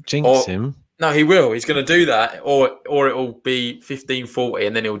 Don't jinx him. No, he will. He's going to do that. Or it will be 15-40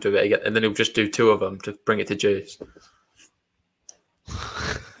 and then he'll do it again. And then he'll just do two of them to bring it to juice.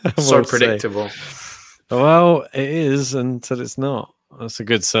 So predictable. Well, it is until it's not. That's a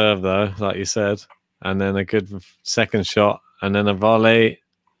good serve, though, like you said. And then a good second shot. And then a volley.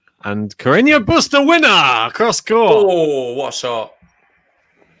 And Carreno Busta winner! Cross court. Oh, what a shot.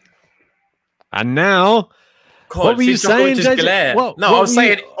 And now... God, what were you saying, JJ? I was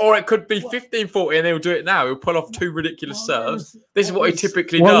saying, or it could be 15-40 and he'll do it now. He'll pull off two ridiculous serves. This is what he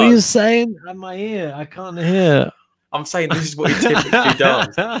typically does. What were you saying? In my ear, I can't hear. I'm saying this is what he typically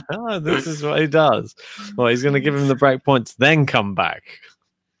does. This is what he does. Well, he's going to give him the break points, then come back.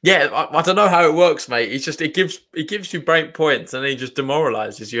 Yeah, I don't know how it works, mate. It's just it gives you break points and he just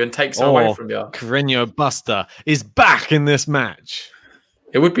demoralizes you and takes it away from you. Carreno Busta is back in this match.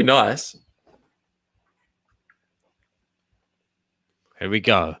 It would be nice. Here we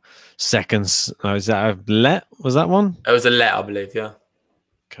go. Seconds. Oh, is that a let? Was that one? It was a let, I believe, yeah.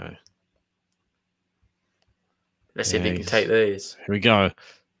 Okay. Let's see if he can take these. Here we go.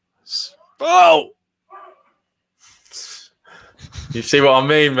 Oh! You see what I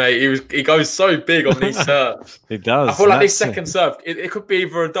mean, mate? He goes so big on these serves. He does. I feel like this second serve, it could be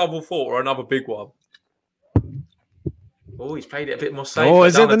either a double fault or another big one. Oh, he's played it a bit more safe. Oh,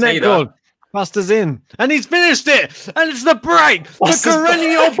 is it the net goal? Busta's in, and he's finished it, and it's the break for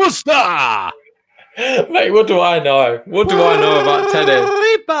Carreno Busta. Mate, what do I know? What do I know about tennis?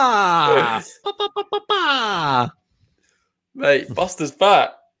 Mate, Busta's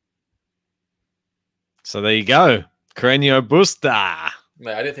back. So there you go, Carreno Busta.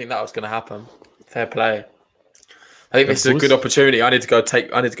 Mate, I didn't think that was going to happen. Fair play. I think this is a good opportunity. I need to go to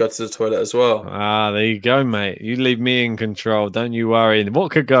the toilet as well. Ah, there you go, mate. You leave me in control. Don't you worry.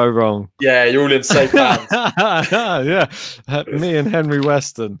 What could go wrong? Yeah, you're all in safe hands. Yeah, me and Henry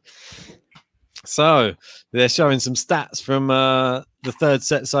Weston. So they're showing some stats from the third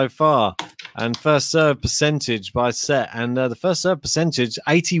set so far, and first serve percentage by set, and the first serve percentage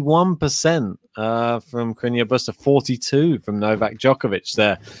 81% from Carreno Busta, 42 from Novak Djokovic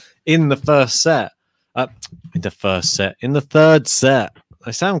there in the first set. In the third set.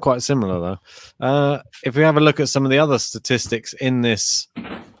 They sound quite similar though. If we have a look at some of the other statistics in this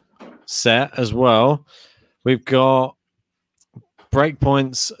set as well, we've got break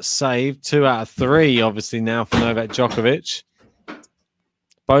points saved 2 out of 3, obviously now for Novak Djokovic.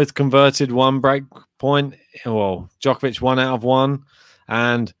 Both converted 1 break point. Well, Djokovic 1 out of 1,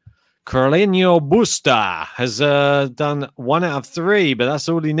 and Carreno Busta has done 1 out of 3, but that's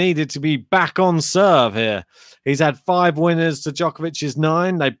all he needed to be back on serve here. He's had 5 winners to Djokovic's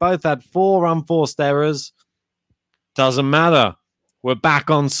 9. They both had 4 unforced errors. Doesn't matter. We're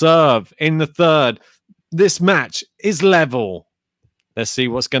back on serve in the third. This match is level. Let's see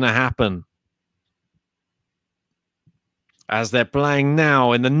what's going to happen. As they're playing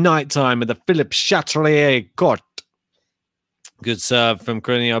now in the nighttime at the Philippe Chatrier court. Good serve from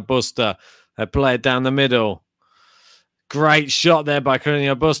Carreno Busta. They play it down the middle. Great shot there by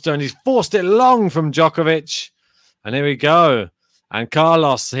Carreno Busta, and he's forced it long from Djokovic. And here we go. And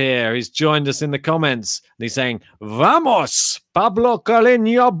Carlos here, he's joined us in the comments. And he's saying, Vamos, Pablo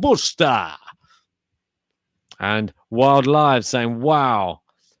Carreno Busta. And Wild Live saying, wow,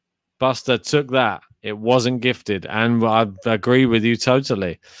 Busta took that. It wasn't gifted. And I agree with you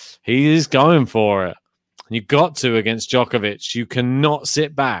totally. He is going for it. You got to against Djokovic. You cannot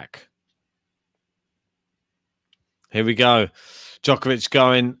sit back. Here we go. Djokovic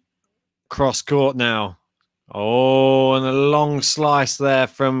going cross court now. Oh, and a long slice there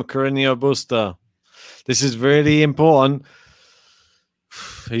from Carreno Busta. This is really important.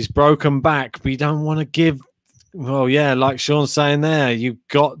 He's broken back, but you don't want to give. Well, yeah, like Sean's saying there, you've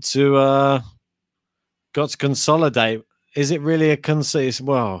got to consolidate. Is it really a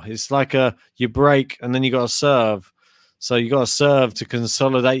well, it's like you break and then you got to serve. So you got to serve to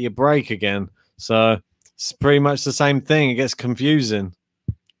consolidate your break again. So it's pretty much the same thing. It gets confusing.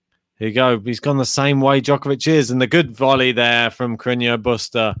 Here you go. He's gone the same way Djokovic is, and the good volley there from Carreno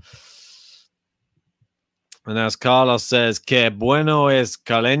Busta. And as Carlos says, que bueno es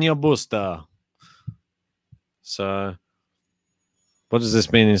Carreno Busta. So what does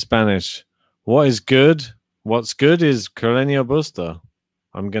this mean in Spanish? What is good? What's good is Carreno Busta.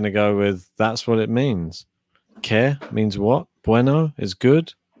 I'm going to go with that's what it means. Que means what? Bueno is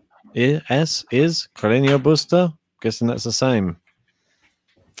good. Es is Carreno Busta. Guessing that's the same.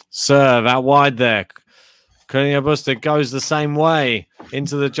 Serve out wide there. Carreno Busta goes the same way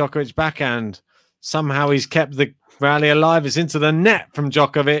into the Djokovic backhand. Somehow he's kept the rally alive. It's into the net from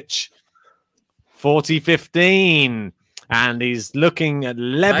Djokovic. 40-15. And he's looking at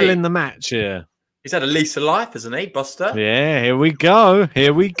leveling the match here. He's had a lease of life, hasn't he, Busta? Yeah, here we go.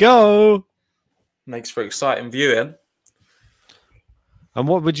 Here we go. Makes for exciting viewing. And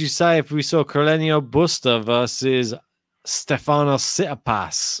what would you say if we saw Carreno Busta versus Stefanos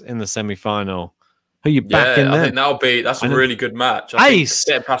Tsitsipas in the semi-final? Who you backing there? I think that's a really good match. I think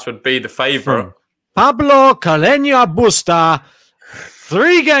Tsitsipas would be the favourite. Pablo Carreno Busta,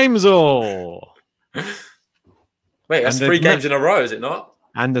 3 games all. Wait, that's 3 games in a row, is it not?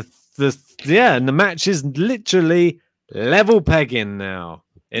 And the match is literally level pegging now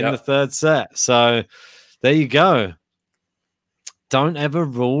in the third set. So there you go. Don't ever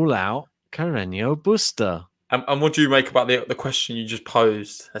rule out Carreno Busta. And what do you make about the question you just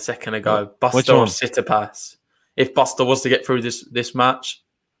posed a second ago? Busta or Tsitsipas? If Busta was to get through this match,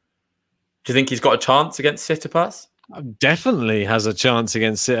 do you think he's got a chance against Tsitsipas? Definitely has a chance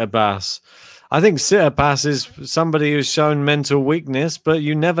against Tsitsipas. I think Tsitsipas is somebody who's shown mental weakness, but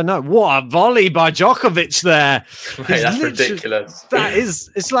you never know. What a volley by Djokovic there. Mate, that's ridiculous.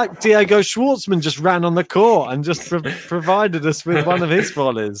 It's like Diego Schwartzman just ran on the court and just provided us with one of his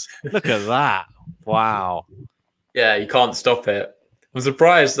volleys. Look at that. Wow. Yeah, you can't stop it. I'm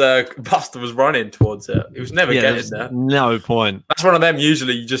surprised Busta was running towards it. He was never getting there. No point. That's one of them.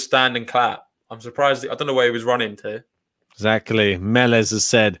 Usually, you just stand and clap. I'm surprised. I don't know where he was running to. Exactly. Melez has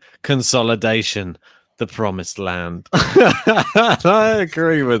said consolidation, the promised land. I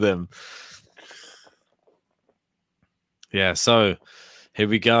agree with him. Yeah. So here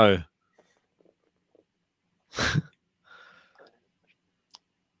we go.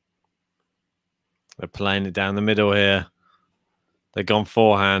 They're playing it down the middle here. They've gone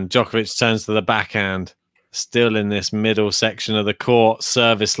forehand. Djokovic turns to the backhand. Still in this middle section of the court.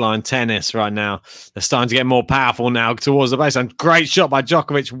 Service line tennis right now. They're starting to get more powerful now towards the baseline. Great shot by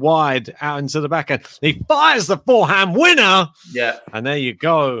Djokovic wide out into the backhand. He fires the forehand winner. Yeah. And there you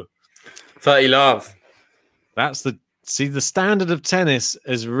go. 30 love. That's the... See, the standard of tennis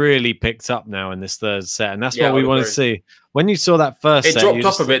has really picked up now in this third set. And that's what we want to see. When you saw that first set... It dropped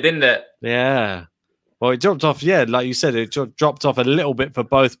off a bit, didn't it? Yeah. Well, it dropped off, yeah, like you said, it dropped off a little bit for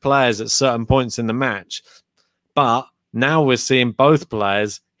both players at certain points in the match. But now we're seeing both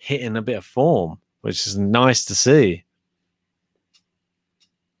players hitting a bit of form, which is nice to see.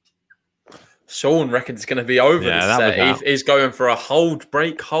 Sean reckons it's going to be over this set. He's going for a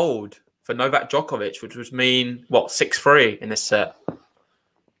break hold for Novak Djokovic, which would mean, 6-3 in this set.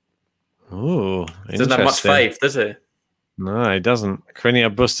 Ooh, doesn't have much faith, does he? No, he doesn't.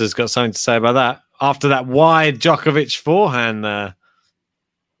 Carreno Busta's got something to say about that. After that wide Djokovic forehand there.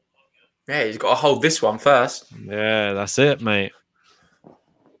 Yeah, he's got to hold this one first. Yeah, that's it, mate.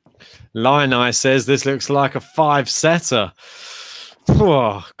 Lioneye says this looks like a 5-setter.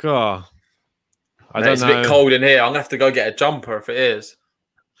 Oh, God. I don't know. It's a bit cold in here. I'm going to have to go get a jumper if it is.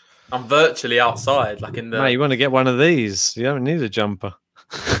 I'm virtually outside, like in the... Mate, you want to get one of these. You don't need a jumper.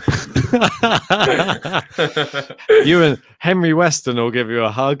 You and Henry Weston will give you a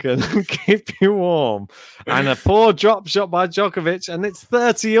hug and keep you warm. And a poor drop shot by Djokovic, and it's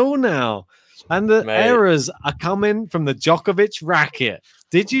 30-all now. And the errors are coming from the Djokovic racket.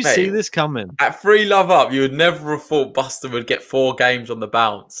 Did you see this coming? At 3-love up, you would never have thought Busta would get 4 games on the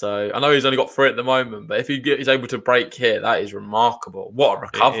bounce. So I know he's only got 3 at the moment, but if he's able to break here, that is remarkable. What a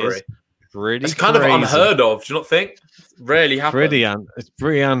recovery! It's kind of unheard of. Do you not think? Rarely happens. It's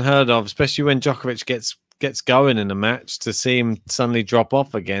pretty unheard of, especially when Djokovic gets going in a match. To see him suddenly drop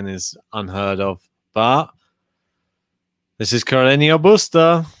off again is unheard of. But this is Carreno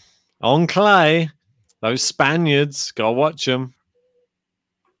Busta on clay. Those Spaniards, go watch them.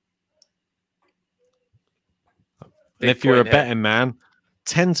 And if you're a betting man,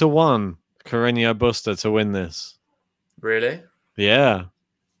 10-1 Carreno Busta to win this. Really? Yeah.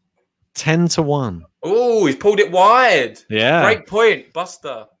 10-1. Oh, he's pulled it wide. Yeah. Great point,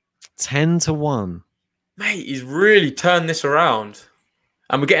 Busta. 10-1. Mate, he's really turned this around.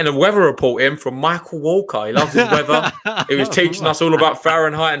 And we're getting a weather report in from Michael Walker. He loves his weather. He was teaching us all about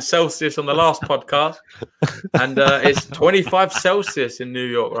Fahrenheit and Celsius on the last podcast. And it's 25 Celsius in New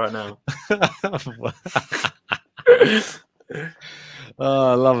York right now.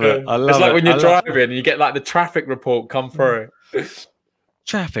 Oh, I love it. It's like when you're driving and you get like the traffic report come through.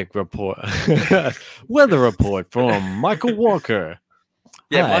 Traffic report. Weather report from Michael Walker.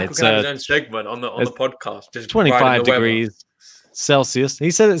 Yeah, Michael can have his own segment on the podcast. Just 25 degrees Celsius.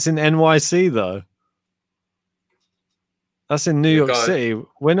 He said it's in NYC though. That's in New York City.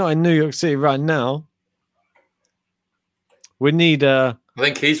 We're not in New York City right now. We need I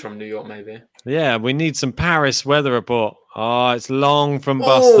think he's from New York, maybe. Yeah, we need some Paris weather report. Oh, it's long from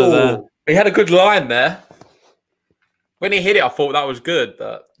Busta there. He had a good line there. When he hit it, I thought that was good,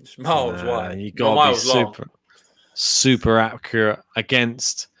 but it's miles wide. You got to be super accurate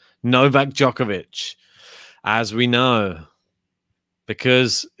against Novak Djokovic, as we know.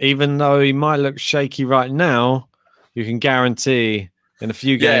 Because even though he might look shaky right now, you can guarantee in a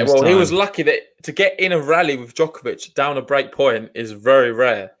few games. Yeah, well, he was lucky that to get in a rally with Djokovic down a break point is very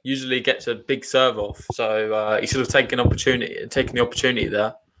rare. Usually he gets a big serve off. So he should have taken the opportunity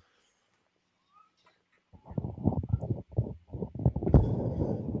there.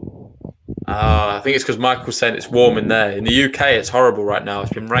 I think it's because Michael's saying it's warm in there. In the UK, it's horrible right now.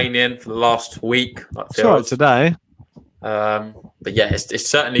 It's been raining for the last week. It's right today. But yeah, it's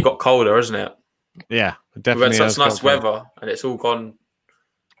certainly got colder, isn't it? Yeah, definitely. We've had such nice weather, and it's all gone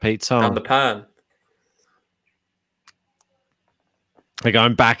down the pan. They're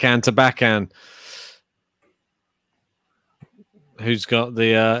going backhand to backhand. Who's got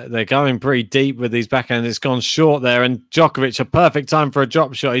the... they're going pretty deep with these backhands. It's gone short there, and Djokovic, a perfect time for a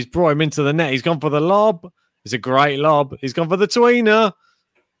drop shot. He's brought him into the net. He's gone for the lob. It's a great lob. He's gone for the tweener.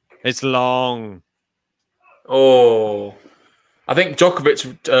 It's long. Oh, I think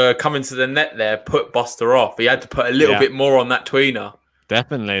Djokovic coming to the net there put Busta off. He had to put a little bit more on that tweener.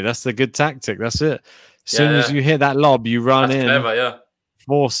 Definitely. That's the good tactic. That's it. As soon as you hit that lob, you run in. Clever,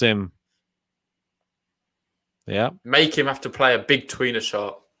 force him. Yeah. Make him have to play a big tweener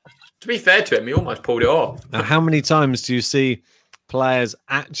shot. To be fair to him, he almost pulled it off. Now, how many times do you see players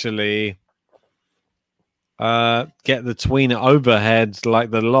actually get the tweener overhead like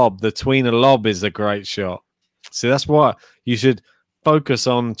the lob? The tweener lob is a great shot. So that's what you should focus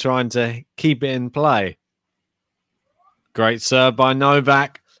on, trying to keep it in play. Great serve by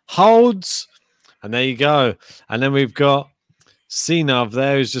Novak. Holds. And there you go. And then we've got Sinov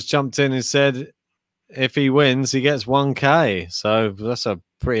there, who's just jumped in and said if he wins, he gets 1K. So that's a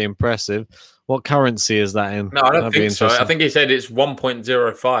pretty impressive. What currency is that in? No, I don't think so. I think he said it's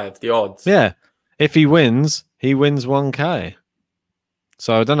 1.05, the odds. Yeah. If he wins 1K.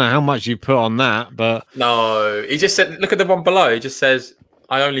 So I don't know how much you put on that, but... No, he just said, look at the one below. He just says,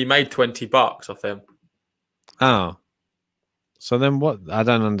 I only made $20 off him. Oh. So then what? I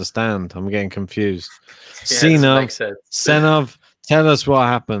don't understand. I'm getting confused. Yeah, Senov, tell us what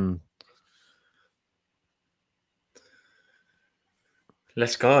happened.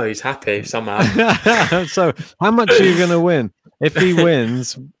 Let's go. He's happy somehow. So how much are you going to win? If he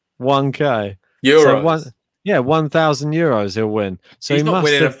wins 1K. Euros. So 1,000 euros he'll win. So he's not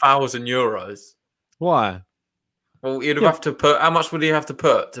winning 1,000 euros. Why? Well, you'd have to put... How much would he have to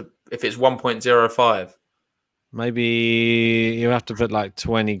put if it's 1.05? Maybe you have to put like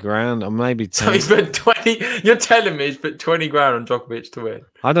 20 grand or maybe 10. So he's put 20. You're telling me he's put 20 grand on Djokovic to win?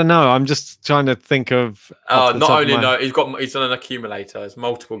 I don't know. I'm just trying to think of. Oh, not only he's done an accumulator. It's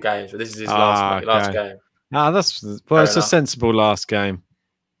multiple games, but this is his last game. It's a sensible last game.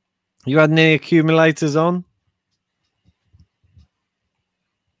 You had any accumulators on?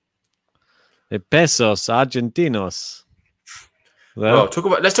 Pesos Argentinos. Well,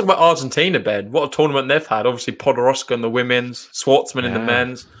 let's talk about Argentina, Ben. What a tournament they've had. Obviously, Podoroska in the women's, Schwartzman in the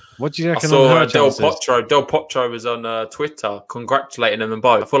men's. What do you reckon? I saw Del Potro was on Twitter congratulating them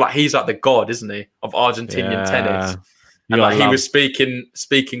both. I feel like he's like the god, isn't he, of Argentinian tennis? And like he was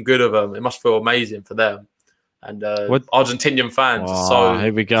speaking good of them. It must feel amazing for them. And Argentinian fans are so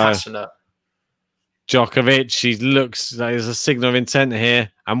here we go. Passionate. Djokovic, he looks like there's a signal of intent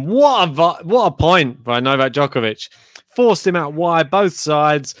here. And what a point by Novak Djokovic. Forced him out wide, both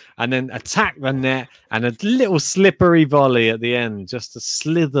sides, and then attacked the net and a little slippery volley at the end. Just a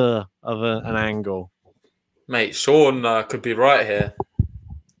slither of an angle. Mate, Sean could be right here.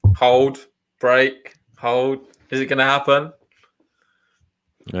 Hold, break, hold. Is it going to happen?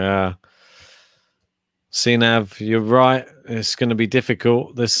 Yeah. Sinav, you're right. It's going to be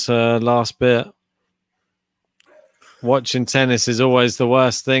difficult, this last bit. Watching tennis is always the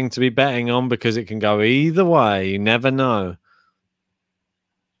worst thing to be betting on because it can go either way. You never know.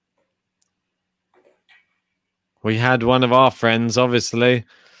 We had one of our friends, obviously.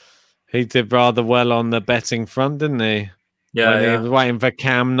 He did rather well on the betting front, didn't he? Yeah, He was waiting for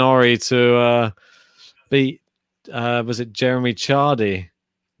Cam Norrie to beat, was it Jeremy Chardy?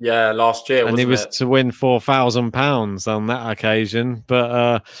 Yeah, last year, and he was to win £4,000 on that occasion.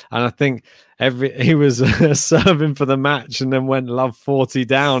 But and I think he was serving for the match and then went love 40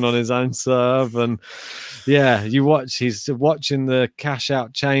 down on his own serve. And yeah, he's watching the cash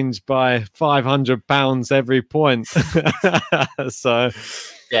out change by £500 every point. So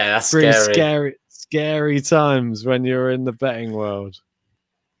yeah, that's scary times when you're in the betting world.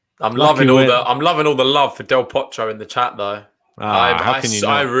 I'm loving all the love for Del Potro in the chat though.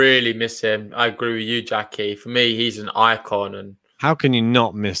 I really miss him. I agree with you, Jackie. For me, he's an icon. And how can you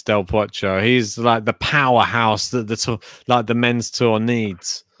not miss Del Potro? He's like the powerhouse that the men's tour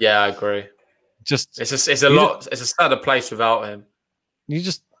needs. Yeah, I agree. It's a sadder place without him.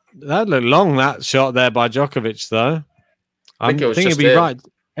 That looked long, that shot there by Djokovic, though. I think it'd be right.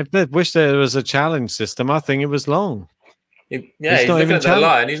 If they wish there was a challenge system, I think it was long. He's looking at the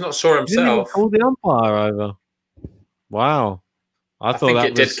line. He's not sure himself. He didn't even call the umpire over. Wow. I think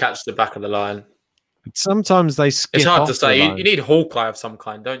it did catch the back of the line. Sometimes they skip. It's hard to say. You need Hawkeye of some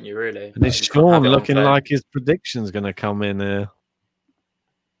kind, don't you, really? And it's Sean looking like his prediction's going to come in here.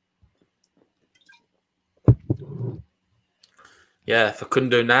 Yeah, for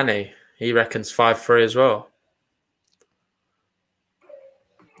Kundu Nani. He reckons 5-3 as well.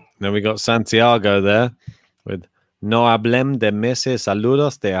 Then we got Santiago there with No hablem de meses,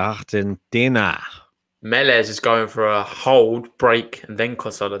 saludos de Argentina. Melez is going for a hold, break, and then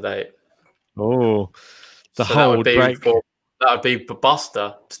consolidate. Oh, hold, break. That would be for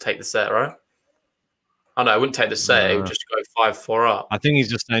Busta to take the set, right? Oh, no, it wouldn't take the set. It would just go 5-4 up. I think he's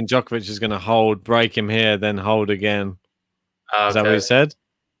just saying Djokovic is going to hold, break him here, then hold again. Is that what he said?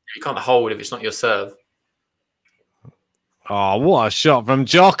 You can't hold if it's not your serve. Oh, what a shot from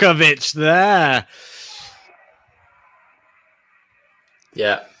Djokovic there.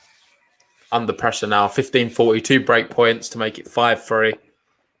 Yeah. Under pressure now. 15:42 break points to make it 5-3.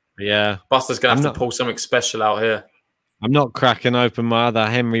 Yeah. Buster's going to have to pull something special out here. I'm not cracking open my other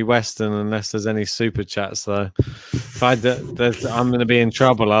Henry Weston unless there's any super chats, though. If I'm going to be in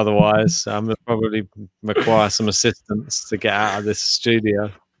trouble otherwise. I'm going to probably require some assistance to get out of this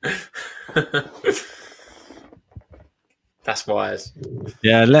studio. That's wise.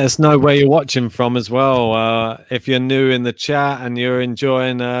 Yeah, let us know where you're watching from as well. If you're new in the chat and you're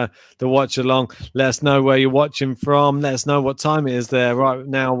enjoying the watch along, let us know where you're watching from. Let us know what time it is there. Right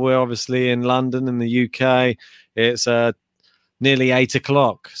now, we're obviously in London in the UK. It's nearly 8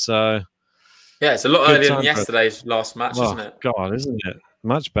 o'clock. So yeah, it's a lot earlier than yesterday's last match, isn't it? God, isn't it?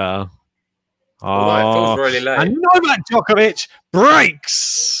 Much better. Although it feels really late. And Novak Djokovic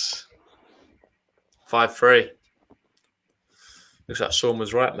breaks. 5-3. Looks like Sean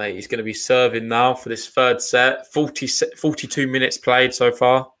was right, mate. He's going to be serving now for this third set. 42 minutes played so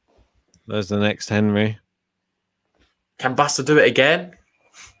far. There's the next Henry. Can Buster do it again?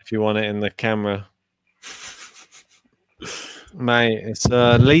 If you want it in the camera. Mate, it's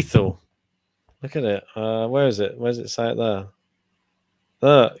lethal. Look at it. Where is it? Where does it say it there?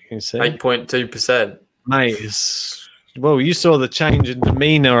 Look, you can see. 8.2%. Mate, well, you saw the change in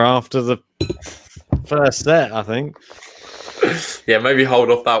demeanour after the first set, I think. Yeah, maybe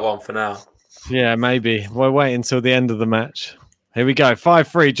hold off that one for now. Yeah, maybe. We'll wait until the end of the match. Here we go.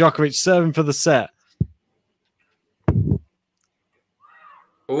 5-3. Djokovic serving for the set.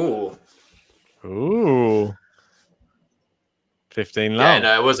 Ooh. 15 love. Yeah,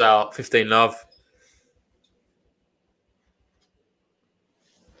 no, it was out. 15 love.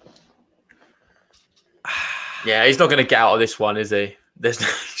 Yeah, he's not going to get out of this one, is he?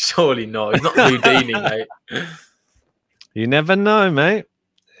 Surely not. He's not Houdini, mate. You never know, mate.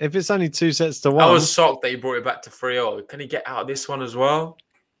 If it's only 2 sets to 1. I was shocked that he brought it back to 3-0. Can he get out of this one as well?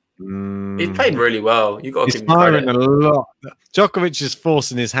 He's played really well. You got to give him credit. A lot. Djokovic is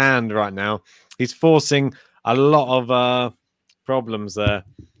forcing his hand right now. He's forcing a lot of problems there.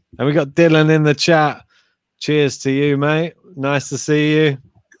 And we got Dylan in the chat. Cheers to you, mate. Nice to see you.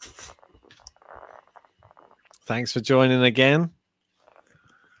 Thanks for joining again.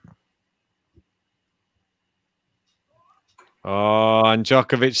 Oh, and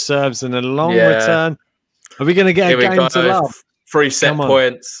Djokovic serves in a long return. Are we going to get a game to love? 3 set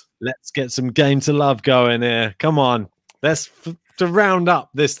points. Let's get some game to love going here. Come on. Let's to round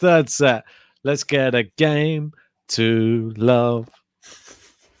up this third set. Let's get a game to love.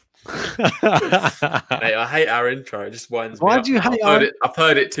 Mate, I hate our intro. It just winds me up. Why do you hate it? I've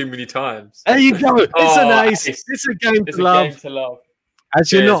heard it too many times. There you go. It's an ace. It's a game to love. Game to love.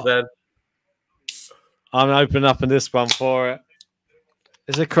 As you're not. Then. I'm opening up in this one for it.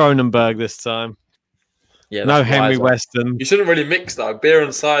 It's a Cronenberg this time. Yeah, no Henry Weston. You shouldn't really mix though. Beer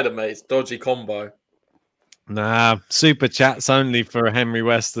and cider, mate. It's dodgy combo. Nah, super chats only for Henry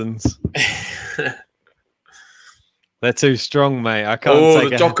Westons. They're too strong, mate. I can't. Oh,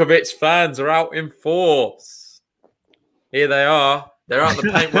 the Djokovic fans are out in force. Here they are. They're out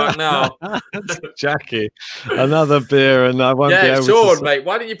the paintwork now. Jackie, another beer, and I won't be able Sean, to... mate.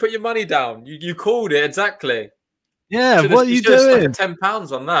 Why didn't you put your money down? You called it exactly. Yeah, what are you doing?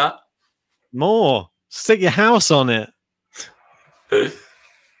 £10 on that. More. Stick your house on it. And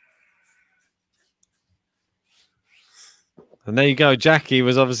there you go. Jackie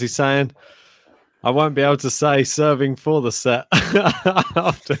was obviously saying, I won't be able to say serving for the set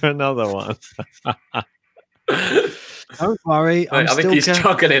after another one. Don't worry. Mate, I think he's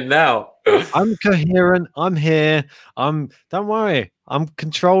struggling now. I'm coherent. I'm here. Don't worry. I'm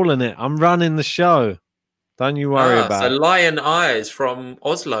controlling it. I'm running the show. Don't you worry about it. So Lion Eyes from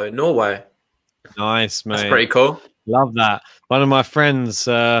Oslo in Norway. Nice, mate. That's pretty cool. Love that. One of my friends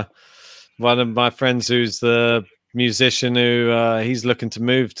who's the musician who he's looking to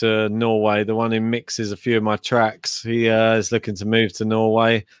move to Norway, the one who mixes a few of my tracks. He is looking to move to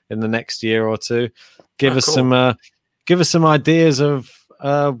Norway in the next year or two. Give us some ideas of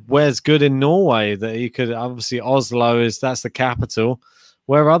where's good in Norway that you could. Obviously Oslo that's the capital.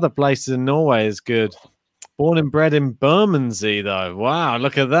 Where other places in Norway is good? Born and bred in Bermondsey, though. Wow,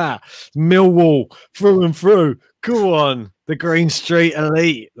 look at that. Millwall through and through. Go on. The Green Street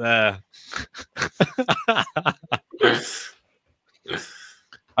elite there.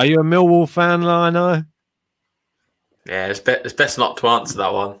 Are you a Millwall fan, Lino? Yeah, it's best not to answer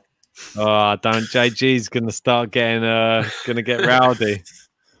that one. Oh, don't. JG's going to start getting, going to get rowdy. It's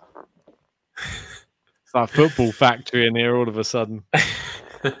like Football Factory in here all of a sudden.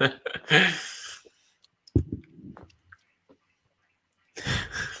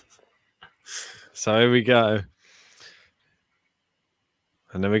 So here we go.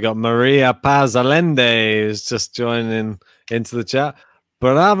 And then we got Maria Paz Allende, who's just joining into the chat.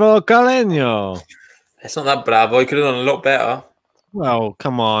 Bravo, Carreno. It's not that bravo. He could have done a lot better. Well,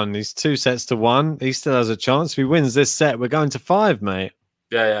 come on. He's 2-1. He still has a chance. If he wins this set, we're going to 5, mate.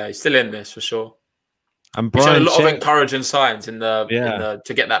 Yeah. He's still in this for sure. And He's Brian shown a lot of encouraging signs in the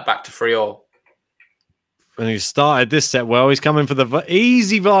to get that back to 3-0. And he started this set well. He's coming for the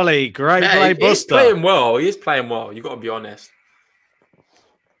easy volley. Great play, Busta. He's playing well. He is playing well. You've got to be honest.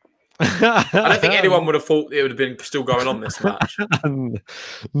 I don't think anyone would have thought it would have been still going on this match.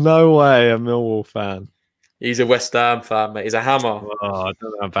 No way, a Millwall fan. He's a West Ham fan, mate. He's a hammer. Oh, I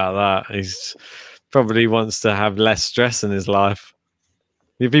don't know about that. He's probably wants to have less stress in his life.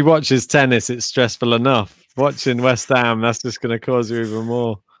 If he watches tennis, it's stressful enough. Watching West Ham, that's just going to cause you even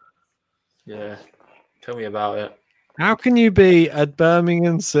more. Yeah, tell me about it. How can you be a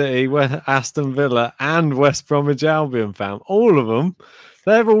Birmingham City, Aston Villa, and West Bromwich Albion fan? All of them.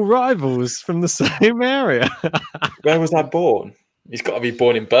 They're all rivals from the same area. Where was I born? He's got to be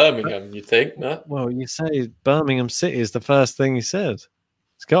born in Birmingham, you think, no? Well, you say Birmingham City is the first thing you said.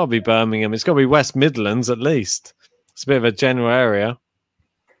 It's got to be Birmingham. It's got to be West Midlands, at least. It's a bit of a general area.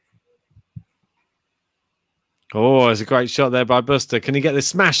 Oh, it's a great shot there by Busta. Can he get this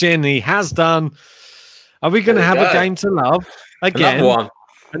smash in? He has done. Are we going to have a game to love? Again.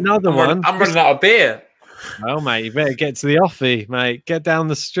 Another one. I'm running out of beer. Well, mate, you better get to the offie, mate. Get down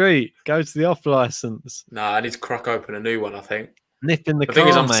the street. Go to the off license. No, I need to crack open a new one, I think. Nip in the car, thing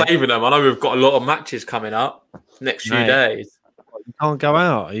is, I'm mate. saving them. I know we've got a lot of matches coming up next few days. You can't go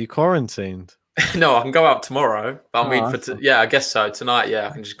out. Are you quarantined? No, I can go out tomorrow. But I guess so. Tonight, I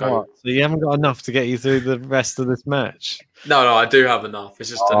can just go. So you haven't got enough to get you through the rest of this match? No, I do have enough.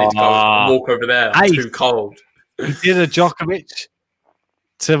 It's just I need to go and walk over there. It's too cold. He did a Djokovic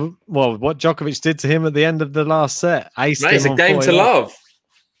what Djokovic did to him at the end of the last set. Mate, it's a game to love.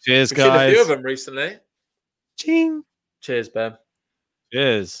 Cheers, We've guys. seen a few of them recently. Ching. Cheers, Ben.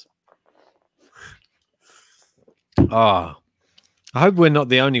 Cheers. I hope we're not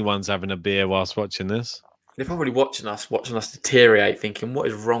the only ones having a beer whilst watching this. They're probably watching us deteriorate, thinking, what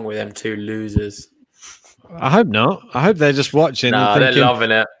is wrong with them two losers? I hope not. I hope they're just watching. No, and thinking, they're loving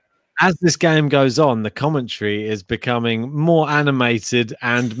it. As this game goes on, the commentary is becoming more animated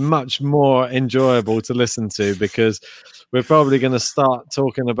and much more enjoyable to listen to, because we're probably going to start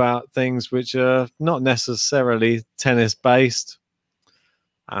talking about things which are not necessarily tennis-based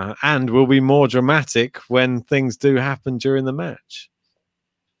and will be more dramatic when things do happen during the match.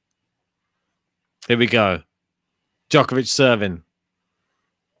 Here we go. Djokovic serving.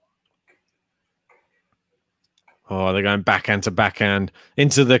 Oh, they're going backhand to backhand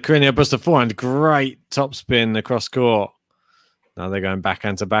into the Carreno Busta forehand. Great topspin across court. Now they're going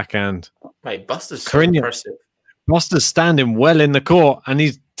backhand to backhand. Mate, Busta's so impressive. Busta's standing well in the court, and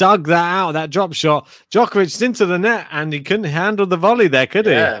he's dug that out, that drop shot. Djokovic's into the net, and he couldn't handle the volley there, could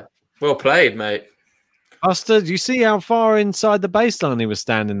he? Yeah, well played, mate. Busta, do you see how far inside the baseline he was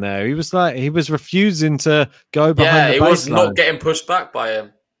standing there? He was refusing to go behind the baseline. Yeah, he was not getting pushed back by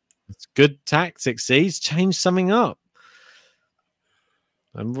him. It's good tactics. See, he's changed something up.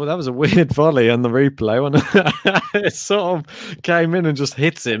 And that was a weird volley on the replay when it sort of came in and just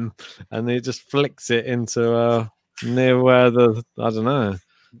hits him, and he just flicks it into near where I don't know.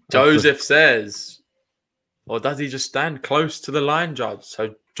 Joseph says, or does he just stand close to the line judge?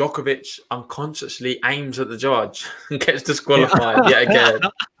 So Djokovic unconsciously aims at the judge and gets disqualified yet again.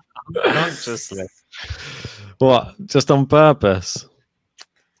 Unconsciously. What? Just on purpose?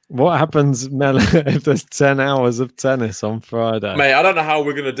 What happens, Mel, if there's 10 hours of tennis on Friday? Mate, I don't know how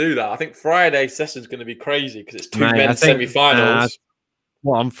we're going to do that. I think Friday's session's going to be crazy because it's two men's semi-finals.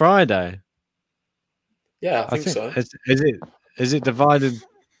 What, on Friday? Yeah, I think so. Is it divided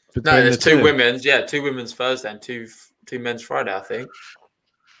between No, there's the two women's. Yeah, two women's Thursday and two men's Friday, I think.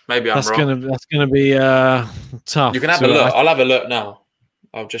 Maybe I'm wrong. That's gonna be tough. You can have a look. I'll have a look now.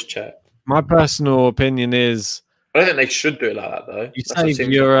 I'll just check. My personal opinion is, I don't think they should do it like that, though. You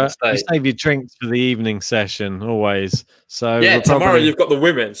save your drinks for the evening session, always. So yeah, tomorrow you've got the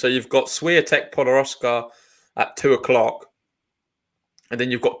women. So you've got Swiatek Podoroska at 2:00. And then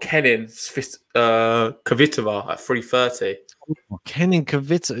you've got Kenin Kvitova at 3:30. Kenin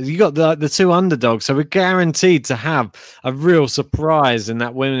Kvitova. You got the two underdogs. So we're guaranteed to have a real surprise in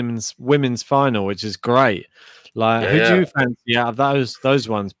that women's final, which is great. Like, who do you fancy out of those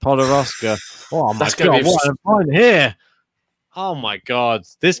ones? Podoroska. Oh my God, what a point here. Oh my God.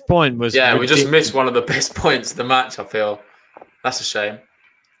 This point was ridiculous. We just missed one of the best points of the match, I feel. That's a shame.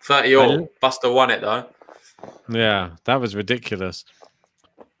 30 all. Busta won it though. Yeah, that was ridiculous.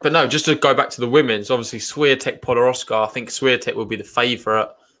 But no, just to go back to the women's, obviously Swiatek, Podoroska. I think Swiatek will be the favourite.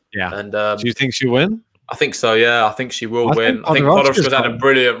 Yeah. And do you think she'll win? I think so. Yeah, I think she will win. I think Podoroska's had a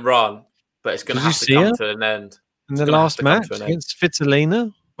brilliant run, but it's going to have to come to an end in the last match against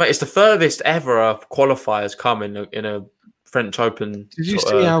Svitolina. Wait, it's the furthest ever a qualifiers come in a French Open. Did you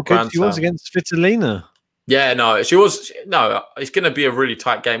see how good she was against Svitolina? Yeah, no, she was. No, it's going to be a really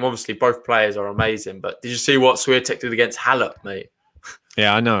tight game. Obviously, both players are amazing, but did you see what Swiatek did against Halep, mate?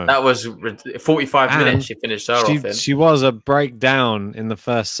 Yeah, I know. That was 45 minutes. She finished her off in. She was a breakdown in the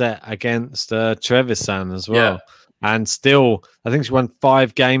first set against Trevisan as well. Yeah. And still, I think she won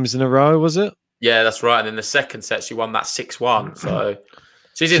 5 games in a row, was it? Yeah, that's right. And in the second set, she won that 6-1. So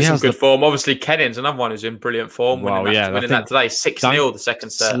she's in some good form. Obviously, Kenin's another one who's in brilliant form. Well, winning that today, 6-0 the second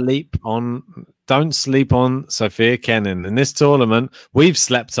set. Don't sleep on Sofia Kenin. In this tournament, we've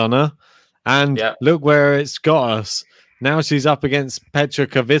slept on her. And look where it's got us. Now she's up against Petra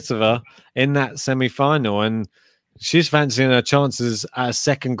Kvitova in that semi-final, and she's fancying her chances at a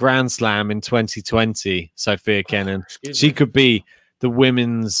second Grand Slam in 2020, Sofia Kenin. She could be the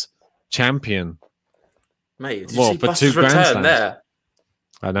women's champion. Mate, did you see Busta's return there?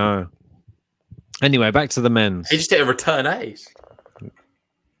 I know. Anyway, back to the men's. He just hit a return ace.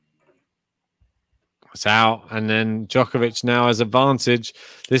 It's out, and then Djokovic now has advantage.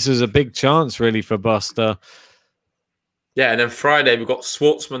 This is a big chance, really, for Busta. Yeah, and then Friday we've got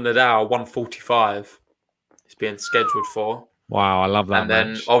Schwartzman Nadal 145. It's being scheduled for. Wow, I love that. And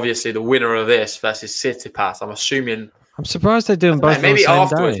then obviously the winner of this versus Tsitsipas. I'm surprised they're doing both. Maybe on the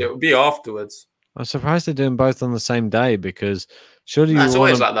afterwards. same day. It will be afterwards. I'm surprised they're doing both on the same day because surely it's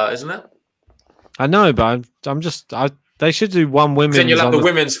always like that, isn't it? I know, but I'm just. They should do one women's. Then you'll have the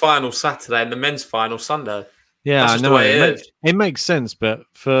women's final Saturday and the men's final Sunday. Yeah, I know. It makes sense, but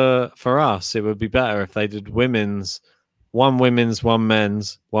for us, it would be better if they did women's. One women's, one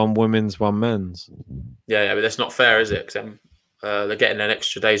men's, one women's, one men's. Yeah, but that's not fair, is it? Because they're getting an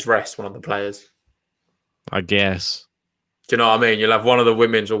extra day's rest, one of the players. I guess. Do you know what I mean? You'll have one of the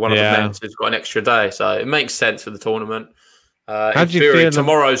women's or one of the men's who's got an extra day. So it makes sense for the tournament. In theory,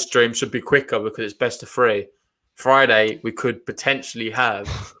 tomorrow's stream should be quicker because it's best of 3. Friday, we could potentially have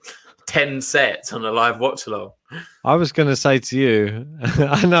 10 sets on a live watch-along. I was going to say to you,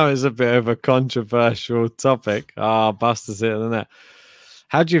 I know it's a bit of a controversial topic. Busta's it, isn't it?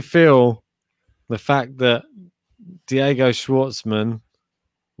 How do you feel the fact that Diego Schwartzman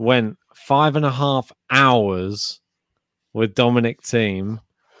went 5.5 hours with Dominic Thiem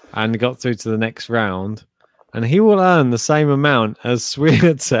and got through to the next round, and he will earn the same amount as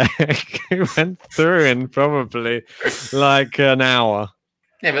Swiatek, who went through in probably like an hour?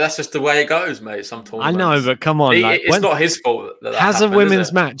 Yeah, but that's just the way it goes, mate. Some tournaments. I know, but come on. It's not his fault. Has a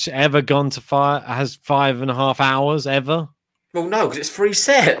women's match ever gone to 5.5 hours ever? Well, no, because it's 3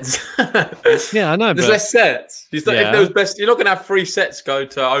 sets. Yeah, I know. There's less sets. If there was best, you're not going to have 3 sets go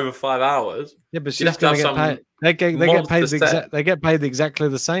to over 5 hours. Yeah, but she's going to get paid. They get paid exactly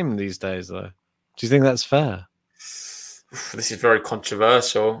the same these days, though. Do you think that's fair? This is very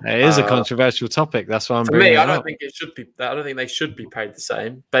controversial. It is a controversial topic. That's why I'm. For me, I don't think it should be. I don't think they should be paid the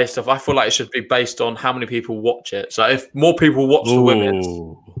same. Based off, I feel like it should be based on how many people watch it. So if more people watch the women's,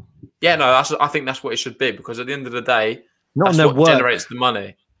 I think that's what it should be. Because at the end of the day, that's what generates the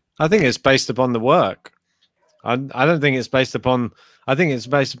money. I think it's based upon the work. I don't think it's based upon. I think it's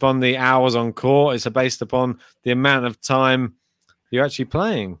based upon the hours on court. It's based upon the amount of time you're actually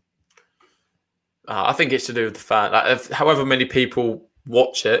playing. I think it's to do with the fact that however many people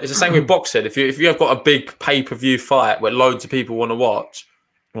watch it, it's the same with boxing. If you have got a big pay-per-view fight where loads of people want to watch,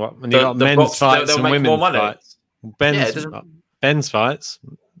 when you got men's fights and women's fights, men's fights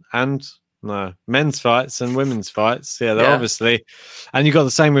and men's fights and women's fights. Yeah, they're obviously, and you got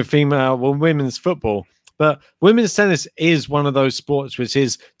the same with women's football. But women's tennis is one of those sports which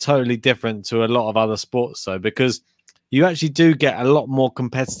is totally different to a lot of other sports, though, because you actually do get a lot more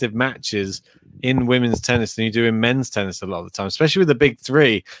competitive matches in women's tennis than you do in men's tennis a lot of the time, especially with the big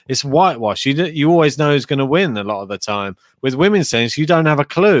 3. It's whitewash. You always know who's going to win a lot of the time. With women's tennis, you don't have a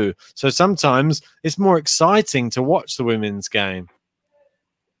clue. So sometimes it's more exciting to watch the women's game.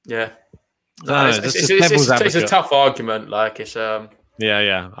 Yeah. It's a tough argument. Like it's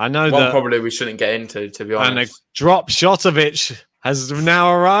yeah. I know one that probably we shouldn't get into, to be honest. And a drop Shotovic has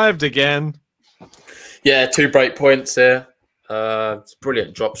now arrived again. Yeah, 2 break points here. It's a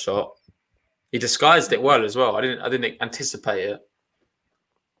brilliant drop shot. He disguised it well as well. I didn't anticipate it.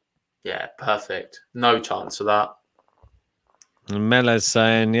 Yeah, perfect. No chance of that. And Mele's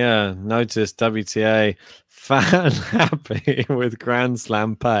saying, yeah, notice WTA fan happy with Grand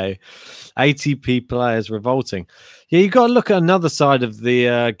Slam pay. ATP players revolting. Yeah, you got to look at another side of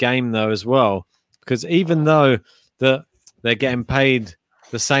the game, though, as well. Because even though they're getting paid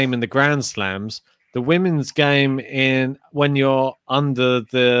the same in the Grand Slams, the women's game when you're under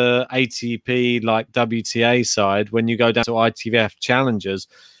the ATP, like WTA side, when you go down to ITF challengers,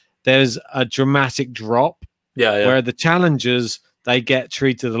 there's a dramatic drop. Yeah. Where the challengers, they get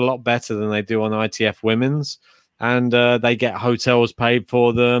treated a lot better than they do on ITF women's, and they get hotels paid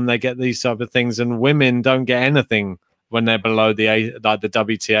for them. They get these type of things, and women don't get anything when they're below the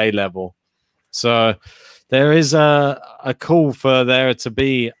WTA level. So there is a call for there to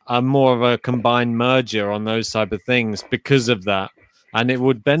be a more of a combined merger on those type of things because of that, and it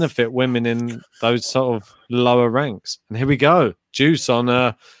would benefit women in those sort of lower ranks. And here we go, juice on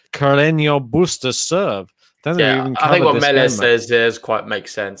a Carreno Busta serve. I think what Mele says there quite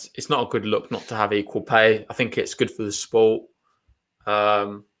makes sense. It's not a good look not to have equal pay. I think it's good for the sport.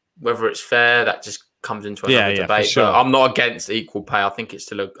 Whether it's fair, that just comes into another debate. Sure. But I'm not against equal pay. I think it's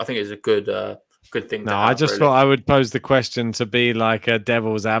still I think it's a good thing. No, I just thought I would pose the question to be like a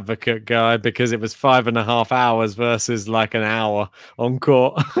devil's advocate guy, because it was 5.5 hours versus like an hour on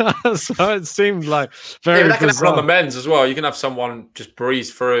court. So it seemed like very. That can happen on the men's as well. You can have someone just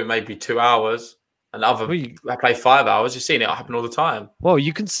breeze through maybe 2 hours. And I play 5 hours. You've seen it happen all the time. Well,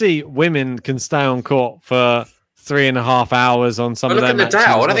 you can see women can stay on court for 3.5 hours on some of their matches. Look at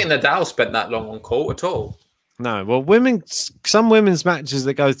Nadal. I don't think Nadal spent that long on court at all. No. Well, some women's matches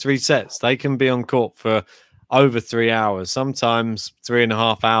that go 3 sets, they can be on court for over 3 hours, sometimes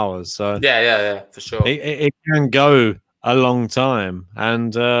 3.5 hours. So yeah, for sure. It can go a long time.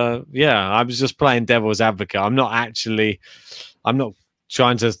 And I was just playing devil's advocate. I'm not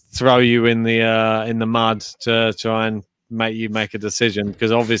trying to throw you in the mud to try and make you make a decision,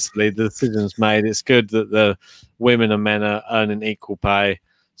 because obviously the decision's made. It's good that the women and men are earning equal pay.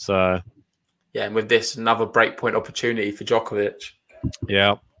 So yeah, and with this, another breakpoint opportunity for Djokovic.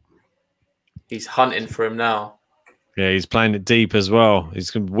 Yeah, he's hunting for him now. Yeah, he's playing it deep as well.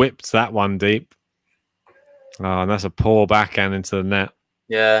 He's whipped that one deep. Oh, and that's a poor backhand into the net.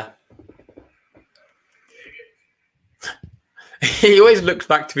 Yeah. He always looks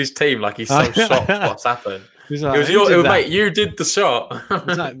back to his team like he's so shocked what's happened. He's like, mate, you did the shot.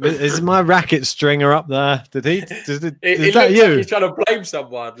 Is my racket stringer up there? Is that you? Like he's trying to blame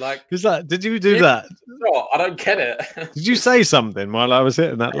someone. Like, did you do that? No, I don't get it. Did you say something while I was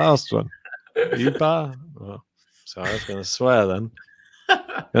hitting that last one? You bar? Oh, sorry, I was going to swear then.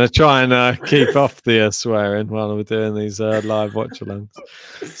 I'm going to try and keep off the swearing while we're doing these live watch-alongs.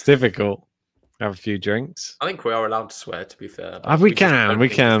 It's difficult. Have a few drinks. I think we are allowed to swear, to be fair. We can.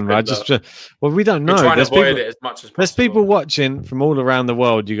 I just we don't know. Trying to avoid it as much as possible. There's people watching from all around the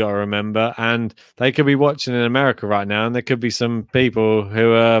world, you got to remember, and they could be watching in America right now, and there could be some people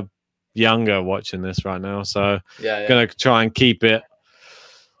who are younger watching this right now. So going to try and keep it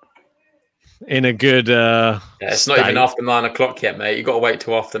in a good it's not even after 9 o'clock yet, mate. You got to wait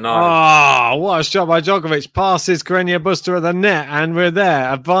till after 9. Oh, what a shot by Djokovic. Passes Carreno Busta at the net, and we're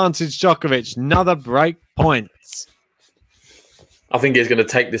there. Advantage Djokovic. Another break points. I think he's going to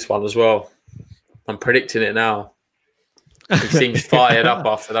take this one as well. I'm predicting it now. He seems fired up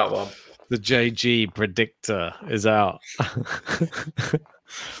after that one. The JG predictor is out.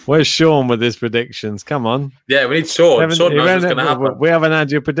 Where's Sean with his predictions? Come on. Yeah, we need Sean. Sean knows what's going to happen. We haven't had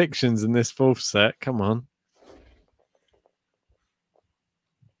your predictions in this fourth set. Come on.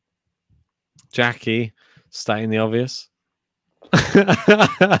 Jackie, stating the obvious.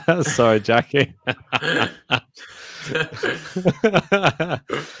 Sorry, Jackie.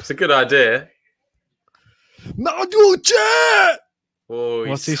 It's a good idea. Not your chat! Oh,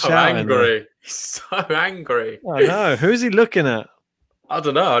 what's he so angry? He's so angry. I know. Who's he looking at? I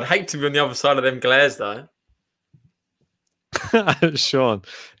don't know. I'd hate to be on the other side of them glares, though. Sean,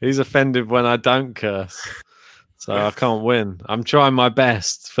 he's offended when I don't curse. So I can't win. I'm trying my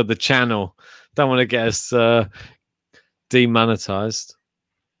best for the channel. Don't want to get us demonetized.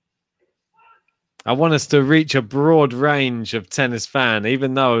 I want us to reach a broad range of tennis fan,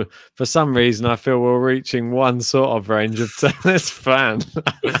 even though for some reason I feel we're reaching one sort of range of tennis fan.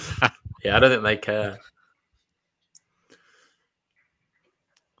 Yeah, I don't think they care.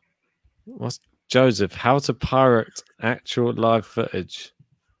 What's Joseph? How to pirate actual live footage?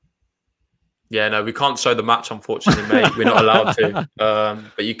 Yeah, no, we can't show the match, unfortunately, mate. We're not allowed to.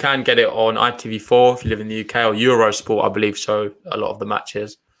 But you can get it on ITV4 if you live in the UK, or Eurosport, I believe, show a lot of the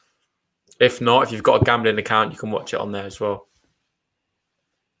matches. If not, if you've got a gambling account, you can watch it on there as well.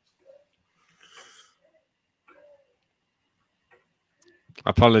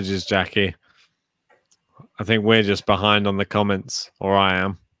 Apologies, Jackie. I think we're just behind on the comments, or I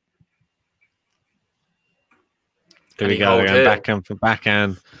am. Here we go. They're going backhand for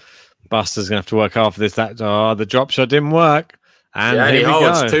backhand. Busta's going to have to work hard for this. The drop shot didn't work. And here we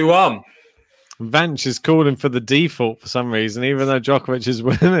go. 2-1. Vance is calling for the default for some reason, even though Djokovic is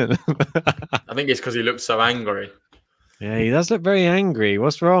winning. I think it's because he looks so angry. Yeah, he does look very angry.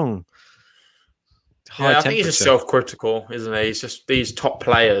 What's wrong? I think he's just self-critical, isn't he? He's just these top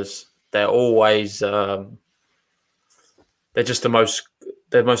players. They're always they're just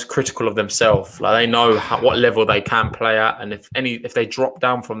they're most critical of themselves. Like they know what level they can play at, and if they drop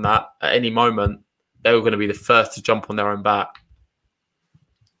down from that at any moment, they're going to be the first to jump on their own back.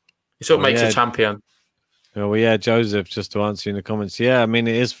 It's what makes a champion. Well, yeah, Joseph, just to answer you in the comments. Yeah, I mean,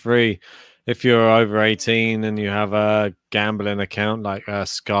 it is free. If you're over 18 and you have a gambling account like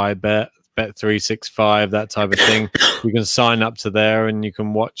Sky Bet, Bet365, that type of thing, you can sign up to there and you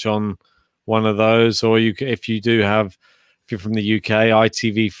can watch on one of those. Or if you're from the UK,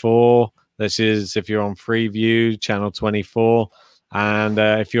 ITV4. This is if you're on Freeview, Channel 24. And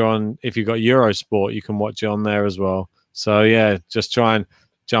if you've got Eurosport, you can watch it on there as well. So yeah, just try and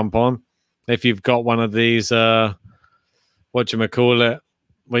jump on. If you've got one of these, where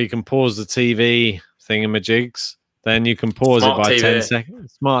you can pause the TV thingamajigs, then you can pause it by 10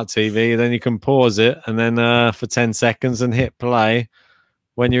 seconds. Smart TV, then you can pause it and then for 10 seconds and hit play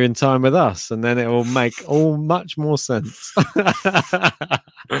when you're in time with us, and then it will make much more sense.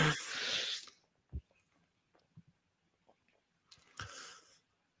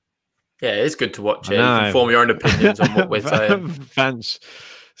 Yeah, it's good to watch it. You can form your own opinions on what we're saying. Vance,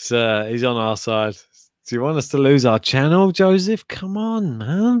 sir, he's on our side. Do you want us to lose our channel, Joseph? Come on,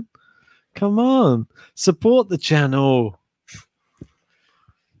 man. Come on. Support the channel.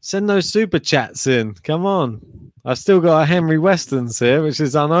 Send those super chats in. Come on. I've still got a Henry Weston's here, which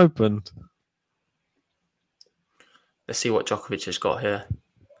is unopened. Let's see what Djokovic has got here.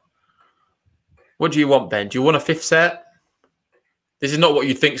 What do you want, Ben? Do you want a fifth set? This is not what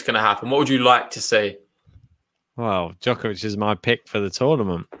you think is going to happen. What would you like to see? Well, Djokovic is my pick for the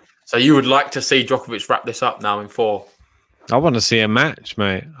tournament. So you would like to see Djokovic wrap this up now in 4? I want to see a match,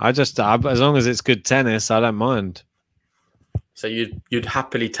 mate. As long as it's good tennis, I don't mind. So you'd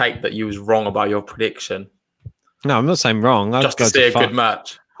happily take that you was wrong about your prediction? No, I'm not saying wrong. Just to see a good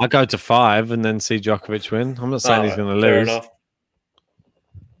match. I'll go to 5 and then see Djokovic win. I'm not saying he's going to lose. Enough.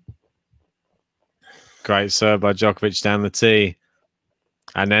 Great serve by Djokovic down the tee.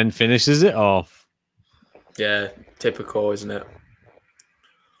 And then finishes it off. Yeah, typical, isn't it?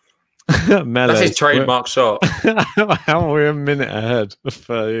 That's his trademark shot. How are we a minute ahead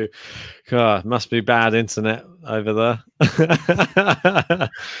for you? God, must be bad internet over there.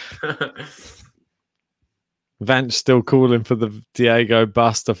 Vance still calling for the Diego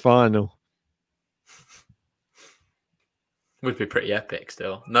Busta final. Would be pretty epic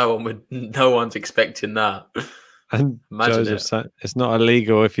still. No one's expecting that. And Joseph said it's not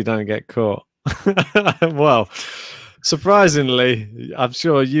illegal if you don't get caught. Well, surprisingly, I'm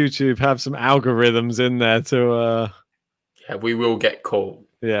sure YouTube have some algorithms in there to yeah, we will get caught.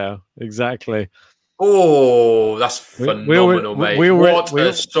 Yeah, exactly. Oh, that's phenomenal, mate. What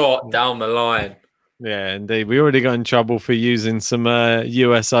a shot down the line. Yeah, indeed. We already got in trouble for using some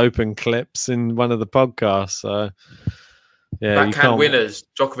US Open clips in one of the podcasts. So yeah, backhand winners.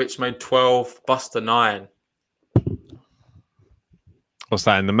 Djokovic made 12, Busta 9. What's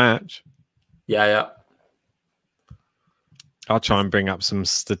that in the match? Yeah. I'll try and bring up some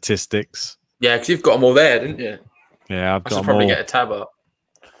statistics. Yeah, because you've got them all there, didn't you? Yeah, I've got them all. I should probably get a tab up.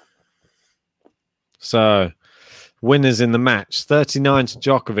 So, winners in the match: 39 to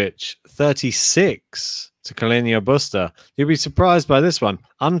Djokovic, 36 to Carreno Busta. You'll be surprised by this one.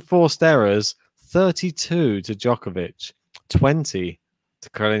 Unforced errors: 32 to Djokovic, 20 to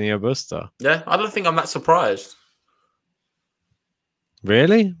Carreno Busta. Yeah, I don't think I'm that surprised.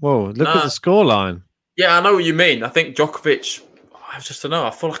 Really? Whoa, look at the scoreline. Yeah, I know what you mean. I think Djokovic, I just don't know. I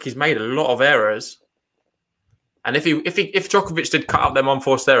feel like he's made a lot of errors. And if Djokovic did cut out them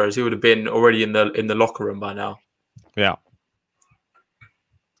unforced errors, he would have been already in the locker room by now. Yeah.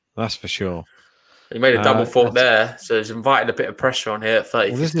 That's for sure. He made a double fault there, so he's invited a bit of pressure on here at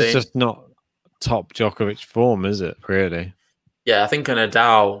 30. Well, this is just not top Djokovic form, is it, really? Yeah, I think a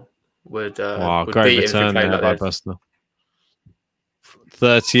Nadal would great beat return him if he there played by like this. Busta.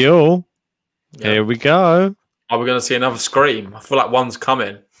 30 all. Yeah. Here we go. Are we going to see another scream? I feel like one's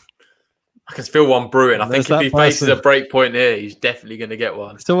coming. I can feel one brewing. I think if he faces a break point here, he's definitely going to get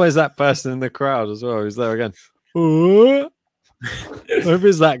one. It's always that person in the crowd as well who's there again. Who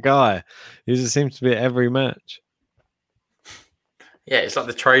is that guy? He just seems to be at every match. Yeah, it's like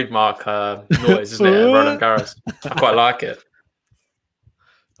the trademark noise, isn't it? At Roland Garros. I quite like it.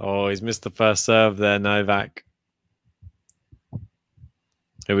 Oh, he's missed the first serve there, Novak.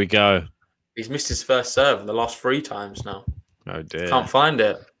 Here we go. He's missed his first serve the last 3 times now. Oh, dear. Can't find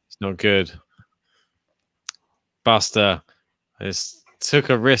it. It's not good. Busta took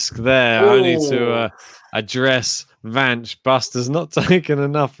a risk there, only to address Vanch. Busta's not taken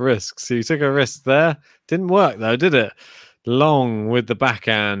enough risks. He took a risk there. Didn't work, though, did it? Long with the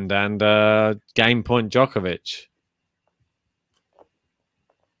backhand and game point Djokovic.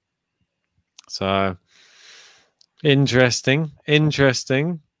 So, interesting.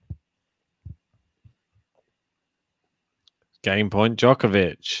 Game point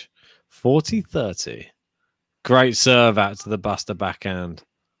Djokovic. 40-30. Great serve out to the Busta backhand.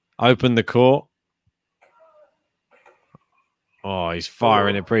 Open the court. Oh, he's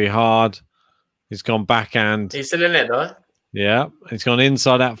firing it pretty hard. He's gone backhand. He's still in it, though. Yeah, he's gone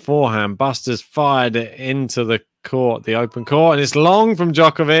inside that forehand. Busta's fired it into the court, the open court, and it's long from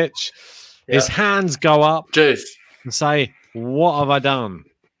Djokovic. Yeah. His hands go up and say, what have I done?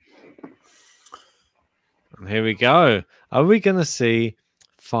 And here we go. Are we going to see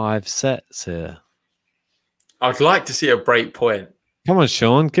 5 sets here? I'd like to see a break point. Come on,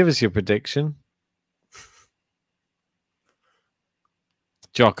 Sean. Give us your prediction.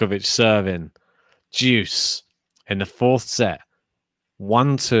 Djokovic serving. Deuce in the 4th set.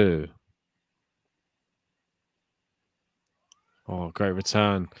 1-2. Oh, great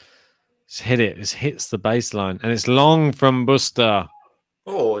return. It's hit it. It hits the baseline. And it's long from Busta.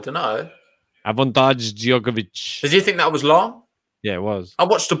 Oh, I don't know. Avantage Djokovic. Did you think that was long? Yeah, it was. I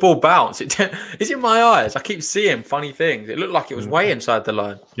watched the ball bounce. It's in my eyes. I keep seeing funny things. It looked like it was way inside the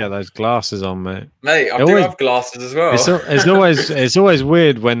line. Yeah, those glasses on, mate. Mate, I do have glasses as well. It's always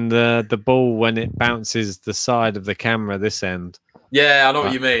weird when the ball, when it bounces the side of the camera this end. Yeah, I know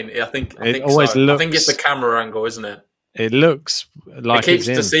what you mean. I think looks, I think it's the camera angle, isn't it? It looks like it keeps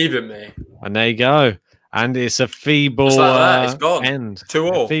deceiving me. And there you go. And it's a feeble it's gone. End.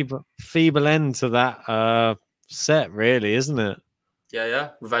 2-2. Feeble end to that set, really, isn't it? Yeah.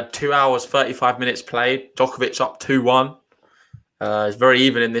 We've had 2 hours, 35 minutes played. Djokovic up 2-1. It's very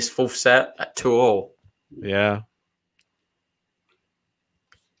even in this 4th set at 2-2. Yeah.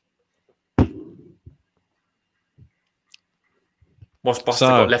 What's Busta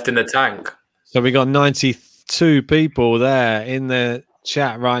got left in the tank? So we got 92 people there in the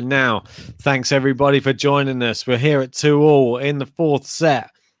chat right now. Thanks, everybody, for joining us. We're here at 2-2 in the 4th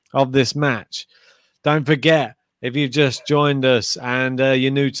set of this match. Don't forget, if you've just joined us and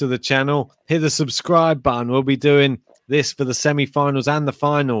you're new to the channel, hit the subscribe button. We'll be doing this for the semi-finals and the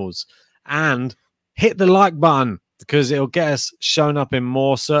finals. And hit the like button because it'll get us shown up in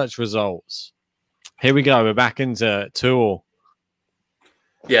more search results. Here we go. We're back into 2-2.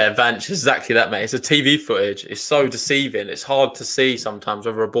 Yeah, Vanch, exactly that, mate. It's a TV footage. It's so deceiving. It's hard to see sometimes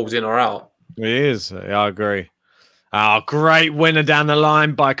whether a ball's in or out. It is. Yeah, I agree. Great winner down the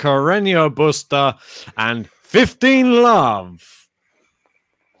line by Carreno Busta and 15 love.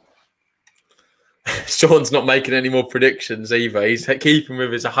 Sean's not making any more predictions either. He's keeping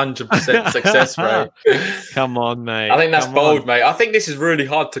with his 100% success rate. Come on, mate. I think that's bold, mate. I think this is really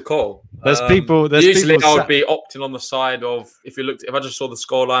hard to call. Usually I would be opting on the side of if I just saw the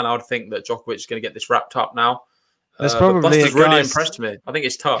scoreline, I would think that Djokovic is going to get this wrapped up now. There's probably Busta's really impressed me. I think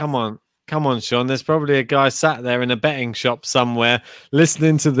it's tough. Come on, Sean. There's probably a guy sat there in a betting shop somewhere,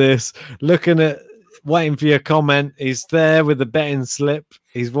 listening to this, waiting for your comment. He's there with the betting slip.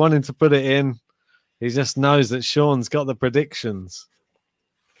 He's wanting to put it in. He just knows that Sean's got the predictions.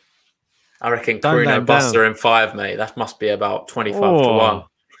 I reckon Carreno Busta in 5, mate. That must be about 25-1.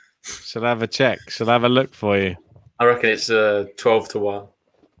 Shall I have a check? Shall I have a look for you? I reckon it's 12-1.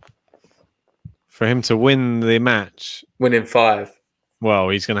 For him to win the match? Win in 5. Well,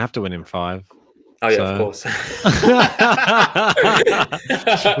 he's going to have to win in 5. Oh, yeah, of course.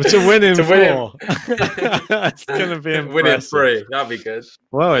 To win in 4. It's going to be impressive. Win in 3. That'd be good.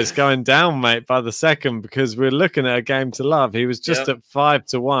 Well, it's going down, mate, by the second because we're looking at a game to love. He was just at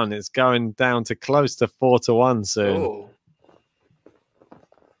 5-1. It's going down to close to 4-1 soon. Ooh.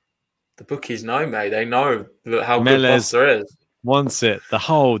 The bookies know, mate. They know how good Busta is. Wants it. The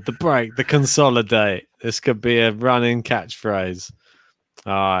hold, the break, the consolidate. This could be a running catchphrase.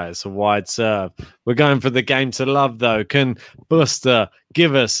 All right, it's a wide serve. We're going for the game to love, though. Can Busta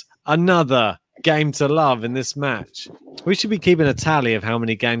give us another game to love in this match? We should be keeping a tally of how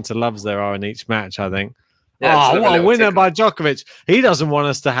many game to loves there are in each match, I think. Yeah, what a winner by Djokovic. He doesn't want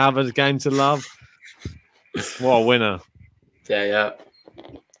us to have a game to love. What a winner. Yeah.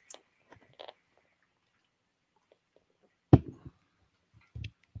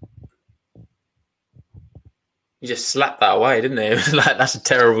 He just slapped that away, didn't he? It was like, that's a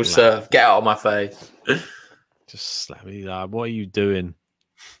terrible serve. Get out of my face. Just slap me. Like, what are you doing?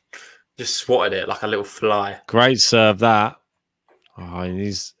 Just swatted it like a little fly. Great serve, that. Oh,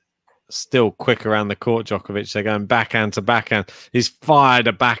 he's still quick around the court, Djokovic. They're going backhand to backhand. He's fired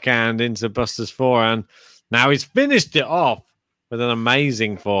a backhand into Busta's forehand. Now he's finished it off with an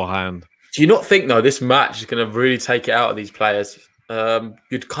amazing forehand. Do you not think, though, this match is going to really take it out of these players?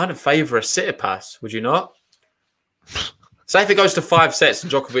 You'd kind of favour a sitter pass, would you not? Say if it goes to 5 sets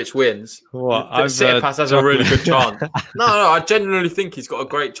and Djokovic wins, sitter pass has a really good chance. No, I genuinely think he's got a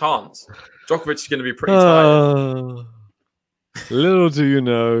great chance. Djokovic is going to be pretty tired. Little do you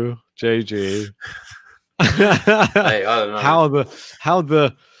know, JG. Hey, I don't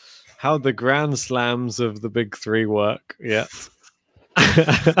know how the Grand Slams of the big three work. Yeah.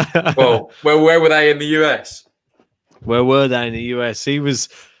 Well, where were they in the US? Where were they in the US? He was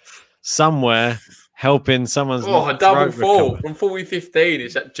somewhere helping someone's. Oh, a double fall from 40-15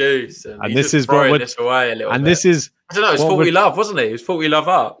 is that juice, and this is throwing this away a little. And bit. This is I don't know. It's 40 love, wasn't it? It was 40 love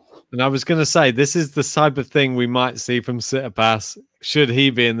up. And I was going to say, this is the type of thing we might see from Tsitsipas should he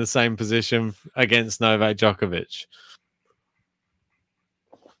be in the same position against Novak Djokovic.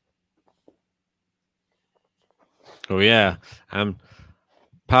 Oh, yeah.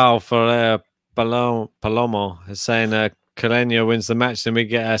 Pau Ferrer Palomo is saying Carreno wins the match, then we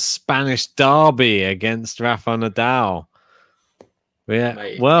get a Spanish derby against Rafa Nadal. Yeah,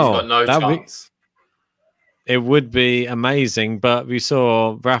 mate, well, he's got no chance. It would be amazing, but we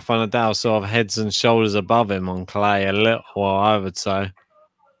saw Rafa Nadal sort of heads and shoulders above him on clay a little while, I would say.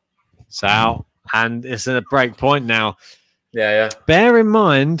 It's out, and it's at a break point now. Yeah. Bear in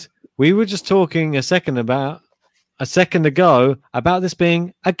mind, we were just talking a second ago about this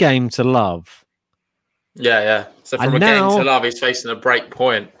being a game to love. Yeah. So from a game to love, he's facing a break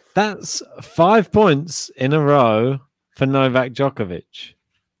point. That's 5 points in a row for Novak Djokovic.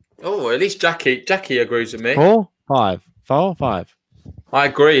 Oh, at least Jackie agrees with me. 4, 5. I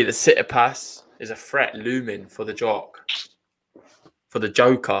agree. The sitter pass is a threat looming for the Joker. The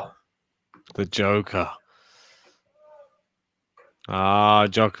Joker. Ah,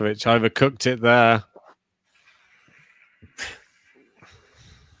 Djokovic overcooked it there.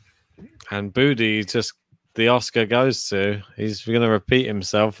 And Budi, just the Oscar goes to. He's going to repeat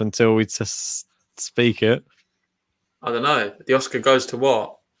himself until we just speak it. I don't know. The Oscar goes to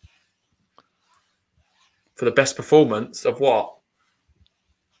what? For the best performance of what?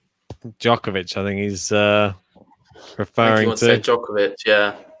 Djokovic, I think he's referring to. Say Djokovic,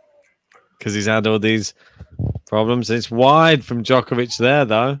 yeah. Because he's had all these problems. It's wide from Djokovic there,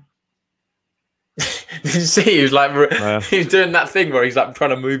 though. Did you see? He was like, he was doing that thing where he's like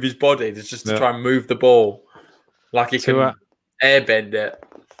trying to move his body just to try and move the ball. Like he can airbend it.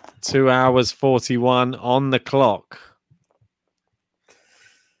 2 hours 41 on the clock.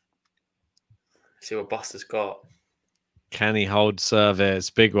 See what Busta's got. Can he hold serve here? It's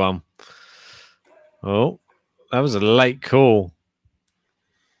a big one. Oh, that was a late call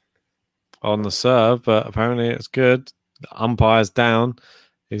on the serve, but apparently it's good. The umpire's down.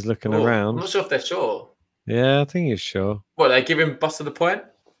 He's looking around. I'm not sure if they're sure. Yeah, I think he's sure. What, they give him Busta the point?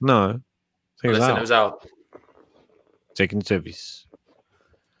 No. I think it was out. Taking service.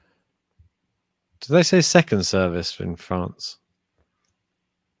 Do they say second service in France?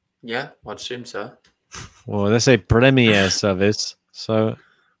 Yeah, I'd assume so. Well, they say premier service. So,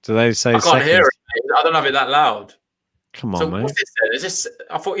 do they say second? I can't hear it, mate. I don't have it that loud. Come on, mate. What's this then? Is this?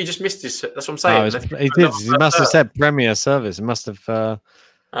 I thought you just missed this. That's what I'm saying. He did. He must have said premier service. It must have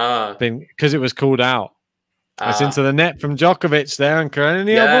been because it was called out. It's into the net from Djokovic there and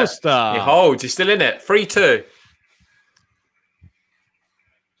Carreno Busta. He holds. He's still in it. 3-2.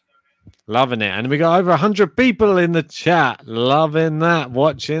 Loving it. And we got over 100 people in the chat. Loving that.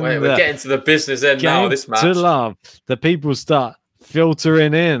 Watching. Wait, we're getting to the business end now, this match. To love. The people start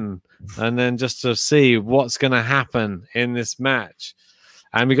filtering in. And then just to see what's going to happen in this match.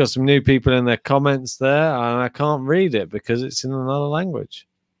 And we got some new people in their comments there. And I can't read it because it's in another language.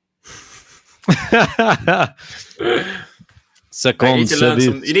 You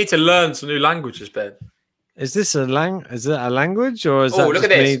need to learn some new languages, Ben. Is this a Is it a language or is look at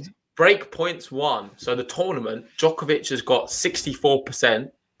this. Break points 1. So the tournament, Djokovic has got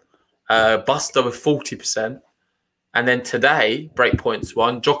 64%, Busta with 40%. And then today, break points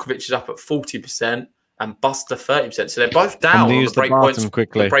 1, Djokovic is up at 40% and Busta 30%. So they're both down on the break points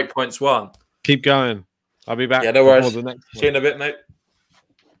quickly. Break points 1. Keep going. I'll be back. Yeah, no worries. See you in a bit, mate.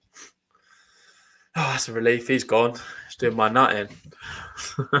 Oh, that's a relief. He's gone. He's doing my nutting.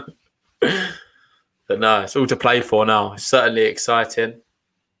 But no, it's all to play for now. It's certainly exciting.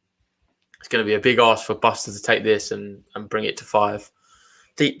 It's going to be a big ask for Busta to take this and bring it to 5.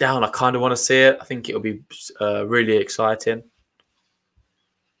 Deep down, I kind of want to see it. I think it'll be really exciting.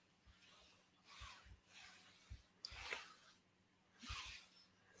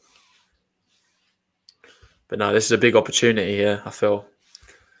 But no, this is a big opportunity here, I feel.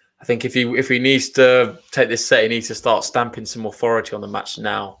 I think if he needs to take this set, he needs to start stamping some authority on the match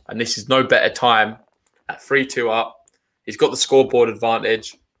now. And this is no better time. At 3-2 up, he's got the scoreboard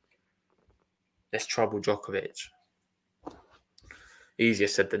advantage. Let's trouble Djokovic. Easier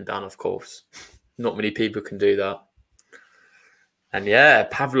said than done, of course. Not many people can do that. And yeah,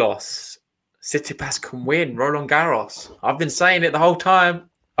 Pavlos. Tsitsipas can win Roland Garros. I've been saying it the whole time.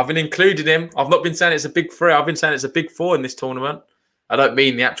 I've been including him. I've not been saying it's a big 3. I've been saying it's a big 4 in this tournament. I don't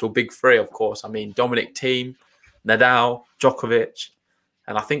mean the actual big 3, of course. I mean Dominic Thiem, Nadal, Djokovic.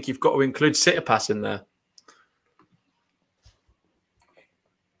 And I think you've got to include Tsitsipas in there.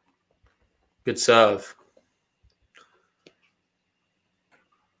 Good serve.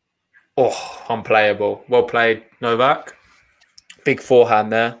 Oh, unplayable. Well played, Novak. Big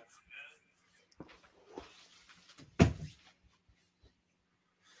forehand there.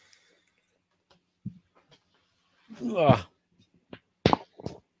 Oh,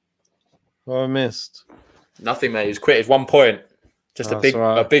 I missed. Nothing, mate. He was quick. It's 1 point. Just a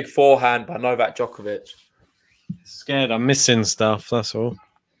big forehand by Novak Djokovic. Scared I'm missing stuff, that's all.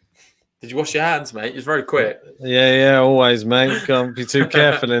 Did you wash your hands, mate? It's very quick. Yeah, always, mate. Can't be too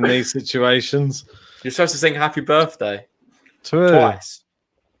careful in these situations. You're supposed to sing happy birthday. Twice.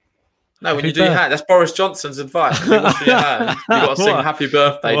 No, when you do your hand, that's Boris Johnson's advice. When you wash your hands, you've got to sing happy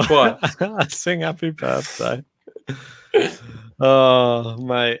birthday twice. Sing happy birthday. Oh,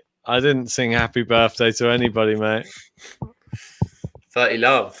 mate. I didn't sing happy birthday to anybody, mate. 30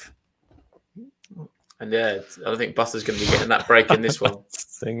 love. And yeah, I don't think Buster's going to be getting that break in this one.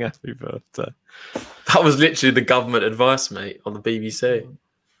 Sing happy birthday. That was literally the government advice, mate, on the BBC.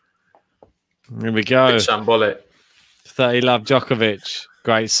 Here we go. Bit shambolic. 30 love Djokovic.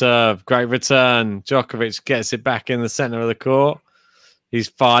 Great serve. Great return. Djokovic gets it back in the centre of the court. He's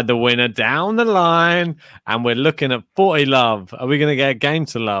fired the winner down the line. And we're looking at 40 love. Are we going to get a game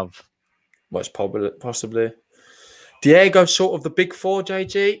to love? Most probably, possibly. Diego sort of the big 4,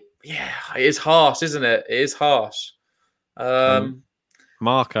 JG. Yeah, it is harsh, isn't it? It is harsh.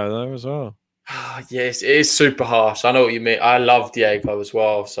 Marco, though, as well. Yes, it is super harsh. I know what you mean. I love Diego as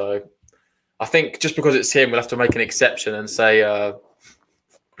well. So I think just because it's him, we'll have to make an exception and say the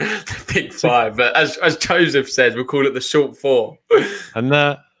big 5. But as Joseph says, we'll call it the short 4. And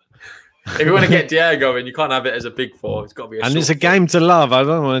if you want to get Diego in, you can't have it as a big 4. It's got to be a and short it's a 4. game to love. I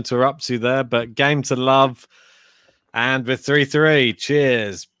don't want to interrupt you there, but game to love. And with 3-3,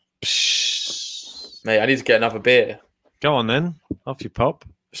 cheers. Psh. Mate, I need to get another beer. Go on then. Off you pop.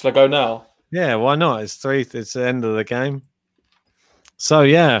 Shall I go now? Yeah, why not? It's 3. It's the end of the game. So,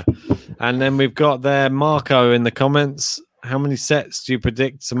 yeah. And then we've got there Marco in the comments. How many sets do you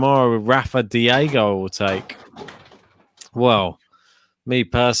predict tomorrow Rafa Diego will take? Well, me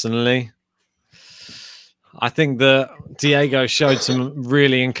personally, I think that Diego showed some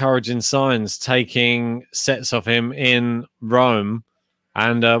really encouraging signs taking sets off him in Rome.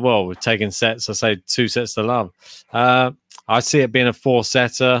 And, well, we're taking sets. I say 2 sets to love. I see it being a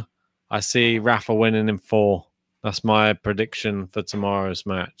 4-setter. I see Rafa winning in 4. That's my prediction for tomorrow's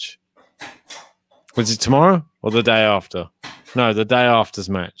match. Was it tomorrow or the day after? No, the day after's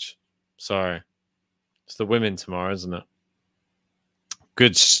match. Sorry. It's the women tomorrow, isn't it?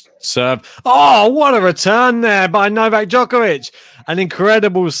 Good serve. Oh, what a return there by Novak Djokovic. An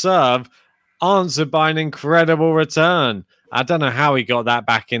incredible serve answered by an incredible return. I don't know how he got that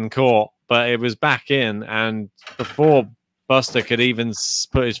back in court, but it was back in. And before Busta could even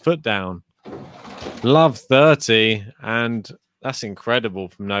put his foot down. Love 30. And that's incredible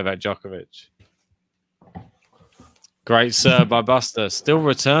from Novak Djokovic. Great serve by Busta. Still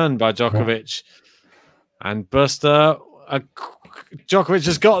returned by Djokovic. And Busta... Djokovic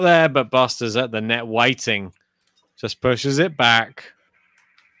has got there, but Busta's at the net waiting. Just pushes it back.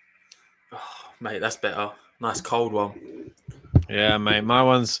 Oh, mate, that's better. Nice cold one. Yeah, mate. My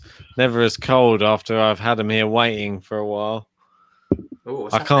one's never as cold after I've had him here waiting for a while. Ooh,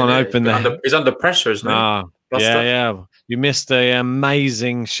 I can't open the... He's under pressure, isn't he? Yeah. You missed an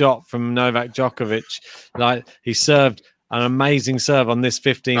amazing shot from Novak Djokovic. Like, he served... an amazing serve on this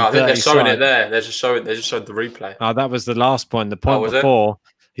 15-30 I think they're showing it there. They just showed the replay. Oh, that was the last point. The point before,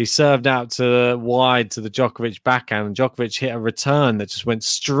 he served out to wide to the Djokovic backhand, and Djokovic hit a return that just went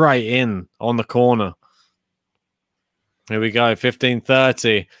straight in on the corner. Here we go,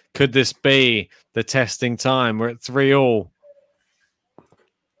 15-30. Could this be the testing time? We're at 3-all.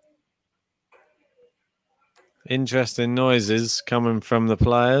 Interesting noises coming from the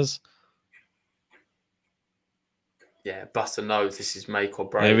players. Yeah, Busta knows this is make or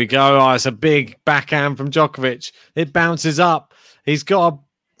break. There we go. Oh, it's a big backhand from Djokovic. It bounces up. It's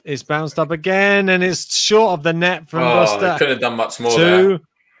bounced up again, and it's short of the net from Busta. He couldn't have done much more 2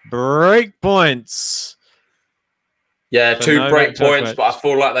 break points. Yeah, 2 break points, but I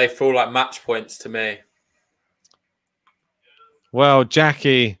feel like they feel like match points to me. Well,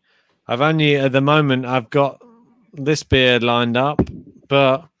 Jackie, at the moment I've got this beer lined up,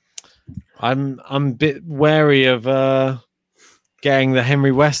 but I'm a bit wary of getting the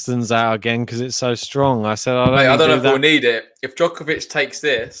Henry Westons out again because it's so strong. I said I don't know if we'll need it. If Djokovic takes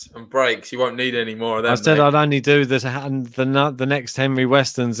this and breaks, you won't need any more of them. I said I'd only do this the next Henry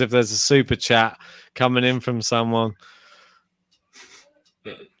Westons if there's a super chat coming in from someone.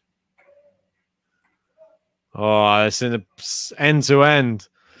 Oh, it's in the end to end.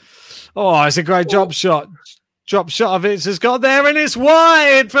 Oh, it's a great drop shot. Drop shot of it has got there, and it's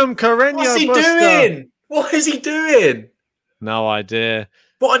wide from Carreno Busta. What's he doing? What is he doing? No idea.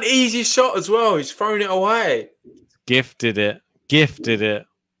 What an easy shot as well. He's thrown it away. Gifted it. Gifted it.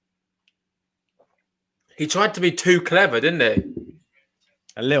 He tried to be too clever, didn't he?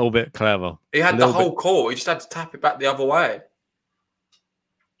 A little bit clever. He had the whole court. He just had to tap it back the other way.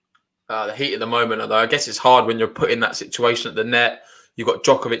 The heat at the moment, though, I guess it's hard when you're put in that situation at the net. You've got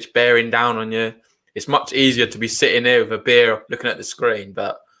Djokovic bearing down on you. It's much easier to be sitting here with a beer looking at the screen,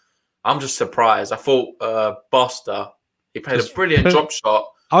 but I'm just surprised. I thought Busta, he played a brilliant drop shot.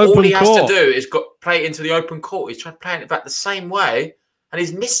 All he has to do is play it into the open court. He's tried playing it back the same way, and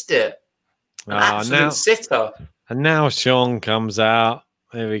he's missed it. An absolute sitter. And now Sean comes out.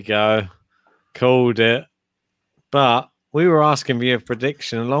 There we go. Called it. But we were asking for your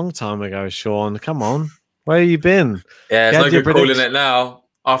prediction a long time ago, Sean. Come on. Where have you been? Yeah, it's no good calling it now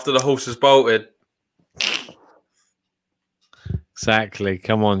after the horse has bolted. Exactly.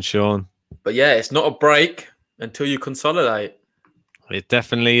 Come on, Sean. But yeah, it's not a break until you consolidate. It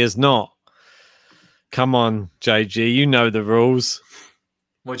definitely is not. Come on, JG. You know the rules.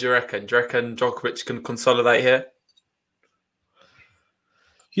 What do you reckon? Do you reckon Djokovic can consolidate here?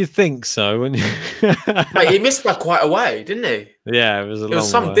 You think so? Mate, he missed by quite a way, didn't he? Yeah, it was a long way.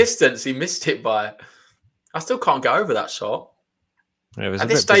 Some distance he missed it by. I still can't get over that shot. Yeah, it was at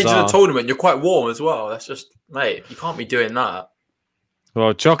this stage of the tournament, you're quite warm as well. That's just, mate, you can't be doing that.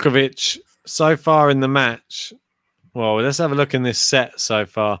 Well, Djokovic, so far in the match, well, let's have a look in this set so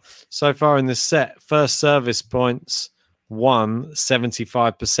far. So far in this set, first service points,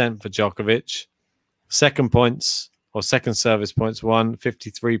 75% for Djokovic. Second service points,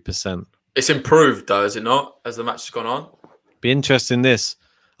 53%. It's improved, though, is it not, as the match has gone on? Be interesting this.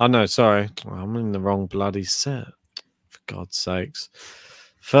 Oh, no, sorry. I'm in the wrong bloody set. For God's sakes.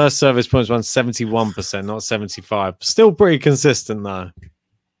 First service points, 71%, not 75%. Still pretty consistent, though.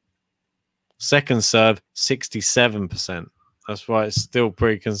 Second serve, 67%. That's why it's still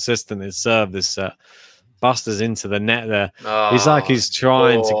pretty consistent. His serve this set. Busta's into the net there. He's like he's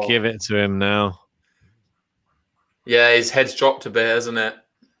trying to give it to him now. Yeah, his head's dropped a bit, hasn't it?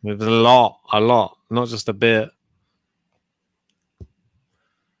 With a lot, not just a bit.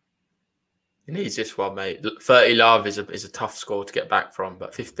 He needs this one, mate. 30 love is a tough score to get back from,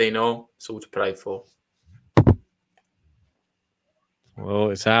 but 15-all, it's all to play for.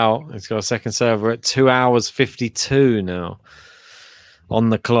 Well, it's out. It's got a second serve. We're at 2 hours 52 now on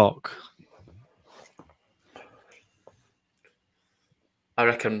the clock. I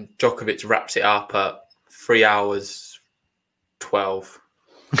reckon Djokovic wraps it up at 3 hours 12.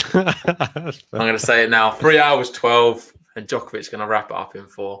 I'm going to say it now. 3 hours 12, and Djokovic's going to wrap it up in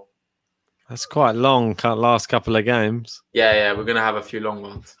 4. That's quite long, last couple of games. Yeah, we're going to have a few long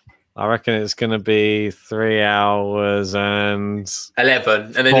ones. I reckon it's going to be 3 hours and 11,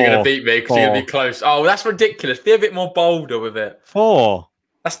 and then you're going to beat me because you're going to be close. Oh, that's ridiculous. Be a bit more bolder with it. 4.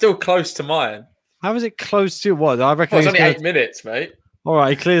 That's still close to mine. How is it close to what? I reckon it's only 8 minutes, mate. All right,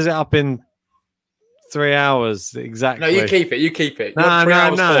 he clears it up in 3 hours exactly. No, you keep it. You keep it. No,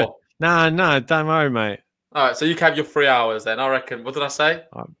 don't worry, mate. All right, so you can have your 3 hours then. I reckon. What did I say?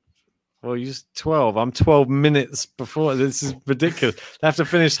 Well, you're 12. I'm 12 minutes before. This is ridiculous. They have to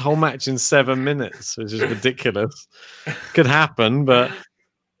finish the whole match in 7 minutes, which is ridiculous. Could happen, but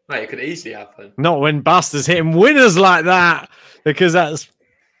mate, it could easily happen. Not when Busta's hitting winners like that, because that's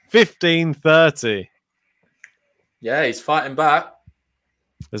 15-30. Yeah, he's fighting back.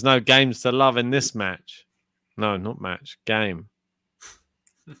 There's no games to love in this match. No, not match. Game.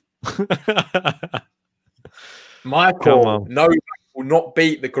 Michael, Novak will not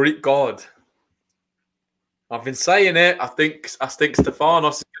beat the Greek god. I've been saying it. I think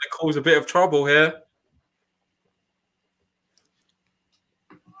Stefanos is going to cause a bit of trouble here.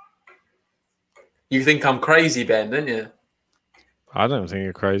 You think I'm crazy, Ben, don't you? I don't think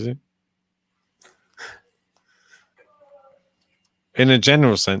you're crazy. In a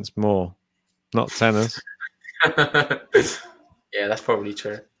general sense, more. Not tennis. Yeah, that's probably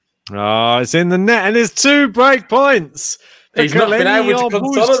true. Oh, it's in the net, and it's 2 break points. He's not been able to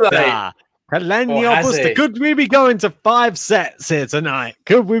consolidate. Carreno Busta. Could we be going to 5 sets here tonight?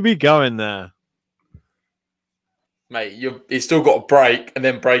 Could we be going there? Mate, he's still got to break and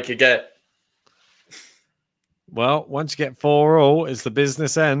then break again. Well, once you get 4 all, it's the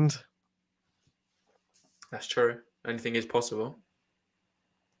business end. That's true. Anything is possible.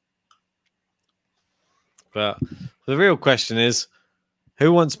 But the real question is,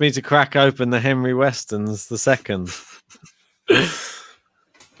 who wants me to crack open the Henry Westons the second? Mate,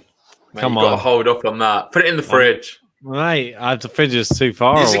 Come on. Got to hold up on that. Put it in the fridge. Mate, the fridge is too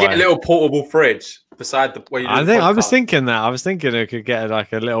far away. You should get a little portable fridge beside the where you do the podcast. I was thinking that. I was thinking I could get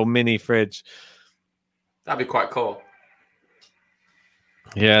like a little mini fridge. That'd be quite cool.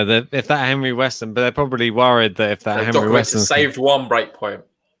 Yeah, if that Henry Weston, but they're probably worried that if that Henry Weston saved 1 break point,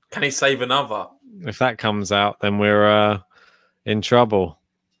 can he save another? If that comes out, then we're in trouble.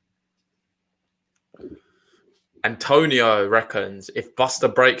 Antonio reckons if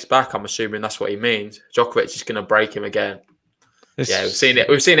Busta breaks back, I'm assuming that's what he means. Djokovic is going to break him again. Yeah, we've seen it.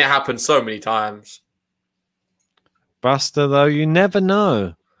 We've seen it happen so many times. Busta, though, you never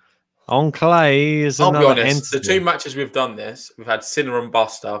know. On clay is I'll be honest. The 2 matches we've done this, we've had Sinner and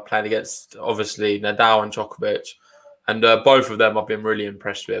Busta playing against, obviously, Nadal and Djokovic. And both of them I've been really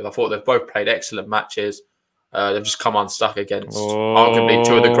impressed with. I thought they've both played excellent matches. They've just come unstuck against arguably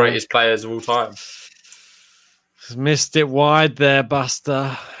 2 of the greatest players of all time. Missed it wide there,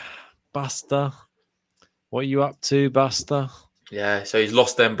 Busta. Busta. What are you up to, Busta? Yeah, so he's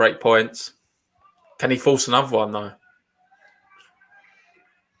lost them break points. Can he force another one, though?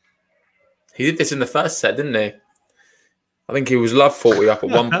 He did this in the first set, didn't he? I think he was love 40 up at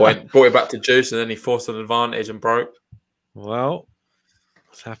one point, brought it back to juice, and then he forced an advantage and broke. Well,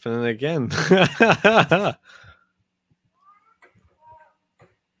 it's happening again.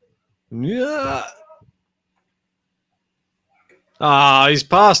 Yeah. Ah, he's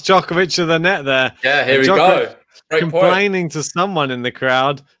passed Djokovic to the net there. Yeah, here we go. Great complaining point to someone in the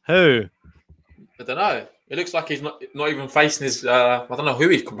crowd. Who? I don't know. It looks like he's not even facing his... I don't know who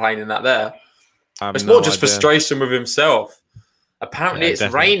he's complaining at there. It's more just frustration with himself. Apparently it's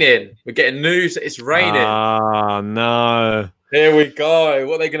raining. We're getting news that it's raining. Oh, no. Here we go.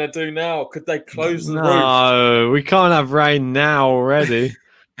 What are they going to do now? Could they close the roof? No, we can't have rain now already.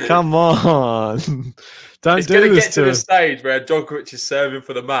 Come on. It's going to get to the stage where Djokovic is serving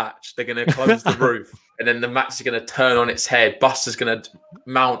for the match. They're going to close the roof. And then the match is going to turn on its head. Busta's going to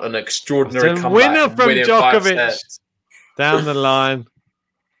mount an extraordinary comeback. Winner from Djokovic. Down the line.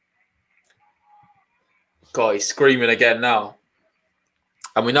 God, he's screaming again now.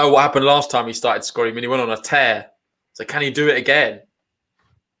 And we know what happened last time he started screaming. He went on a tear. So can he do it again?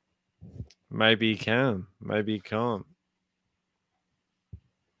 Maybe he can. Maybe he can't.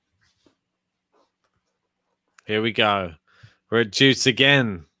 Here we go. We're at juice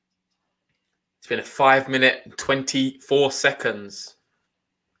again. It's been a 5 minute and 24 seconds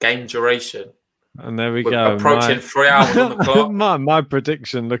game duration. And there we go. Approaching 3 hours on the clock. My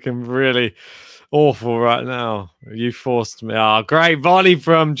prediction looking really awful right now. You forced me. Oh, great volley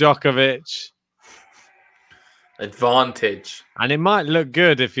from Djokovic. Advantage. And it might look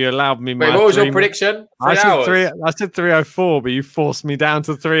good if you allowed me. Wait, what was your prediction? 3 hours? I said 3:04, but you forced me down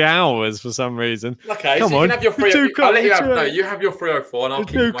to 3 hours for some reason. Okay, come on. You can have your 3:04. I'll let you have. No, you have your 3:04, and I'll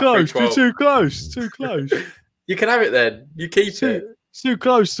keep my 3:12. You're too close. Too close. You can have it then. You keep it. It's too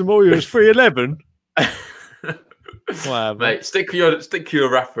close to more. It's 3:11. Whatever. Mate, stick to your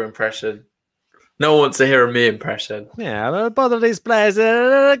rapper impression. No one wants to hear a me impression. Yeah, both of these players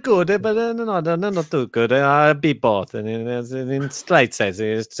are good, but they're not too good. I beat both. And in straight sets,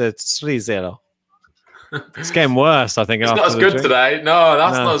 it's 3-0. It's getting worse, I think. It's not as good today. No,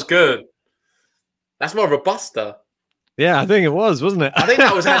 that's not as good. That's more of a Busta. Yeah, I think it was, wasn't it? I think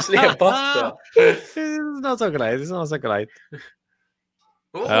that was actually a Busta. It's not so great. It's not so great.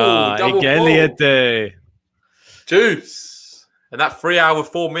 Oh, double ball. Juice. And that 3 hour,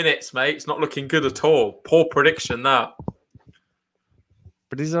 4 minutes, mate, it's not looking good at all. Poor prediction, that.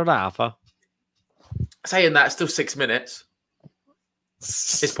 But he's a Rafa. Saying that, it's still 6 minutes.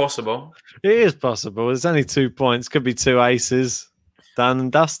 It's possible. It is possible. There's only 2 points. Could be 2 aces. Done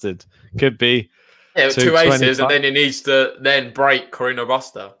and dusted. Could be. Yeah, 2 aces, and then he needs to then break Carreno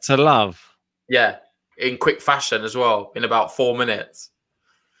Busta. To love. Yeah, in quick fashion as well, in about 4 minutes.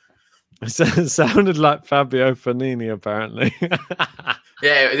 It sounded like Fabio Fanini, apparently.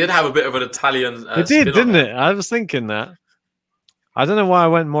 Yeah, it did have a bit of an Italian. It did, didn't it? I was thinking that. I don't know why I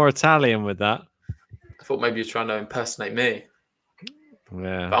went more Italian with that. I thought maybe you're trying to impersonate me.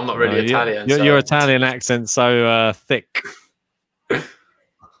 Yeah, but I'm not really Italian. Your Italian accent's so thick.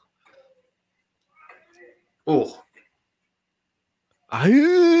 Oh.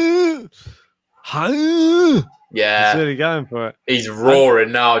 Yeah. He's really going for it. He's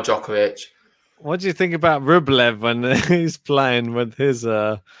roaring now, Djokovic. What do you think about Rublev when he's playing with his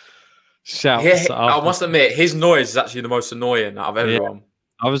shouts? Yeah, I must admit, his noise is actually the most annoying out of everyone. Yeah.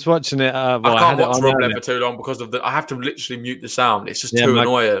 I was watching it. I can't watch Rublev for too long because of I have to literally mute the sound. It's just too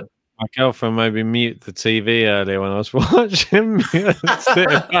annoying. My girlfriend made me mute the TV earlier when I was watching.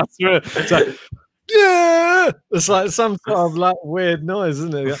 It's like, yeah, it's like some sort of like weird noise,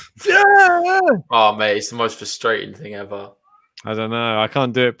 isn't it? Like, yeah. Oh mate, it's the most frustrating thing ever. I don't know. I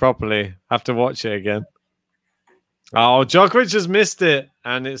can't do it properly. I have to watch it again. Oh, Djokovic has missed it,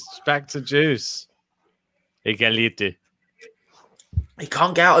 and it's back to juice. Egalite. He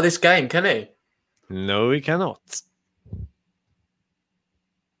can't get out of this game, can he? No, he cannot.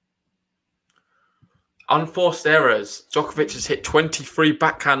 Unforced errors. Djokovic has hit 23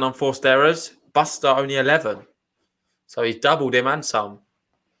 backhand unforced errors. Busta only 11. So he's doubled him and some.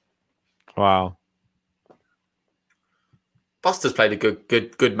 Wow. Busta's played a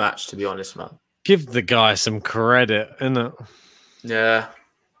good match, to be honest, man. Give the guy some credit, innit? Yeah.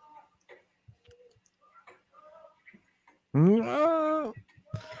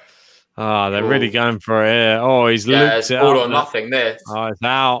 Ah, they're really going for it here. Oh, he's looped it's it all up. or nothing, this. Oh, it's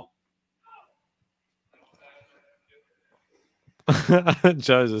out.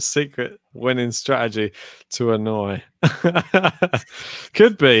 Joe's a secret winning strategy to annoy.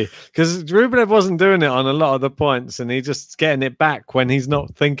 Could be, because Rublev wasn't doing it on a lot of the points, and he just getting it back when he's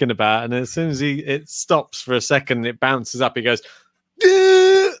not thinking about it. And as soon as it stops for a second, it bounces up. He goes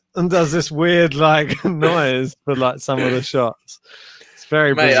and does this weird like noise for like some of the shots. It's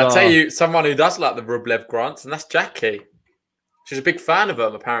very bizarre. I'll tell you someone who does like the Rublev grunts, and that's Jackie. She's a big fan of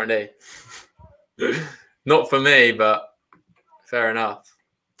him, apparently. Not for me, but fair enough.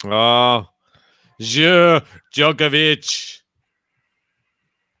 Oh, Djokovic.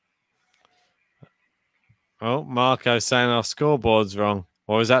 Oh, Marco saying our scoreboard's wrong.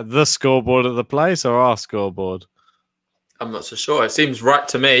 Or is that the scoreboard at the place or our scoreboard? I'm not so sure. It seems right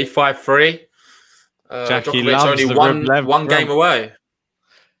to me. 5-3. Jackie Djokovic loves only the one game away.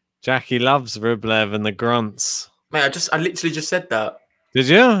 Jackie loves Rublev and the grunts. Mate, I literally just said that. Did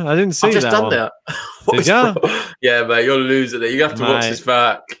you? I didn't see that. I've just done that. Did you? Yeah, mate, you're losing it. You have to watch this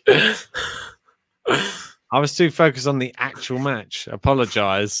back. I was too focused on the actual match.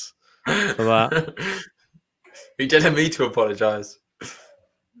 Apologise for that. You didn't need to apologise.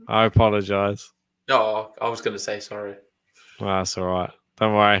 I apologise. No, I was going to say sorry. Well, that's all right.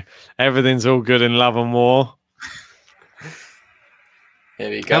 Don't worry. Everything's all good in love and war. Here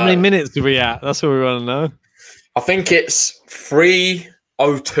we go. How many minutes are we at? That's what we want to know. I think it's 3:02.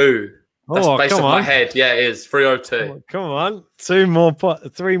 That's based on my head. Yeah, it is 3:02. Come on. 3 more points.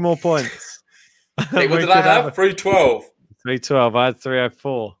 Hey, what did I have? 3:12. 3:12. I had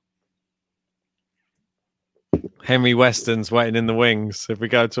 3:04. Henry Weston's waiting in the wings if we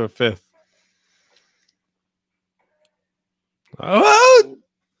go to a fifth. Oh!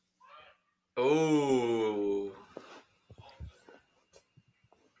 Ooh.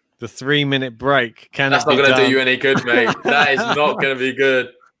 The 3-minute break. That's not going to do you any good, mate. That is not going to be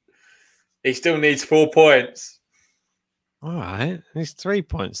good. He still needs 4 points. All right. He's 3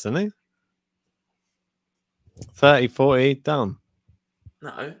 points, doesn't he? 30, 40, done.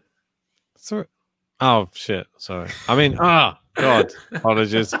 No. Oh, shit. Sorry. I mean, God.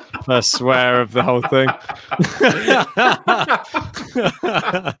 Apologies. First swear of the whole thing.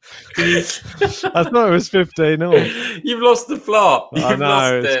 I thought it was 15 all. You've lost the plot. I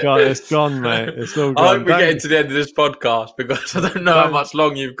know. It's gone, mate. It's all gone. I hope we're getting to the end of this podcast because I don't know how much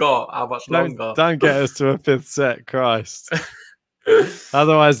long you've got. How much longer? Don't get us to a fifth set, Christ.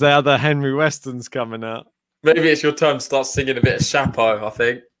 Otherwise, the other Henry Weston's coming out. Maybe it's your turn to start singing a bit of Chapeau, I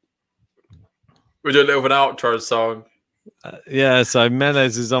think. We'll do a little bit of an outro song. Yeah, so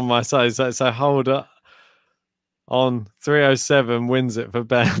Melez is on my side. So hold up on 307 wins it for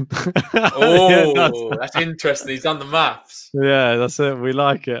Ben. Oh, that's interesting. He's done the maths. Yeah, that's it. We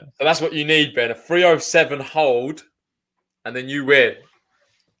like it. So that's what you need, Ben. A 307 hold, and then you win.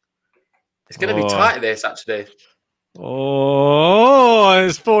 It's going to be tight, this, actually. Oh,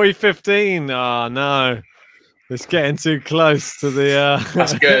 it's 40-15. Oh, no. It's getting too close to the...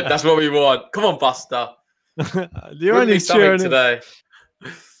 That's good. That's what we want. Come on, Busta. You're only cheering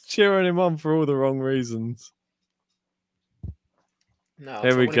him on for all the wrong reasons. No,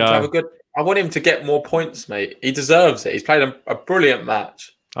 Here we go. I want him to get more points, mate. He deserves it. He's played a brilliant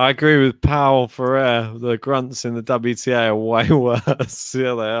match. I agree with Powell Ferrer. The grunts in the WTA are way worse.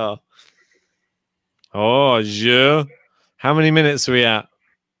 Yeah, they are. Oh, yeah. How many minutes are we at?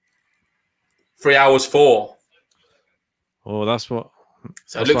 3 hours 4. Oh, that's what.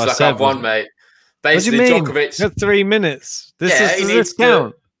 So it looks like I've won, mate. Basically, what do you mean? Djokovic. You got 3 minutes. Does this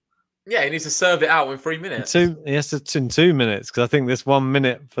count? Yeah, he needs to serve it out in 3 minutes. He has to in 2 minutes because I think this 1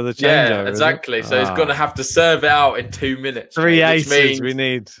 minute for the changeover. Yeah, exactly. So he's going to have to serve it out in 2 minutes. 3 aces we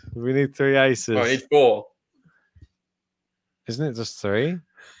need. We need 3 aces. Well, we need 4. Isn't it just 3?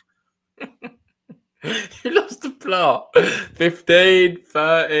 You lost the plot. 15,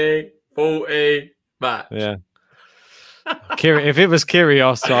 30, 40, match. Yeah. If it was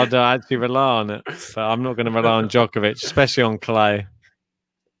Kyrgios, I'd actually rely on it. But I'm not going to rely on Djokovic, especially on clay.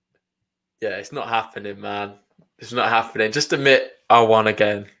 Yeah, it's not happening, man. It's not happening. Just admit I won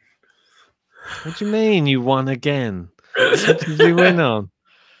again. What do you mean you won again? What did you win on?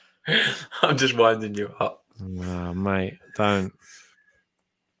 I'm just winding you up. Oh, mate, don't.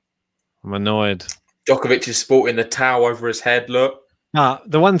 I'm annoyed. Djokovic is sporting the towel over his head, look.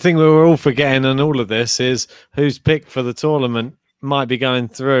 The one thing we were all forgetting on all of this is who's picked for the tournament might be going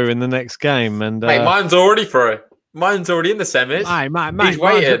through in the next game. And mate, mine's already through. Mine's already in the semis. Mate, he's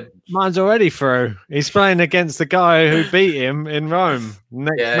waiting. Mine's already through. He's playing against the guy who beat him in Rome.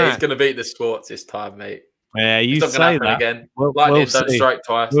 Next match. He's going to beat the sports this time, mate. Yeah, you say that. Again. Lightning don't strike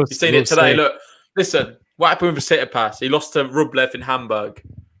twice. You've seen it today. Look, listen. What happened with Tsitsipas? He lost to Rublev in Hamburg.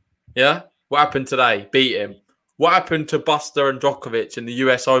 Yeah? What happened today? Beat him. What happened to Busta and Djokovic in the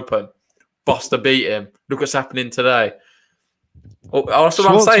US Open? Busta beat him. Look what's happening today. That's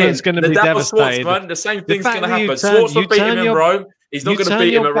what I'm saying. Going to be devastated. The same thing's going to happen. Schwartzman beat him in Rome. He's not going to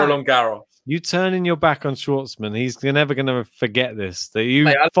beat him at Roland Garros. You turning your back on Schwartzman. He's never going to forget this. That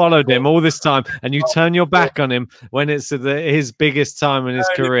you followed him all this time, and you turn your back on him when it's his biggest time in his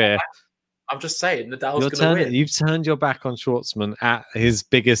career. I'm just saying, Nadal's going to win. You've turned your back on Schwartzman at his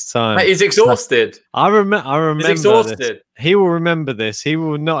biggest time. Mate, he's exhausted. I remember. He's exhausted. This. He will remember this. He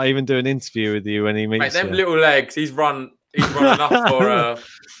will not even do an interview with you when he meets you. Them little legs. He's run enough for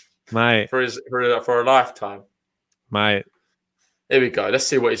mate for a lifetime. Mate, here we go. Let's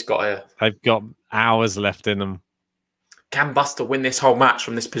see what he's got here. They've got hours left in them. Can Busta win this whole match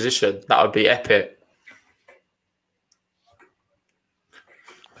from this position? That would be epic.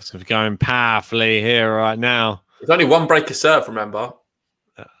 So we're going powerfully here right now. There's only one break of serve, remember?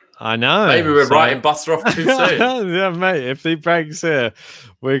 I know. Maybe we're writing Busta off too soon. Yeah, mate. If he breaks here,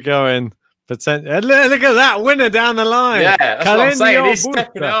 we're going. Look at that winner down the line. Yeah, that's what I'm saying. He's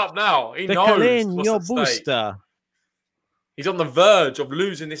stepping it up now. He knows what's at stake. He's on the verge of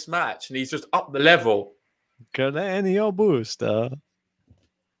losing this match, and he's just up the level. Carreno Busta.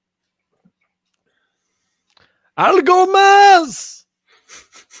 Algo más.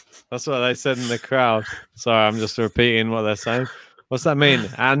 That's what they said in the crowd. Sorry, I'm just repeating what they're saying. What's that mean?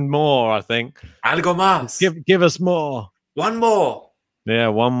 And more, I think. Algo más. Give us more. One more. Yeah,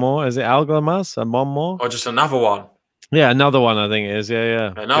 one more. Is it algo más? And one more? Or just another one? Yeah, another one, I think it is.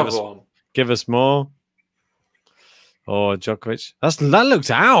 Yeah. Another one. Give us more. Oh, Djokovic. That looks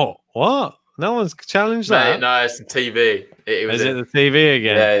out. What? No one's challenged that? No, it's the TV. Is it the TV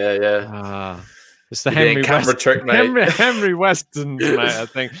again? Yeah. It's the Henry camera trick, mate. Henry Weston, mate, I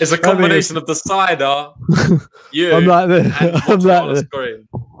think. It's a combination of the cider, you, I'm like this. and what's on the screen.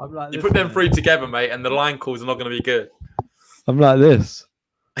 You put them three together, mate, and the line calls are not going to be good. I'm like this.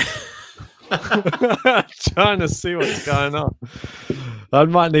 Trying to see what's going on. I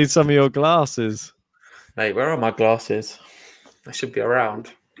might need some of your glasses. Mate, where are my glasses? They should be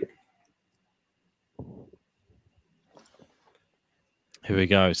around. Here we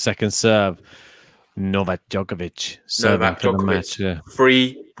go. Second serve. Novak Djokovic. Novak Djokovic,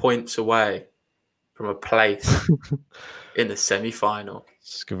 3 points away from a place in the semi-final.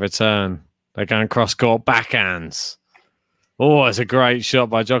 It's a good return. They're going cross-court backhands. Oh, it's a great shot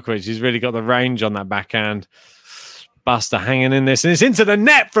by Djokovic. He's really got the range on that backhand. Busta hanging in this, and it's into the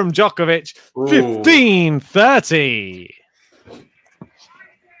net from Djokovic. 15-30.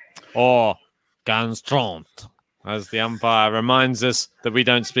 Or Ganstront, as the umpire reminds us that we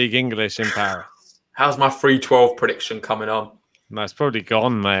don't speak English in Paris. How's my 3-12 prediction coming on? No, it's probably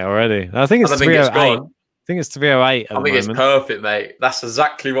gone, mate, already. I think it's 308. I think it's 308 I think it's perfect, mate. That's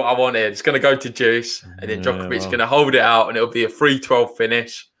exactly what I wanted. It's going to go to juice, and then Djokovic's going to hold it out, and it'll be a 3-12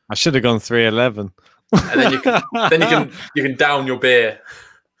 finish. I should have gone 311. And then you can down your beer.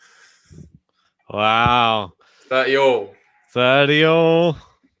 Wow. 30 all. 30 all.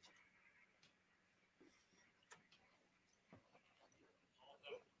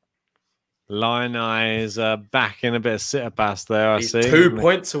 Lion is back in a bit of Tsitsipas there, he's 2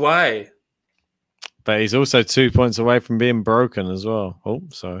 points away. But he's also 2 points away from being broken as well. Oh,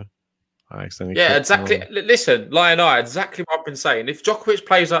 sorry. I accidentally exactly. Listen, exactly what I've been saying. If Djokovic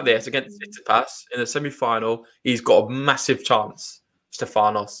plays like this against Tsitsipas in the semi-final, he's got a massive chance,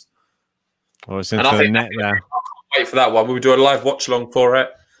 Stefanos. Oh, it's into the net there. I can't wait for that one. We'll do a live watch-along for it.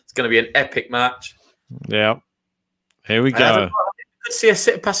 It's going to be an epic match. Yeah. Here we go. Could see a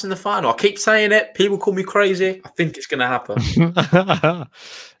Tsitsipas in the final. I keep saying it. People call me crazy. I think it's going to happen.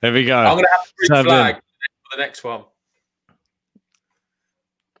 There we go. I'm going to have a green flag for the next one.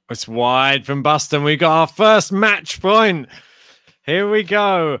 It's wide from Busta. We got our first match point. Here we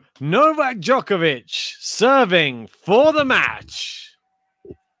go. Novak Djokovic serving for the match.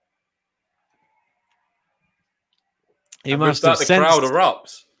 He must have sensed the crowd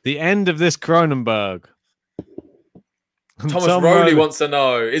erupts. The end of this Cronenberg. Thomas Rowley wants to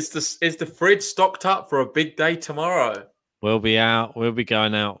know, is the fridge stocked up for a big day tomorrow? We'll be out. We'll be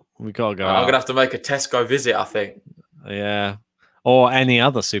going out. We got to go out. I'm going to have to make a Tesco visit, I think. Yeah. Or any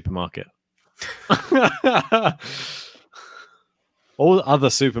other supermarket. All other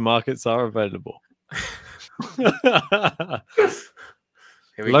supermarkets are available.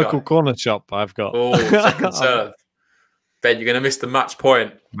 Local corner shop I've got. Oh, second serve. Ben, you're going to miss the match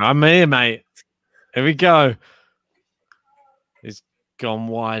point. I'm here, mate. Here we go. He's gone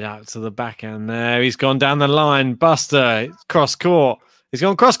wide out to the backhand there. He's gone down the line. Busta, cross court. He's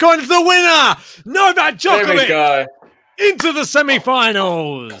gone cross court into the winner. Novak Djokovic. There we go. Into the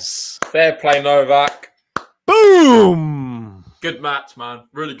semi-finals. Fair play, Novak. Boom. Good match, man.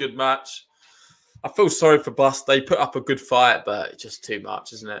 Really good match. I feel sorry for Busta. He put up a good fight, but it's just too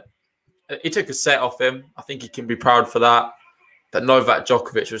much, isn't it? He took a set off him. I think he can be proud for that. But Novak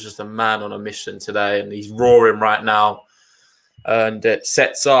Djokovic was just a man on a mission today, and he's roaring right now. And it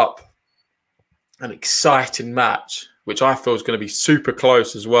sets up an exciting match, which I feel is going to be super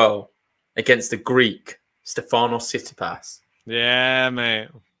close as well, against the Greek, Stefanos Tsitsipas. Yeah, mate.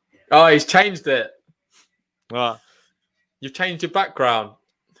 Oh, he's changed it. What? You've changed your background.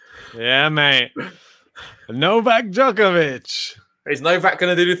 Yeah, mate. Novak Djokovic. Is Novak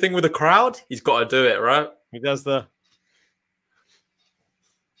going to do the thing with the crowd? He's got to do it, right? He does the...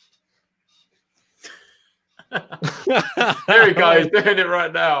 There he goes, doing it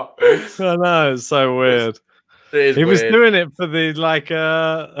right now. I know, it's so weird. He was doing it for the like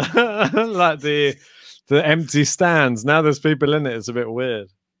the empty stands. Now there's people in it. It's a bit weird.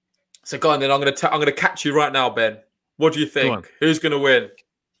 So go on then. I'm gonna catch you right now, Ben. What do you think? Who's gonna win,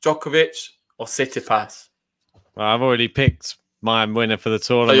 Djokovic or Tsitsipas? Well, I've already picked my winner for the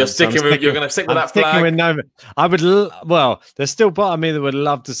tournament. So you're going to stick with that flag. With Novak. I would. Well, there's still part of me that would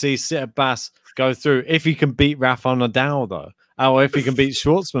love to see Tsitsipas go through if he can beat Rafa Nadal, though, or if he can beat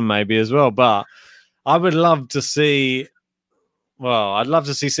Schwartzman maybe as well. But I would love to see. Well, I'd love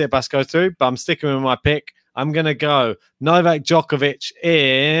to see Tsitsipas go through, but I'm sticking with my pick. I'm going to go Novak Djokovic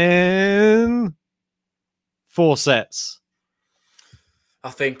in 4 sets.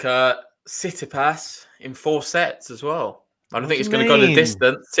 I think Tsitsipas in 4 sets as well. I don't think it's going to go the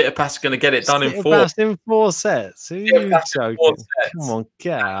distance. Tsitsipas is going to get it done in 4. Tsitsipas in 4 sets? Who are you joking? Come on,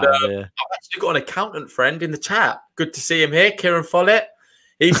 get out of here. I've actually got an accountant friend in the chat. Good to see him here, Kieran Follett.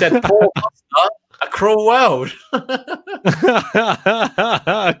 He said, poor Busta, a cruel world.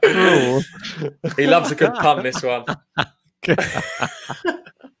 Cool. He loves a good pun, this one.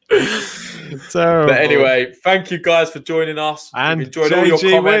 Terrible. But anyway, thank you guys for joining us. And we've enjoyed all your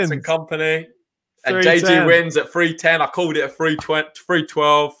comments and company. And JG wins at 310. I called it a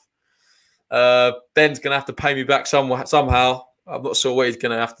 312. Ben's going to have to pay me back somehow. I'm not sure what he's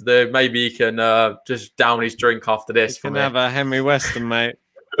going to have to do. Maybe he can just down his drink after this. You can have a Henry Weston, mate.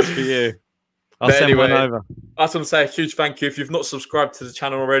 It's for you. I'll send one over. I just want to say a huge thank you. If you've not subscribed to the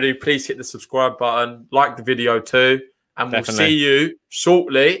channel already, please hit the subscribe button. Like the video too. And we'll see you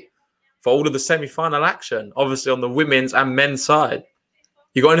shortly for all of the semi-final action. Obviously on the women's and men's side.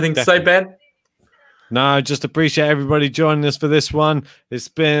 You got anything to say, Ben? No, just appreciate everybody joining us for this one. It's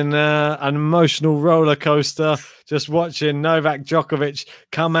been an emotional roller coaster just watching Novak Djokovic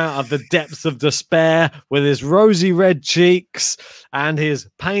come out of the depths of despair with his rosy red cheeks and his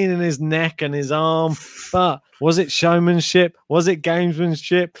pain in his neck and his arm. But was it showmanship? Was it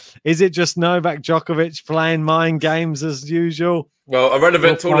gamesmanship? Is it just Novak Djokovic playing mind games as usual? Well,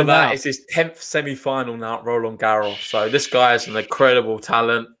 irrelevant to all of that, it's his 10th semi-final now at Roland Garros. So this guy is an incredible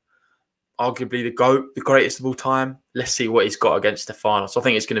talent. Arguably the GOAT, the greatest of all time. Let's see what he's got against Stefanos. I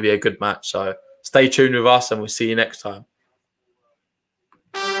think it's going to be a good match. So stay tuned with us and we'll see you next time.